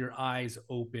keep your eyes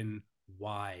open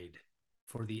wide,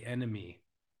 for the enemy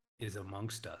is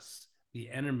amongst us. The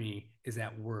enemy is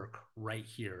at work right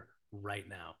here, right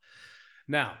now."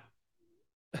 Now,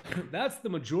 that's the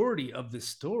majority of the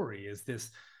story, is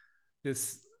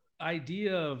this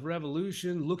idea of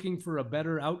revolution, looking for a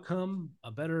better outcome,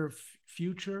 a better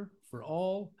future for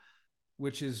all,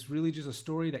 which is really just a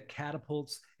story that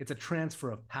catapults. It's a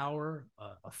transfer of power,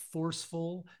 a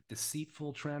forceful,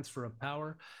 deceitful transfer of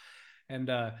power. And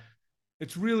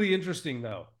it's really interesting,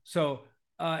 though. So,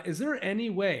 is there any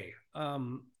way?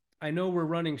 I know we're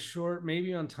running short,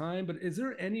 maybe on time, but is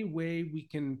there any way we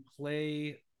can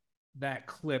play that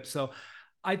clip? So,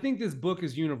 I think this book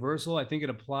is universal. I think it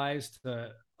applies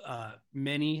to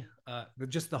many,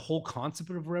 just the whole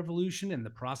concept of revolution and the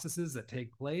processes that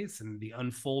take place and the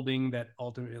unfolding that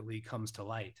ultimately comes to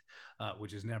light,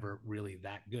 which is never really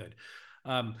that good.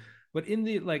 But in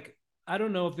the, like, I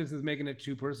don't know if this is making it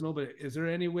too personal, but is there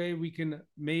any way we can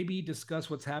maybe discuss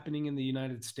what's happening in the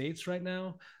United States right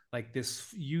now? Like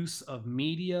this use of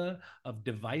media, of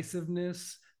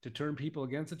divisiveness to turn people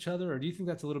against each other? Or do you think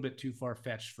that's a little bit too far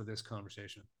fetched for this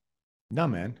conversation? No,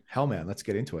 man. Hell, man. Let's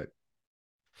get into it.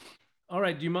 All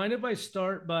right. Do you mind if I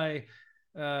start by,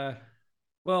 uh,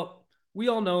 well, we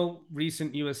all know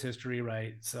recent US history,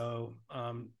 right? So,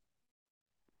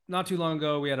 not too long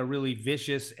ago, we had a really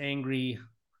vicious, angry,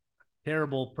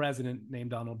 terrible president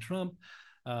named Donald Trump.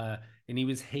 Uh, and he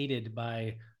was hated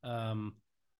by,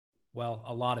 well,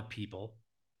 a lot of people,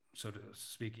 so to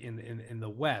speak, in the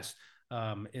West,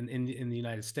 in the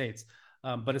United States,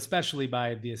 but especially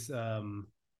by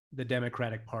the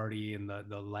Democratic Party and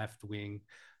the left wing.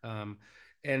 Um,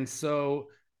 and so,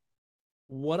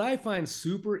 what I find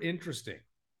super interesting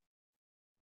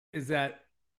is that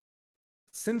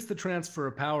since the transfer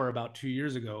of power about 2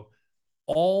 years ago,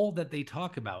 all that they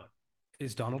talk about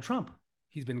is Donald Trump.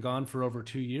 He's been gone for over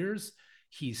 2 years.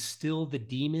 He's still the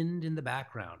demon in the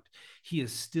background. He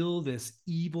is still this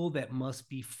evil that must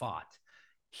be fought.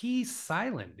 He's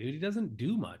silent, dude. He doesn't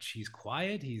do much. He's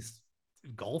quiet. He's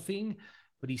golfing,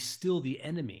 but he's still the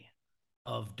enemy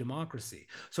of democracy.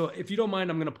 So, if you don't mind,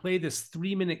 I'm going to play this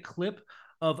 3-minute clip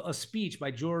of a speech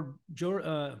by Joe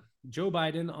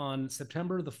Biden on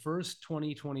September the 1st,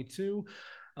 2022,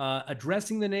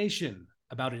 addressing the nation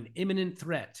about an imminent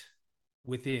threat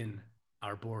within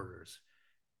our borders.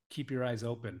 Keep your eyes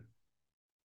open.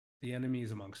 The enemy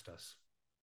is amongst us.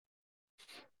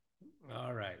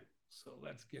 All right. So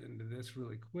let's get into this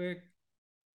really quick.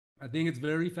 I think it's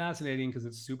very fascinating because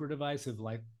it's super divisive.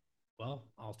 Like, well,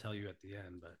 I'll tell you at the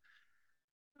end,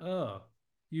 but oh,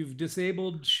 you've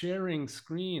disabled sharing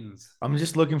screens. I'm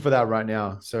just looking for that right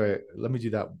now. Sorry, let me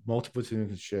do that. Multiple students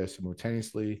can share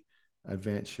simultaneously.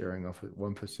 Advanced sharing off at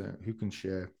 1%. Who can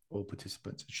share? All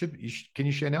participants. Can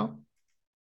you share now?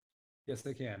 Yes,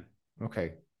 they can.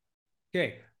 Okay.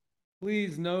 Okay.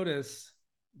 Please notice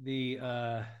the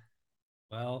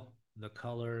well, the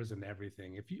colors and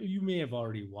everything. If you may have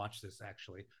already watched this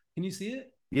actually. Can you see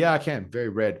it? Yeah, I can. Very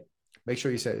red. Make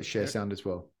sure you share There. sound as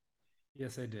well.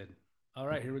 Yes, I did. All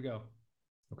right, here we go.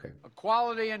 Okay.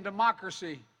 Equality and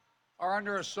democracy are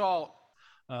under assault.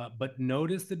 But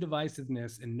notice the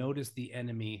divisiveness and notice the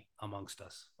enemy amongst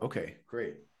us. Okay,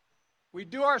 great. We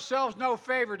do ourselves no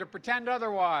favor to pretend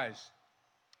otherwise.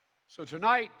 So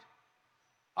tonight,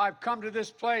 I've come to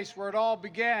this place where it all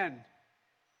began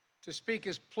to speak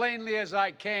as plainly as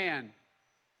I can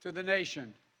to the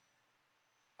nation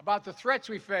about the threats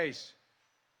we face,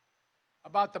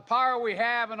 about the power we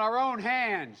have in our own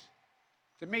hands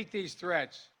to meet these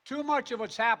threats. Too much of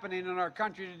what's happening in our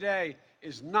country today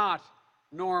is not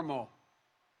normal.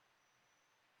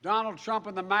 Donald Trump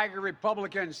and the MAGA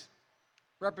Republicans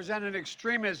represent an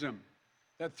extremism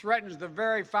that threatens the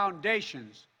very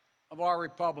foundations of our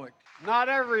republic. Not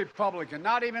every Republican,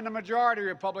 not even the majority of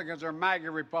Republicans are MAGA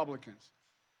Republicans.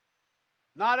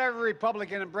 Not every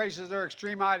Republican embraces their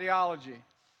extreme ideology.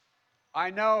 I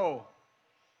know,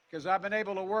 because I've been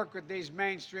able to work with these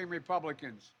mainstream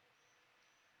Republicans.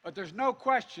 But there's no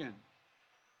question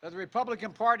that the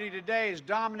Republican Party today is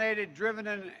dominated, driven,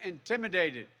 and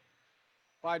intimidated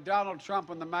by Donald Trump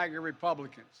and the MAGA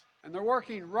Republicans. And they're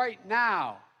working right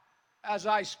now, as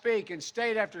I speak, in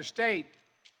state after state,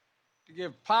 to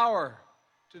give power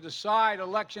to decide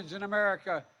elections in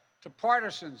America to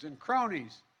partisans and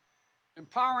cronies,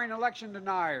 empowering election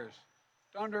deniers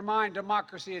to undermine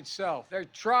democracy itself. They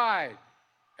tried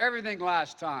everything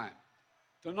last time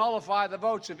to nullify the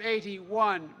votes of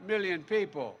 81 million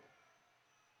people.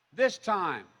 This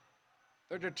time,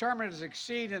 they're determined to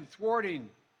succeed in thwarting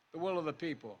the will of the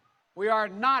people. We are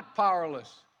not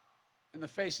powerless in the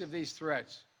face of these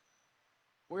threats.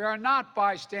 We are not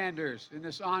bystanders in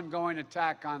this ongoing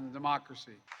attack on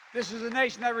democracy. This is a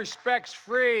nation that respects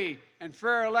free and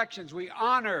fair elections. We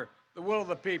honor the will of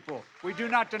the people. We do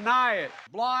not deny it.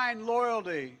 Blind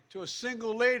loyalty to a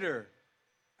single leader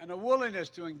and a willingness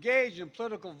to engage in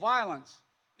political violence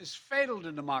is fatal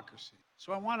to democracy.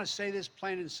 So I want to say this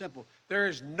plain and simple. There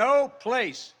is no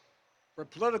place for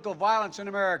political violence in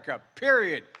America,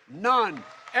 period. None,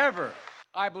 ever.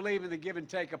 I believe in the give and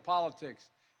take of politics,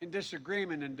 in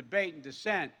disagreement and debate and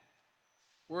dissent.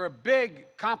 We're a big,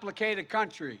 complicated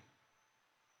country.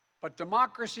 But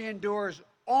democracy endures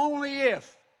only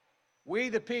if we,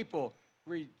 the people,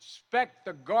 respect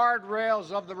the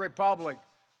guardrails of the republic.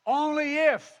 Only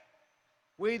if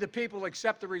we, the people,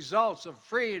 accept the results of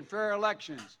free and fair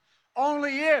elections.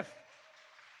 Only if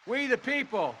we, the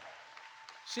people,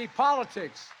 see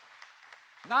politics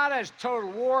not as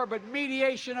total war, but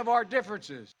mediation of our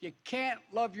differences. You can't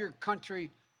love your country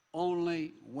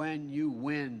only when you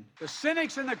win. The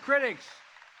cynics and the critics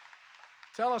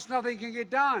tell us nothing can get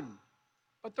done,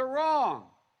 but they're wrong.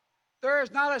 There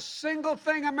is not a single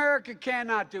thing America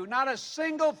cannot do, not a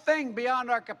single thing beyond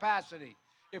our capacity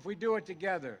if we do it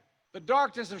together. The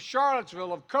darkness of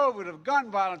Charlottesville, of COVID, of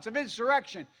gun violence, of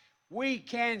insurrection, we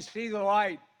can see the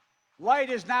light. Light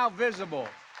is now visible.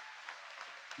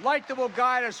 Light that will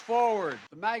guide us forward.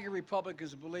 The MAGA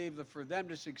Republicans believe that for them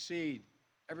to succeed,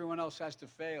 everyone else has to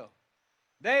fail.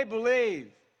 They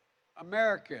believe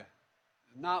America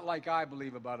is not like I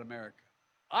believe about America.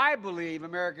 I believe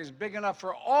America is big enough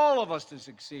for all of us to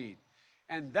succeed.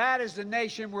 And that is the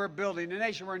nation we're building, a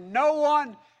nation where no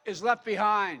one is left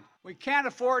behind. We can't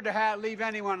afford to leave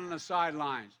anyone on the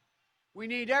sidelines. We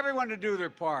need everyone to do their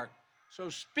part. So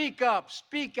speak up,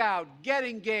 speak out, get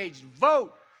engaged,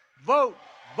 vote, vote,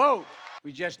 vote.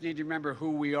 We just need to remember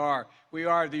who we are. We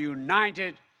are the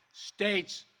United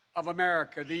States of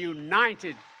America, the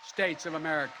United States of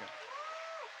America.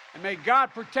 And may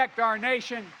God protect our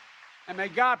nation, and may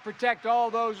God protect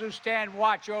all those who stand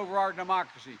watch over our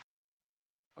democracy.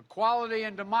 Equality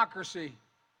and democracy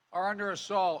are under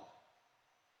assault.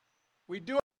 We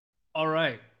do. All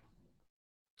right.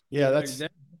 Yeah,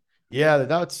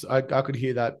 that's I could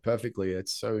hear that perfectly.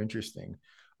 It's so interesting.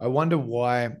 I wonder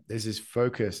why there's this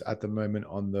focus at the moment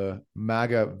on the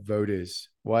MAGA voters.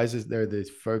 Why is there this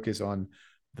focus on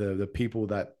the people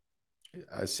that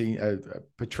are seen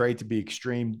portrayed to be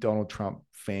extreme Donald Trump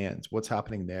fans? What's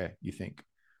happening there, you think?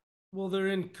 Well, they're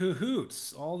in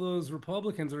cahoots. All those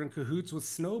Republicans are in cahoots with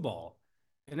Snowball,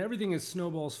 and everything is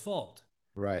Snowball's fault.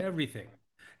 Right. Everything.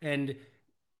 And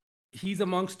he's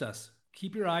amongst us.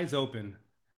 Keep your eyes open.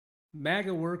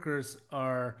 MAGA workers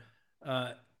are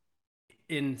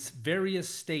in various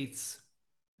states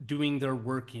doing their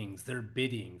workings, their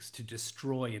biddings to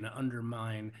destroy and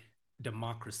undermine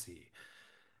democracy.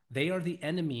 They are the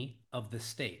enemy of the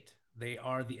state. They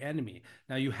are the enemy.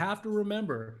 Now, you have to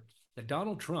remember that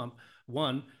Donald Trump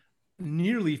won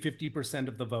nearly 50%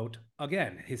 of the vote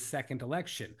again, his second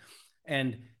election.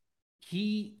 And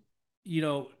he,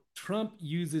 Trump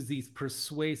uses these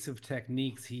persuasive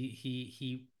techniques.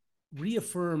 He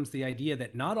reaffirms the idea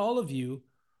that not all of you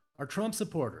are Trump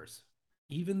supporters,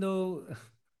 even though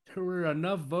there were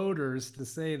enough voters to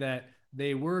say that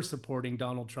they were supporting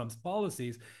Donald Trump's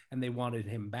policies and they wanted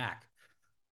him back.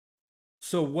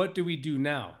 So what do we do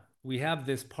now? We have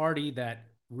this party that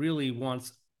really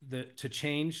wants to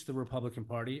change the Republican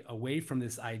Party away from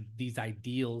these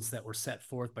ideals that were set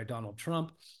forth by Donald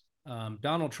Trump.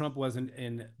 Donald Trump wasn't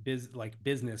in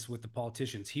business with the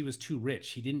politicians. He was too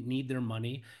rich. He didn't need their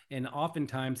money. And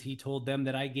oftentimes he told them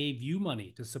that I gave you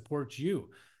money to support you.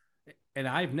 And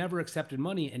I've never accepted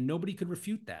money, and nobody could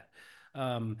refute that.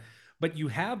 But you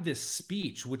have this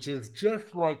speech, which is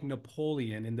just like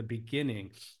Napoleon in the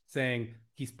beginning, saying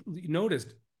he's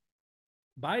noticed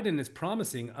Biden is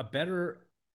promising a better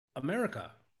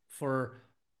America for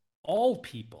all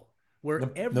people,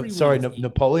 where everyone.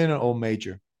 Napoleon or Old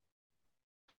Major?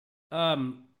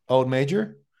 Old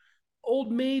Major?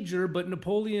 Old Major, but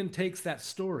Napoleon takes that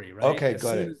story, right? Okay, As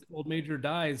got soon it. as Old Major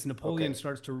dies, Napoleon Okay.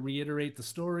 starts to reiterate the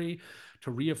story,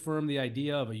 to reaffirm the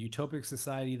idea of a utopic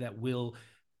society that will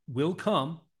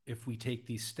come if we take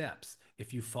these steps.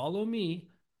 If you follow me,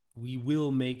 we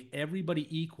will make everybody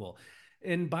equal.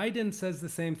 And Biden says the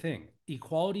same thing,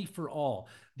 equality for all.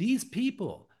 These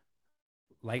people,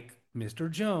 like Mr.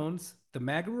 Jones, the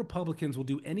MAGA Republicans will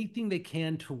do anything they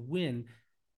can to win,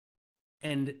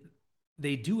 and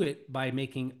they do it by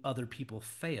making other people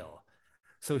fail.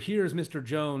 So here's Mr.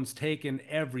 Jones taking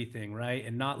everything, right,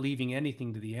 and not leaving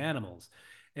anything to the animals.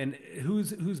 And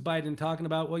who's Biden talking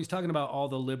about? Well, he's talking about all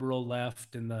the liberal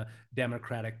left and the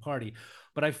Democratic Party.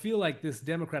 But I feel like this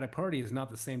Democratic Party is not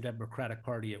the same Democratic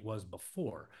Party it was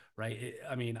before, right?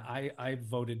 I mean, I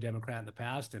voted Democrat in the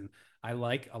past, and I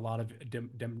like a lot of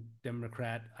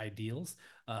Democrat ideals.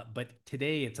 But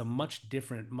today, it's a much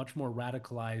different, much more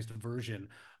radicalized version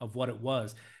of what it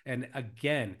was. And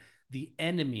again, the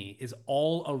enemy is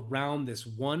all around this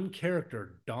one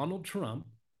character, Donald Trump,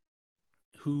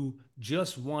 who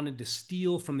just wanted to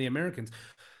steal from the Americans.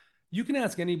 You can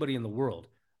ask anybody in the world.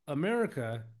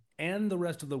 America and the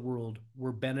rest of the world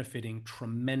were benefiting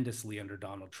tremendously under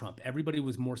Donald Trump. Everybody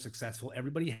was more successful,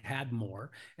 everybody had more.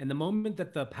 And the moment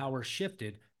that the power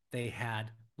shifted, they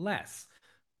had less.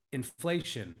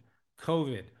 Inflation,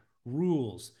 COVID,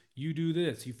 rules. You do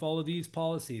this, you follow these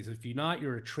policies. If you're not,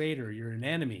 you're a traitor, you're an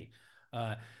enemy.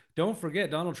 Uh, don't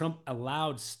forget, Donald Trump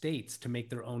allowed states to make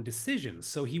their own decisions.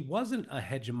 So he wasn't a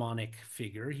hegemonic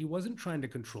figure. He wasn't trying to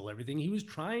control everything. He was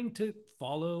trying to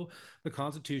follow the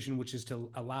Constitution, which is to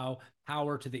allow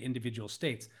power to the individual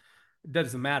states. It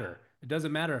doesn't matter. It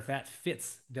doesn't matter if that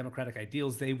fits democratic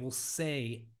ideals. They will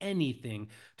say anything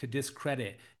to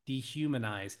discredit,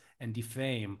 dehumanize, and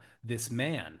defame this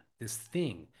man, this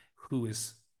thing who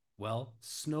is, well,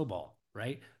 Snowball,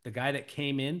 right? The guy that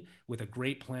came in with a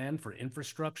great plan for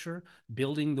infrastructure,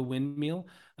 building the windmill,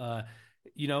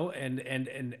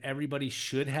 and everybody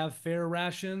should have fair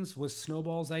rations was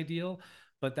Snowball's ideal.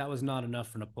 But that was not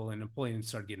enough for Napoleon. Napoleon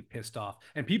started getting pissed off,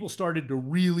 and people started to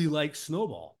really like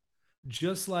Snowball,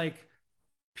 just like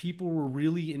people were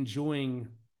really enjoying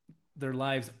their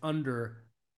lives under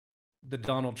the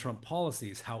Donald Trump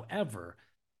policies. However,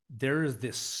 there is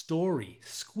this story,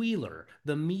 Squealer,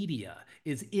 the media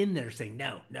is in there saying,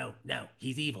 no, no, no,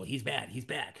 he's evil, he's bad, he's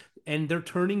bad. And they're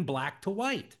turning black to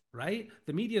white, right?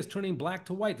 The media is turning black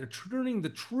to white. They're turning the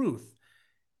truth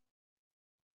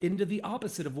into the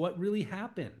opposite of what really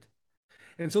happened.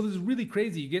 And so this is really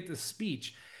crazy. You get this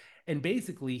speech, and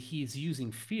basically he's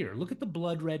using fear. Look at the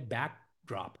blood red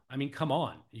backdrop. I mean, come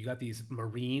on. You got these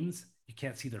Marines. You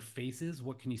can't see their faces.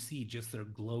 What can you see? Just their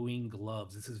glowing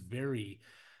gloves. This is very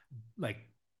like,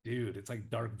 dude, it's like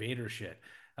Darth Vader shit.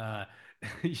 Uh,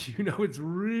 it's really,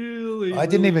 really I divisive.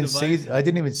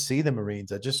 didn't even see the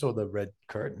Marines. I just saw the red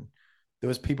curtain. There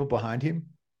was people behind him.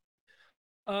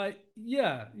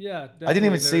 Yeah, yeah, I didn't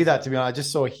even definitely. see There's that, to be honest. I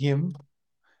just saw him,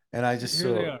 and I just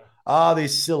Here they saw, are.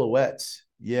 these silhouettes.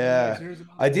 Yeah, Yeah, so here's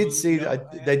another I did one, see.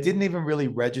 They and didn't even really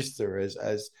register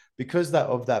as because that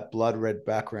of that blood red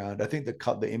background. I think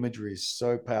the imagery is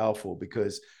so powerful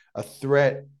because a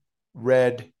threat,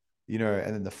 red,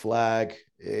 and then the flag.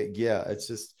 Yeah, it's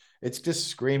just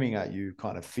screaming at you,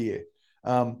 kind of fear.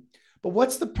 Um, but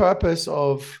what's the purpose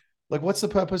of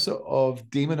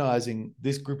demonizing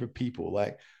this group of people?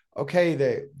 Like, okay,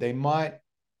 they might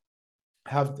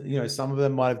have, some of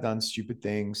them might have done stupid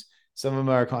things. Some of them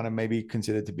are kind of maybe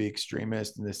considered to be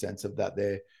extremist in the sense of that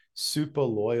they're super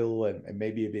loyal and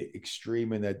maybe a bit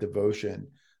extreme in their devotion.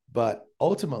 But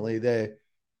ultimately, they're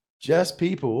just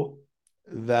people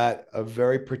that are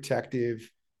very protective,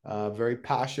 very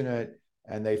passionate,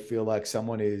 and they feel like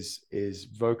someone is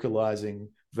verbalizing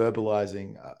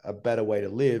a better way to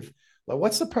live. Like,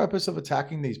 what's the purpose of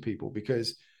attacking these people?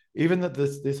 Because even that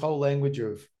this whole language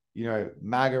of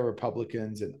MAGA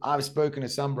Republicans, and I've spoken to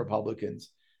some Republicans,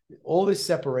 all this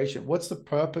separation. What's the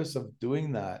purpose of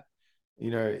doing that?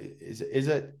 Is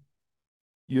it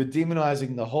you're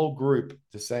demonizing the whole group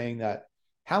to saying that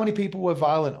how many people were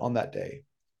violent on that day,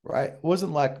 right? It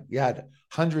wasn't like you had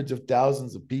hundreds of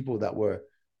thousands of people that were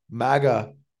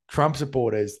MAGA Trump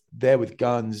supporters there with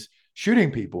guns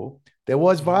shooting people. There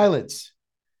was Mhm. violence,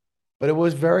 but it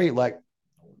was very like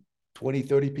 20,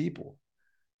 30 people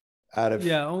out of.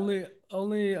 Yeah, only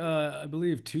I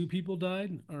believe two people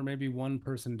died, or maybe one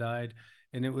person died,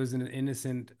 and it was an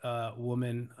innocent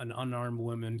woman, an unarmed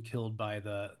woman killed by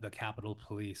the Capitol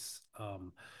Police.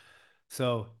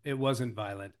 So it wasn't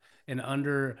violent. And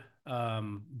under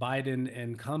Biden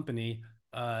and company,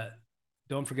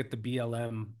 don't forget the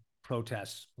BLM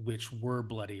protests, which were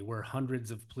bloody, where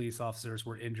hundreds of police officers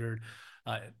were injured,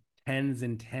 uh, tens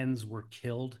and tens were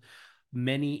killed.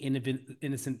 Many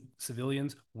innocent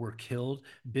civilians were killed.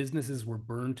 Businesses were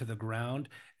burned to the ground.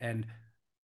 And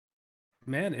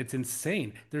man, it's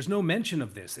insane. There's no mention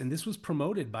of this. And this was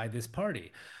promoted by this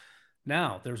party.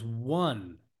 Now, there's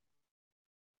one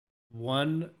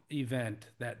event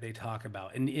that they talk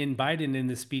about. And in Biden in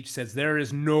the speech says there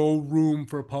is no room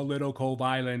for political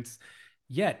violence.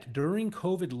 Yet during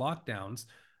COVID lockdowns,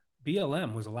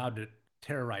 BLM was allowed to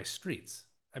terrorize streets.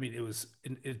 I mean, it was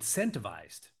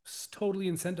incentivized, totally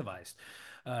incentivized.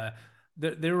 Uh,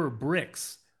 there were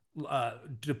bricks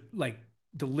like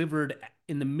delivered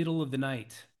in the middle of the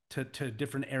night to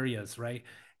different areas, right?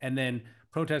 And then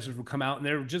protesters would come out, and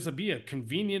there would just be a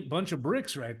convenient bunch of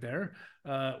bricks right there.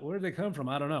 Where did they come from?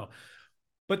 I don't know.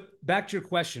 But back to your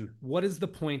question, what is the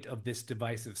point of this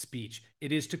divisive speech?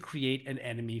 It is to create an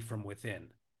enemy from within.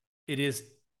 It is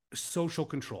social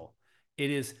control.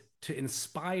 It is to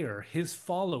inspire his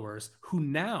followers who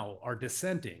now are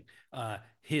dissenting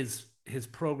his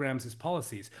programs, his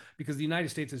policies, because the United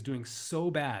States is doing so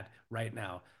bad right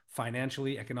now,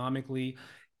 financially, economically.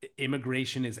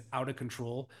 Immigration is out of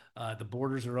control. The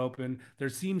borders are open. There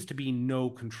seems to be no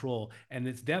control, and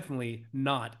it's definitely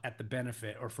not at the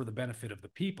benefit or for the benefit of the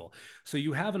people. So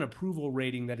you have an approval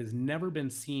rating that has never been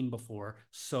seen before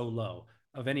so low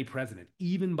of any president,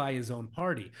 even by his own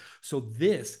party. So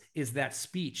this is that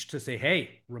speech to say,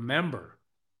 hey, remember,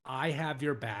 I have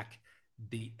your back.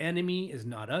 The enemy is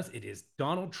not us. It is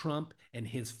Donald Trump and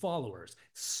his followers,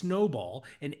 Snowball,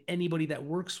 and anybody that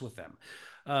works with them.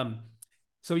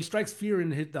 So he strikes fear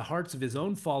in the hearts of his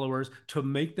own followers to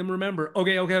make them remember,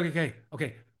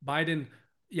 okay. Biden,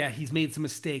 yeah, he's made some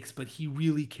mistakes, but he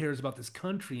really cares about this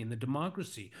country and the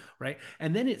democracy, right?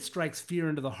 And then it strikes fear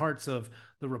into the hearts of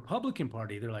the Republican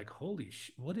Party. They're like, holy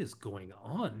what is going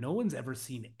on? No one's ever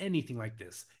seen anything like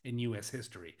this in US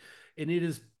history. And it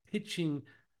is pitching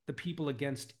the people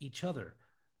against each other.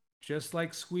 Just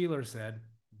like Squealer said,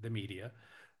 the media,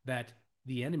 that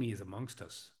the enemy is amongst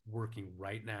us working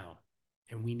right now,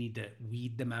 and we need to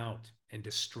weed them out and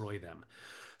destroy them.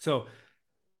 So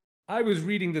I was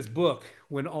reading this book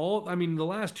when the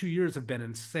last 2 years have been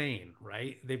insane,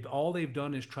 right? They've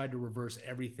done is tried to reverse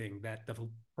everything that the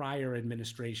prior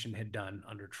administration had done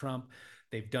under Trump.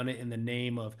 They've done it in the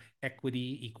name of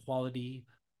equity, equality,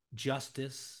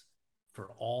 justice for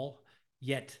all,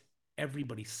 yet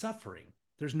everybody's suffering.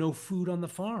 There's no food on the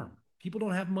farm. People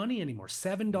don't have money anymore.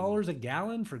 $7 a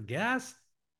gallon for gas.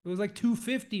 It was like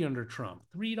 $2.50 under Trump,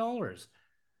 $3.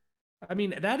 I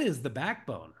mean, that is the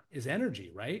backbone, is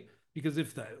energy, right? Because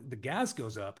if the gas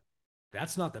goes up,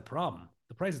 that's not the problem.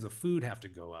 The prices of food have to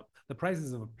go up. The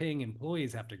prices of paying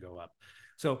employees have to go up.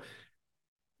 So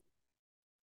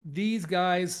these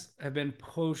guys have been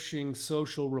pushing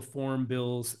social reform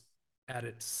bills at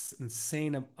its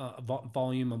insane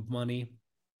volume of money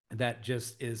that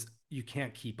just is, you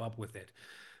can't keep up with it.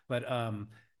 But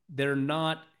they're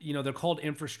not, they're called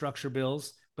infrastructure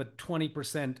bills, but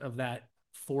 20% of that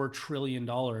 $4 trillion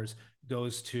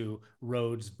goes to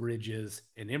roads, bridges,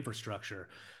 and infrastructure.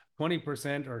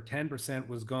 20% or 10%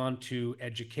 was gone to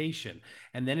education.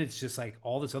 And then it's just like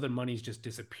all this other money is just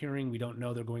disappearing. We don't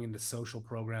know. They're going into social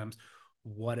programs,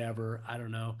 whatever. I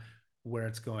don't know where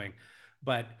it's going.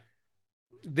 But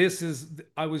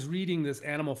I was reading this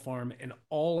Animal Farm, and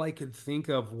all I could think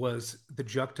of was the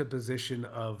juxtaposition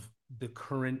of the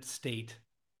current state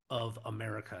of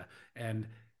America. And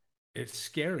it's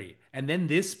scary. And then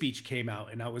this speech came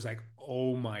out, and I was like,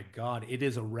 oh my God, it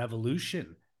is a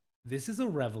revolution. This is a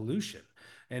revolution.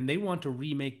 And they want to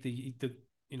remake the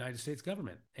United States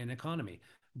government and economy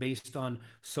based on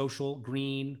social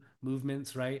green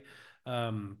movements, right?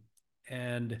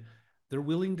 And they're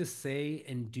willing to say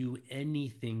and do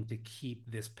anything to keep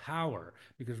this power,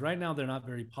 because right now they're not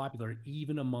very popular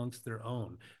even amongst their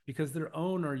own, because their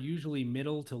own are usually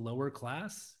middle to lower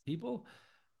class people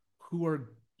who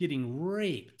are getting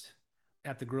raped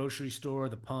at the grocery store,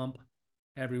 the pump,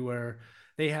 everywhere.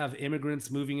 They have immigrants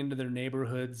moving into their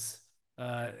neighborhoods,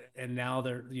 and now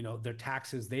their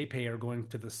taxes they pay are going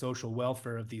to the social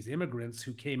welfare of these immigrants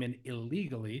who came in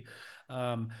illegally.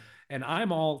 And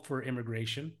I'm all for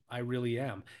immigration. I really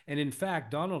am. And in fact,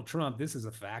 Donald Trump, this is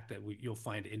a fact that you'll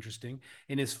find interesting,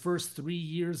 in his first 3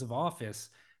 years of office,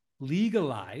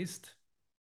 legalized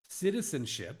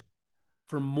citizenship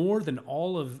for more than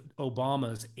all of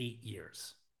Obama's 8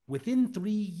 years, within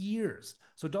 3 years.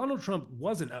 So Donald Trump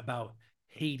wasn't about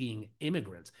hating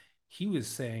immigrants. He was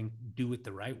saying, do it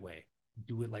the right way.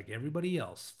 do it like everybody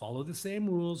else, follow the same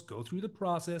rules, go through the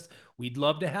process. We'd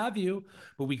love to have you,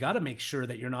 but we got to make sure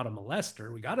that you're not a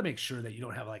molester. We got to make sure that you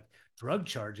don't have like drug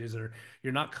charges, or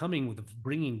you're not coming with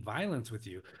bringing violence with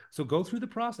you. So go through the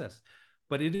process.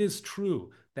 But it is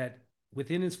true that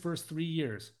within his first 3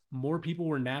 years, more people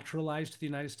were naturalized to the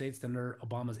United States than there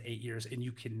Obama's 8 years, and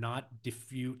you cannot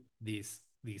defute these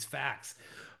facts.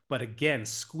 But again,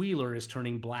 Squealer is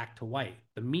turning black to white.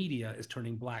 The media is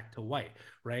turning black to white,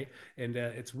 right? And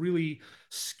it's really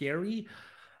scary.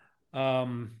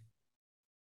 Um,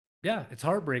 yeah, it's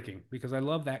heartbreaking because I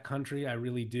love that country. I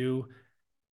really do.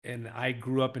 And I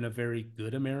grew up in a very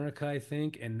good America, I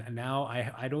think. And now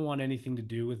I don't want anything to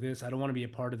do with this. I don't want to be a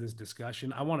part of this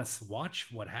discussion. I want to watch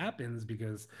what happens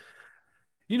because,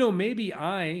 maybe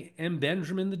I am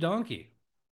Benjamin the donkey.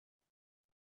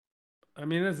 I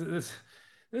mean, this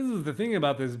is the thing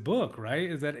about this book, right?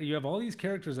 Is that you have all these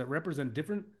characters that represent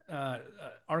different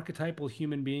archetypal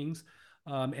human beings.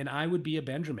 And I would be a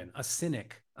Benjamin, a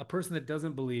cynic, a person that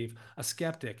doesn't believe, a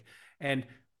skeptic. And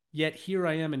yet here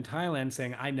I am in Thailand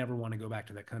saying, I never want to go back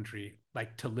to that country,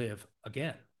 like to live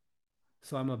again.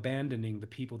 So I'm abandoning the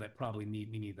people that probably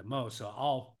need me the most. So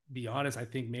I'll be honest, I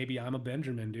think maybe I'm a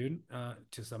Benjamin, dude,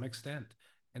 to some extent.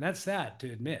 And that's sad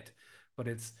to admit, but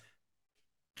it's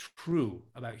true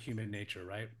about human nature,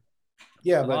 right?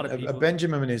 Yeah, A lot but of a people.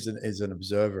 Benjamin is an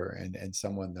observer and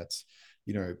someone that's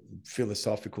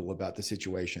philosophical about the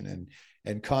situation,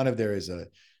 and kind of there is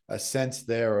a sense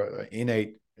there,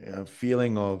 innate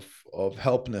feeling of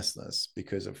helplessness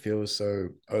because it feels so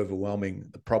overwhelming.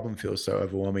 The problem feels so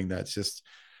overwhelming that it's just,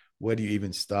 where do you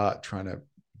even start trying to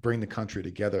bring the country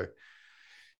together?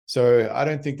 So I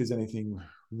don't think there's anything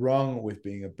wrong with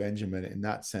being a Benjamin in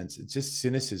that sense. It's just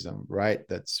cynicism, right?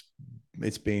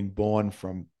 It's been born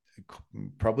from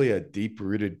probably a deep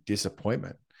rooted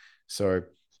disappointment. So,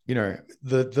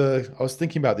 the I was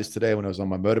thinking about this today when I was on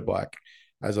my motorbike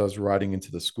as I was riding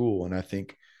into the school, and I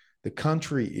think the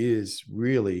country is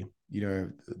really,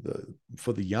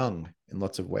 for the young in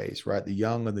lots of ways, right? The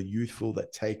young and the youthful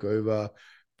that take over,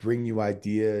 bring you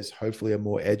ideas, hopefully are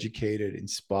more educated,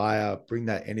 inspire, bring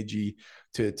that energy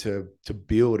to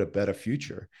build a better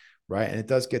future, right? And it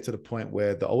does get to the point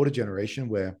where the older generation,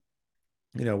 where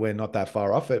we're not that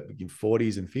far off it, in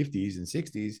 40s and 50s and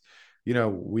 60s,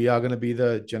 we are going to be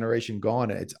the generation gone.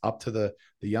 It's up to the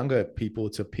younger people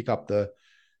to pick up the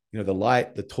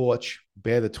light, the torch,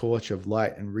 bear the torch of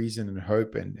light and reason and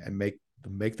hope, and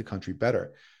make the country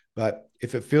better. But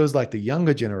if it feels like the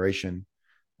younger generation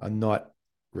are not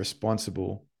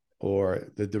responsible, or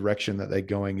the direction that they're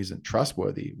going isn't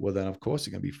trustworthy, well, then of course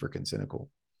they're going to be freaking cynical.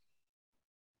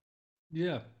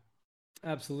 Yeah,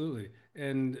 absolutely.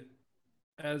 And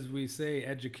as we say,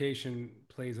 education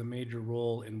plays a major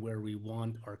role in where we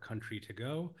want our country to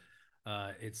go.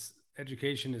 It's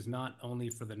education is not only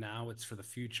for the now; it's for the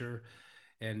future.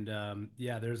 And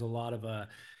yeah, there's a lot of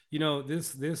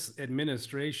this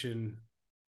administration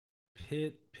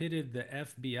pitted the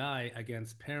FBI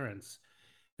against parents.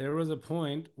 There was a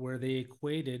point where they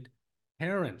equated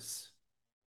parents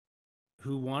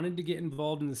who wanted to get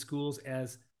involved in the schools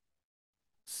as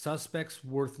suspects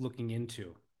worth looking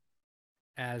into,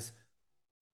 as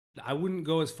I wouldn't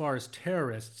go as far as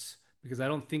terrorists because I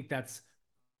don't think that's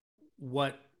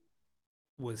what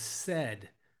was said,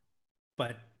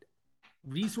 but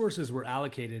resources were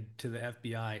allocated to the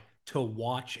FBI to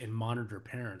watch and monitor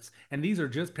parents. And these are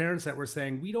just parents that were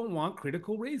saying, we don't want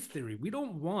critical race theory. We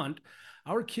don't want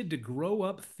our kid to grow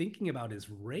up thinking about his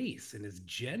race and his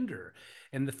gender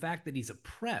and the fact that he's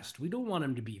oppressed. We don't want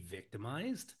him to be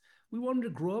victimized. We want him to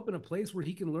grow up in a place where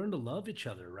he can learn to love each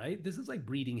other, right? This is like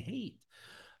breeding hate.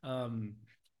 Um,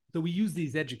 so we use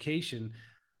these education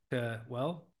to,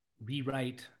 well,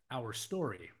 rewrite our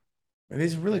story. And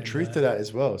there's really And truth to that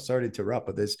as well. Sorry to interrupt,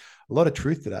 but there's a lot of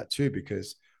truth to that too,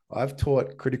 because I've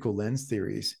taught critical lens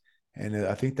theories, and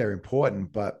I think they're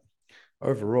important. But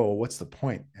overall, what's the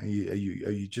point? Are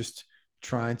you just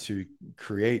trying to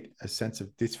create a sense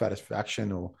of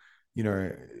dissatisfaction, or you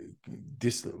know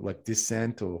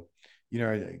dissent, or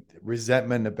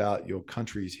resentment about your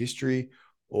country's history,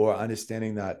 or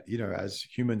understanding that as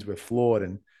humans we're flawed,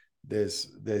 and there's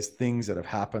things that have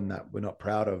happened that we're not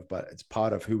proud of, but it's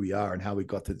part of who we are and how we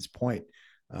got to this point.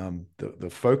 The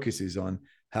focus is on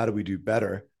how do we do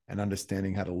better, and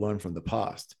understanding how to learn from the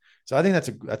past. So I think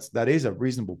that is a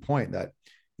reasonable point, that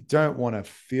you don't want to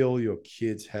fill your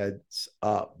kids' heads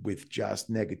up with just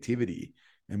negativity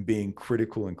and being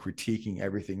critical and critiquing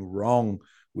everything wrong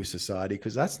with society,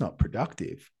 because that's not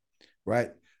productive, right?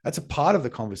 That's a part of the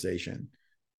conversation,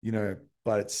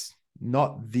 but it's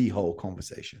not the whole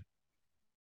conversation.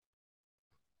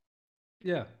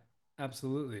 yeah,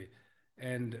 Absolutely.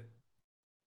 And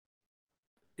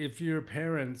if your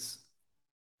parents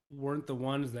weren't the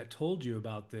ones that told you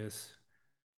about this,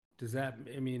 does that,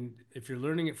 I mean, if you're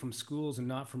learning it from schools and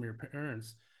not from your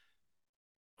parents,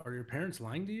 are your parents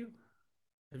lying to you?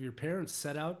 Have your parents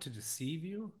set out to deceive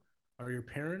you? Are your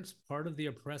parents part of the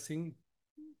oppressing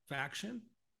faction?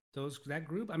 That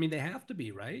group? I mean, they have to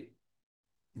be, right?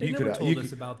 They You could never you told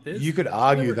us could about you this. could They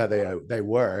argue never. that they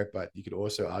were, but you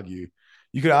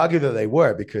could argue that they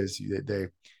were because they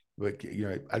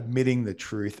were, admitting the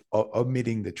truth,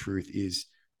 omitting the truth is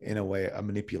in a way a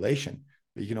manipulation.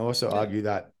 But you can also Yeah. argue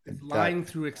that It's that lying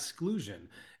through exclusion.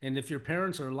 And if your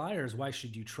parents are liars, why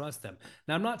should you trust them?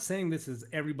 Now, I'm not saying this is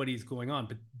everybody's going on,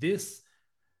 but this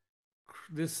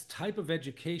type of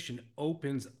education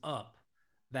opens up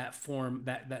that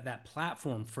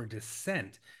platform for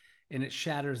dissent, and it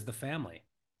shatters the family.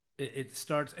 It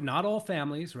starts, not all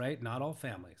families, right? Not all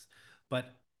families, but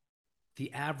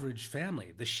the average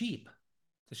family, the sheep,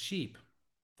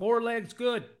 four legs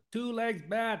good, two legs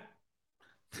bad.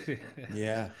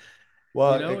 yeah.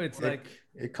 Well, It's it like,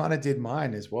 it kind of did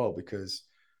mine as well because,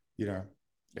 you know,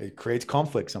 it creates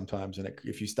conflict sometimes, and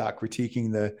if you start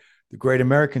critiquing the great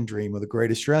American dream or the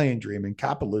great Australian dream and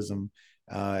capitalism,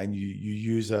 and you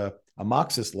use a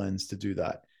Marxist lens to do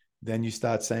that, then you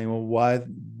start saying, well,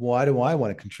 why do I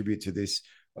want to contribute to this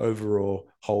overall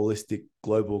holistic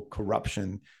global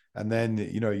corruption? And then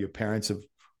your parents have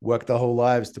worked their whole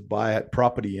lives to buy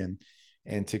property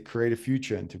and to create a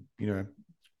future and to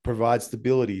provide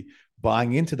stability,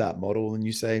 buying into that model, and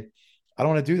you say, I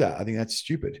don't want to do that. I think that's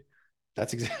stupid.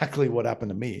 That's exactly what happened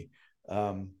to me.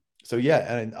 So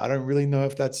yeah, and I don't really know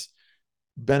if that's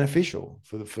beneficial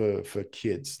for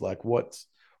kids. Like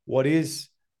what is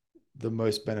the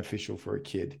most beneficial for a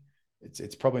kid?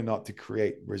 It's probably not to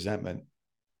create resentment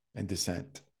and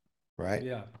dissent, right?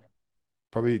 yeah,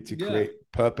 Probably to yeah, create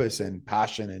purpose and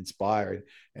passion, and inspire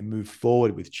and move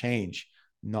forward with change,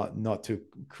 not to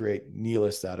create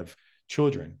nihilists out of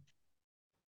children.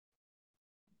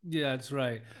 yeah, that's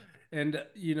right. And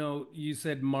you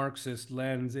said Marxist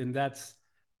lens, and that's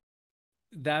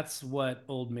what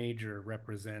Old Major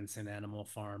represents in Animal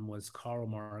Farm, was Karl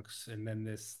Marx, and then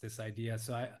this idea.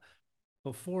 So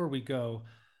before we go,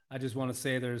 I just want to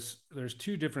say there's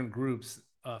two different groups,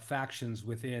 factions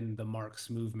within the Marx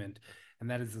movement, and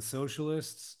that is the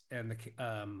socialists and the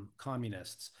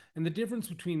communists. And the difference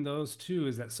between those two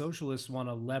is that socialists want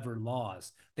to lever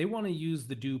laws. They want to use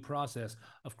the due process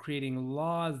of creating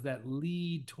laws that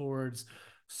lead towards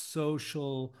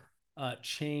social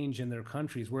change in their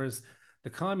countries, whereas the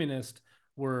communists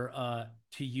were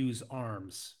to use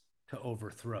arms to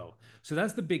overthrow. So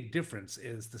that's the big difference.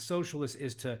 Is the socialist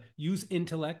is to use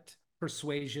intellect,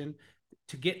 persuasion,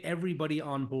 to get everybody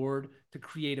on board to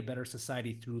create a better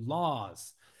society through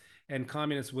laws. And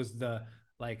communist was the,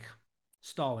 like,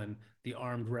 Stalin, the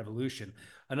armed revolution.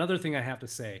 Another thing I have to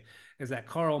say is that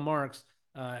Karl Marx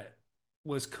uh,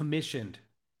 was commissioned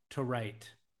to write.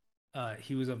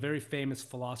 He was a very famous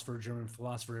philosopher, German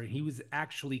philosopher. He was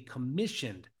actually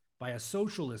commissioned by a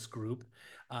socialist group,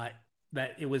 uh,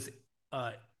 that it was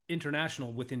uh,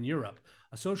 international within Europe,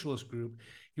 a socialist group.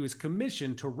 He was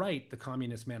commissioned to write the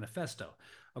Communist Manifesto.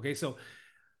 Okay, so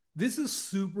this is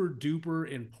super duper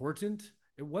important.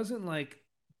 It wasn't like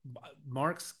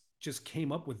Marx just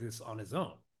came up with this on his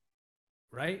own,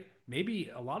 right?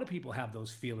 Maybe a lot of people have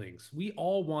those feelings. We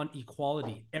all want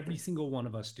equality. Every single one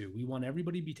of us do. We want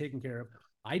everybody to be taken care of.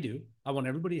 I do. I want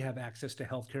everybody to have access to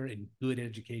healthcare and good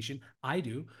education. I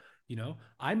do.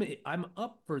 I'm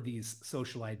up for these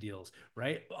social ideals,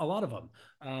 right? A lot of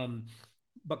them.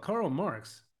 But Karl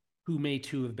Marx, who may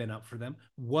too have been up for them,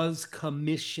 was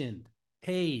commissioned,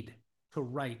 paid to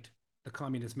write the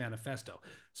Communist Manifesto.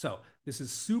 So this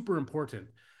is super important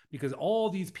because all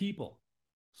these people,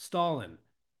 Stalin,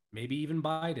 maybe even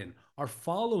Biden, are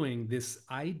following this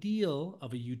ideal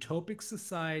of a utopic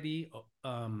society,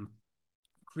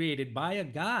 created by a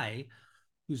guy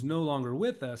who's no longer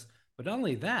with us, but not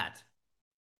only that,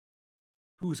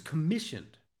 who's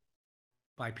commissioned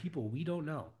by people we don't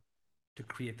know to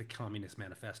create the Communist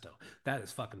Manifesto. That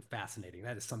is fucking fascinating.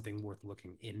 That is something worth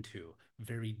looking into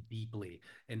very deeply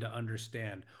and to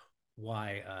understand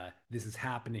why this is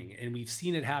happening. And we've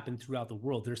seen it happen throughout the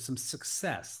world. There's some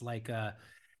success, like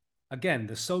again,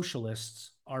 the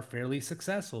socialists are fairly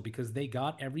successful because they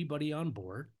got everybody on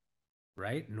board,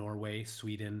 right? Norway,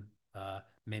 Sweden,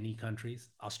 many countries,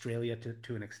 Australia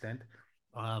to an extent.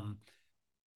 Um,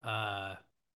 uh,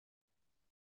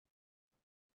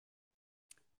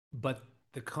 but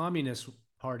the communist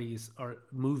parties or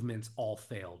movements all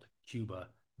failed. Cuba,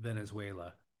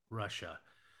 Venezuela, Russia.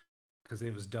 because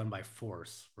it was done by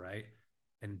force, right?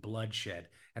 And bloodshed.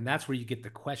 And that's where you get the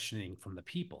questioning from the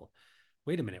people.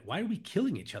 Wait a minute, why are we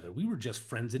killing each other? We were just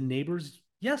friends and neighbors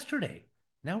yesterday.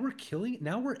 Now we're killing,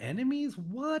 now we're enemies?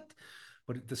 What?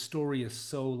 But the story is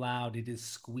so loud, it is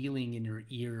squealing in your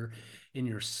ear, in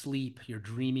your sleep. You're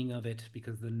dreaming of it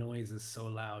because the noise is so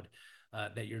loud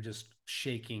that you're just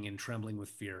shaking and trembling with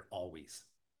fear always.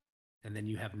 And then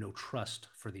you have no trust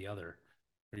for the other,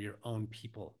 for your own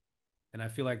people. And I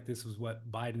feel like this was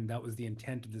what Biden, that was the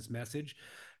intent of this message.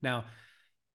 Now,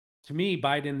 to me,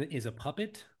 Biden is a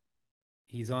puppet.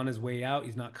 He's on his way out.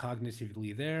 He's not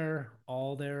cognitively there,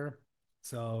 all there.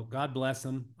 So God bless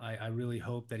him. I really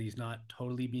hope that he's not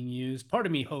totally being used. Part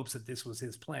of me hopes that this was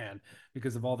his plan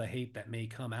because of all the hate that may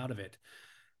come out of it.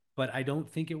 But I don't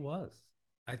think it was.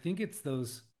 I think it's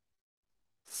those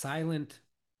silent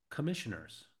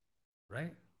commissioners,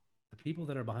 right? The people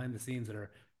that are behind the scenes that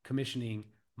are commissioning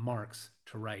Marx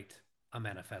to write a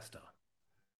manifesto.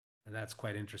 And that's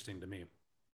quite interesting to me.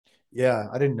 Yeah,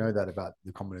 I didn't know that about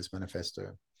the Communist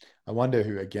Manifesto. I wonder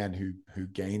who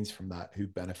gains from that, who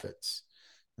benefits.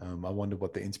 I wonder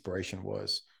what the inspiration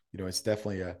was. It's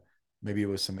definitely maybe it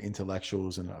was some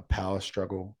intellectuals and a power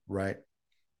struggle, right?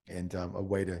 And a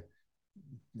way to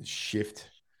shift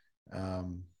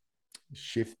um,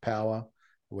 shift power,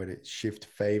 a way to shift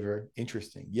favor.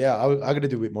 Interesting. Yeah, I got to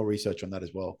do a bit more research on that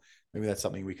as well. Maybe that's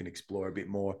something we can explore a bit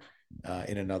more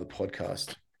in another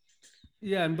podcast.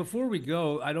 Yeah, and before we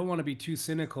go, I don't want to be too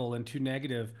cynical and too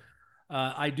negative.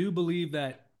 I do believe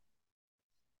that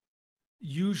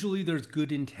usually there's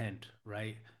good intent,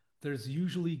 right? There's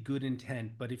usually good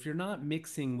intent, but if you're not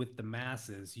mixing with the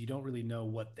masses, you don't really know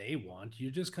what they want.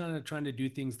 You're just kind of trying to do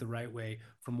things the right way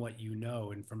from what you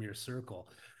know and from your circle.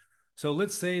 So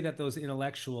let's say that those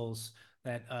intellectuals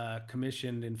that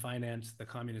commissioned and financed the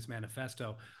Communist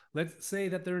Manifesto, let's say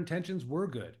that their intentions were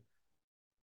good.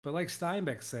 But like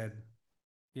Steinbeck said,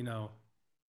 you know,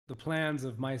 the plans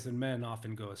of mice and men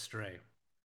often go astray.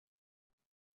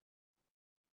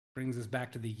 Brings us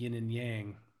back to the yin and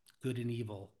yang, good and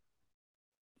evil,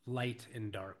 light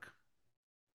and dark.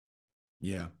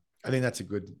 Yeah, I think that's a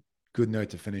good note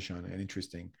to finish on, and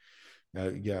interesting.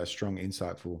 Yeah, a strong,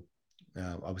 insightful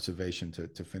observation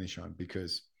to finish on,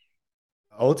 because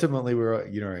ultimately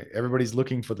everybody's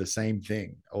looking for the same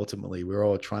thing. Ultimately, we're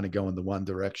all trying to go in the one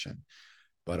direction,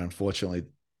 but unfortunately,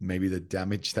 maybe the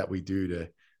damage that we do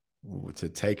to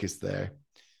take us there,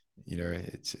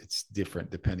 it's different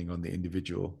depending on the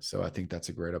individual. So I think that's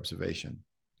a great observation.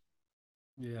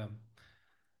 Yeah.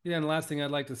 Yeah, and the last thing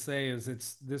I'd like to say is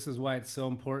this is why it's so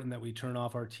important that we turn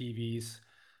off our TVs,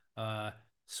 uh,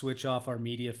 switch off our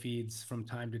media feeds from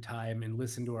time to time, and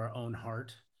listen to our own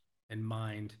heart and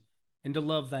mind, and to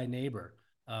love thy neighbor,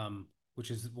 which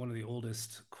is one of the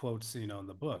oldest quotes, in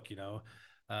the book.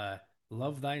 Uh,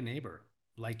 love thy neighbor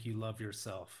like you love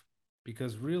yourself,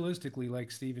 because realistically, like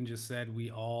Stephen just said,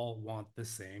 we all want the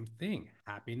same thing: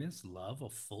 happiness, love, a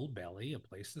full belly, a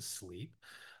place to sleep.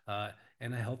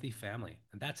 And a healthy family,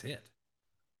 and that's it.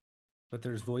 But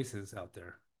there's voices out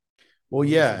there, Well,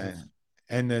 voices yeah, of,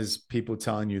 and there's people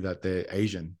telling you that they're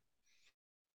Asian.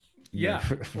 yeah,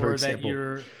 For or that example,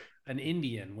 you're an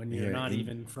Indian when you're not in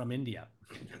even from India.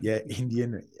 yeah,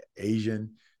 Indian,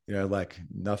 Asian, like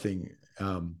nothing.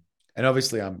 And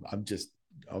obviously, I'm just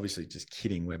obviously just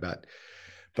kidding about,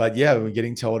 but yeah, we're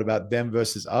getting told about them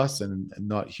versus us, and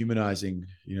not humanizing,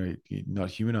 not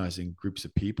humanizing groups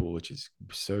of people, which is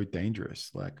so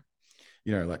dangerous. Like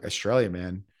Australia,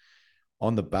 man,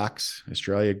 on the backs,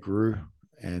 Australia grew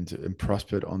and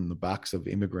prospered on the backs of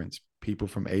immigrants, people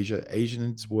from Asia.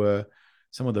 Asians were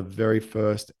some of the very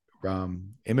first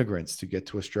immigrants to get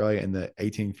to Australia in the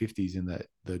 1850s in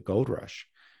the gold rush.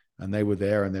 And they were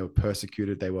there and they were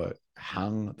persecuted. They were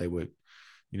hung. They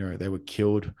were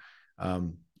killed,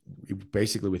 um,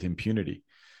 basically with impunity.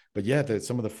 But yeah,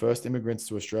 some of the first immigrants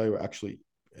to Australia were actually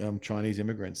Chinese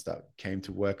immigrants that came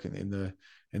to work in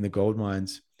the gold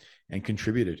mines and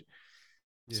contributed.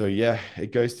 So Yeah, yeah,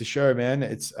 it goes to show, man.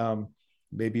 It's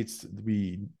maybe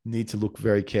we need to look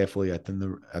very carefully at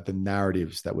the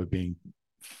narratives that we're being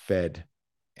fed,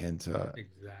 and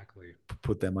exactly.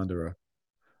 put them under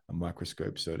a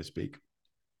microscope, so to speak.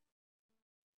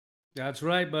 That's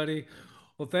right, buddy.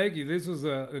 Well, thank you. This was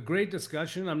a great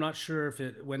discussion. I'm not sure if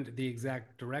it went the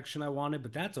exact direction I wanted,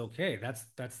 but that's okay. That's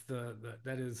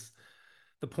that is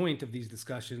the point of these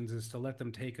discussions, is to let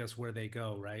them take us where they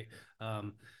go, right?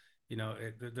 Um,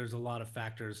 there's a lot of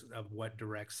factors of what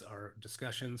directs our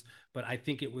discussions, but I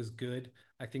think it was good.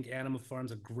 I think Animal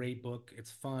Farm's a great book.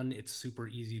 It's fun. It's super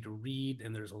easy to read,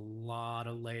 and there's a lot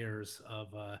of layers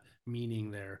of meaning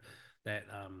there that,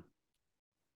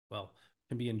 well,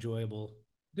 can be enjoyable,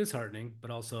 disheartening,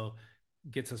 but also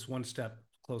gets us one step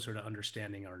closer to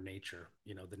understanding our nature,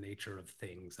 the nature of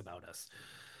things about us.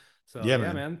 So Yeah,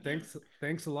 yeah, man. man,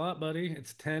 thanks a lot, buddy.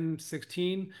 It's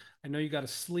 10:16. I know you got to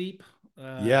sleep.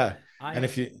 Yeah. And I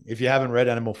if you haven't read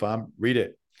Animal Farm, read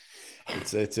it.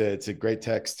 It's a great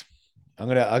text.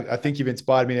 I think you've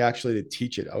inspired me actually to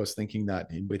teach it. I was thinking that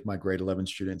with my grade 11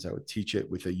 students, I would teach it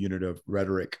with a unit of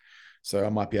rhetoric. So I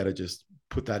might be able to just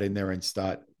put that in there and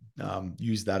start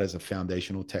use that as a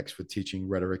foundational text for teaching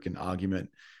rhetoric and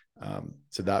argument.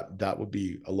 So that would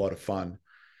be a lot of fun.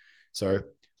 So,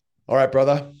 all right,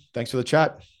 brother. Thanks for the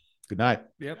chat. Good night.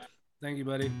 Yep. Thank you,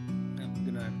 buddy. Have a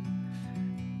good night.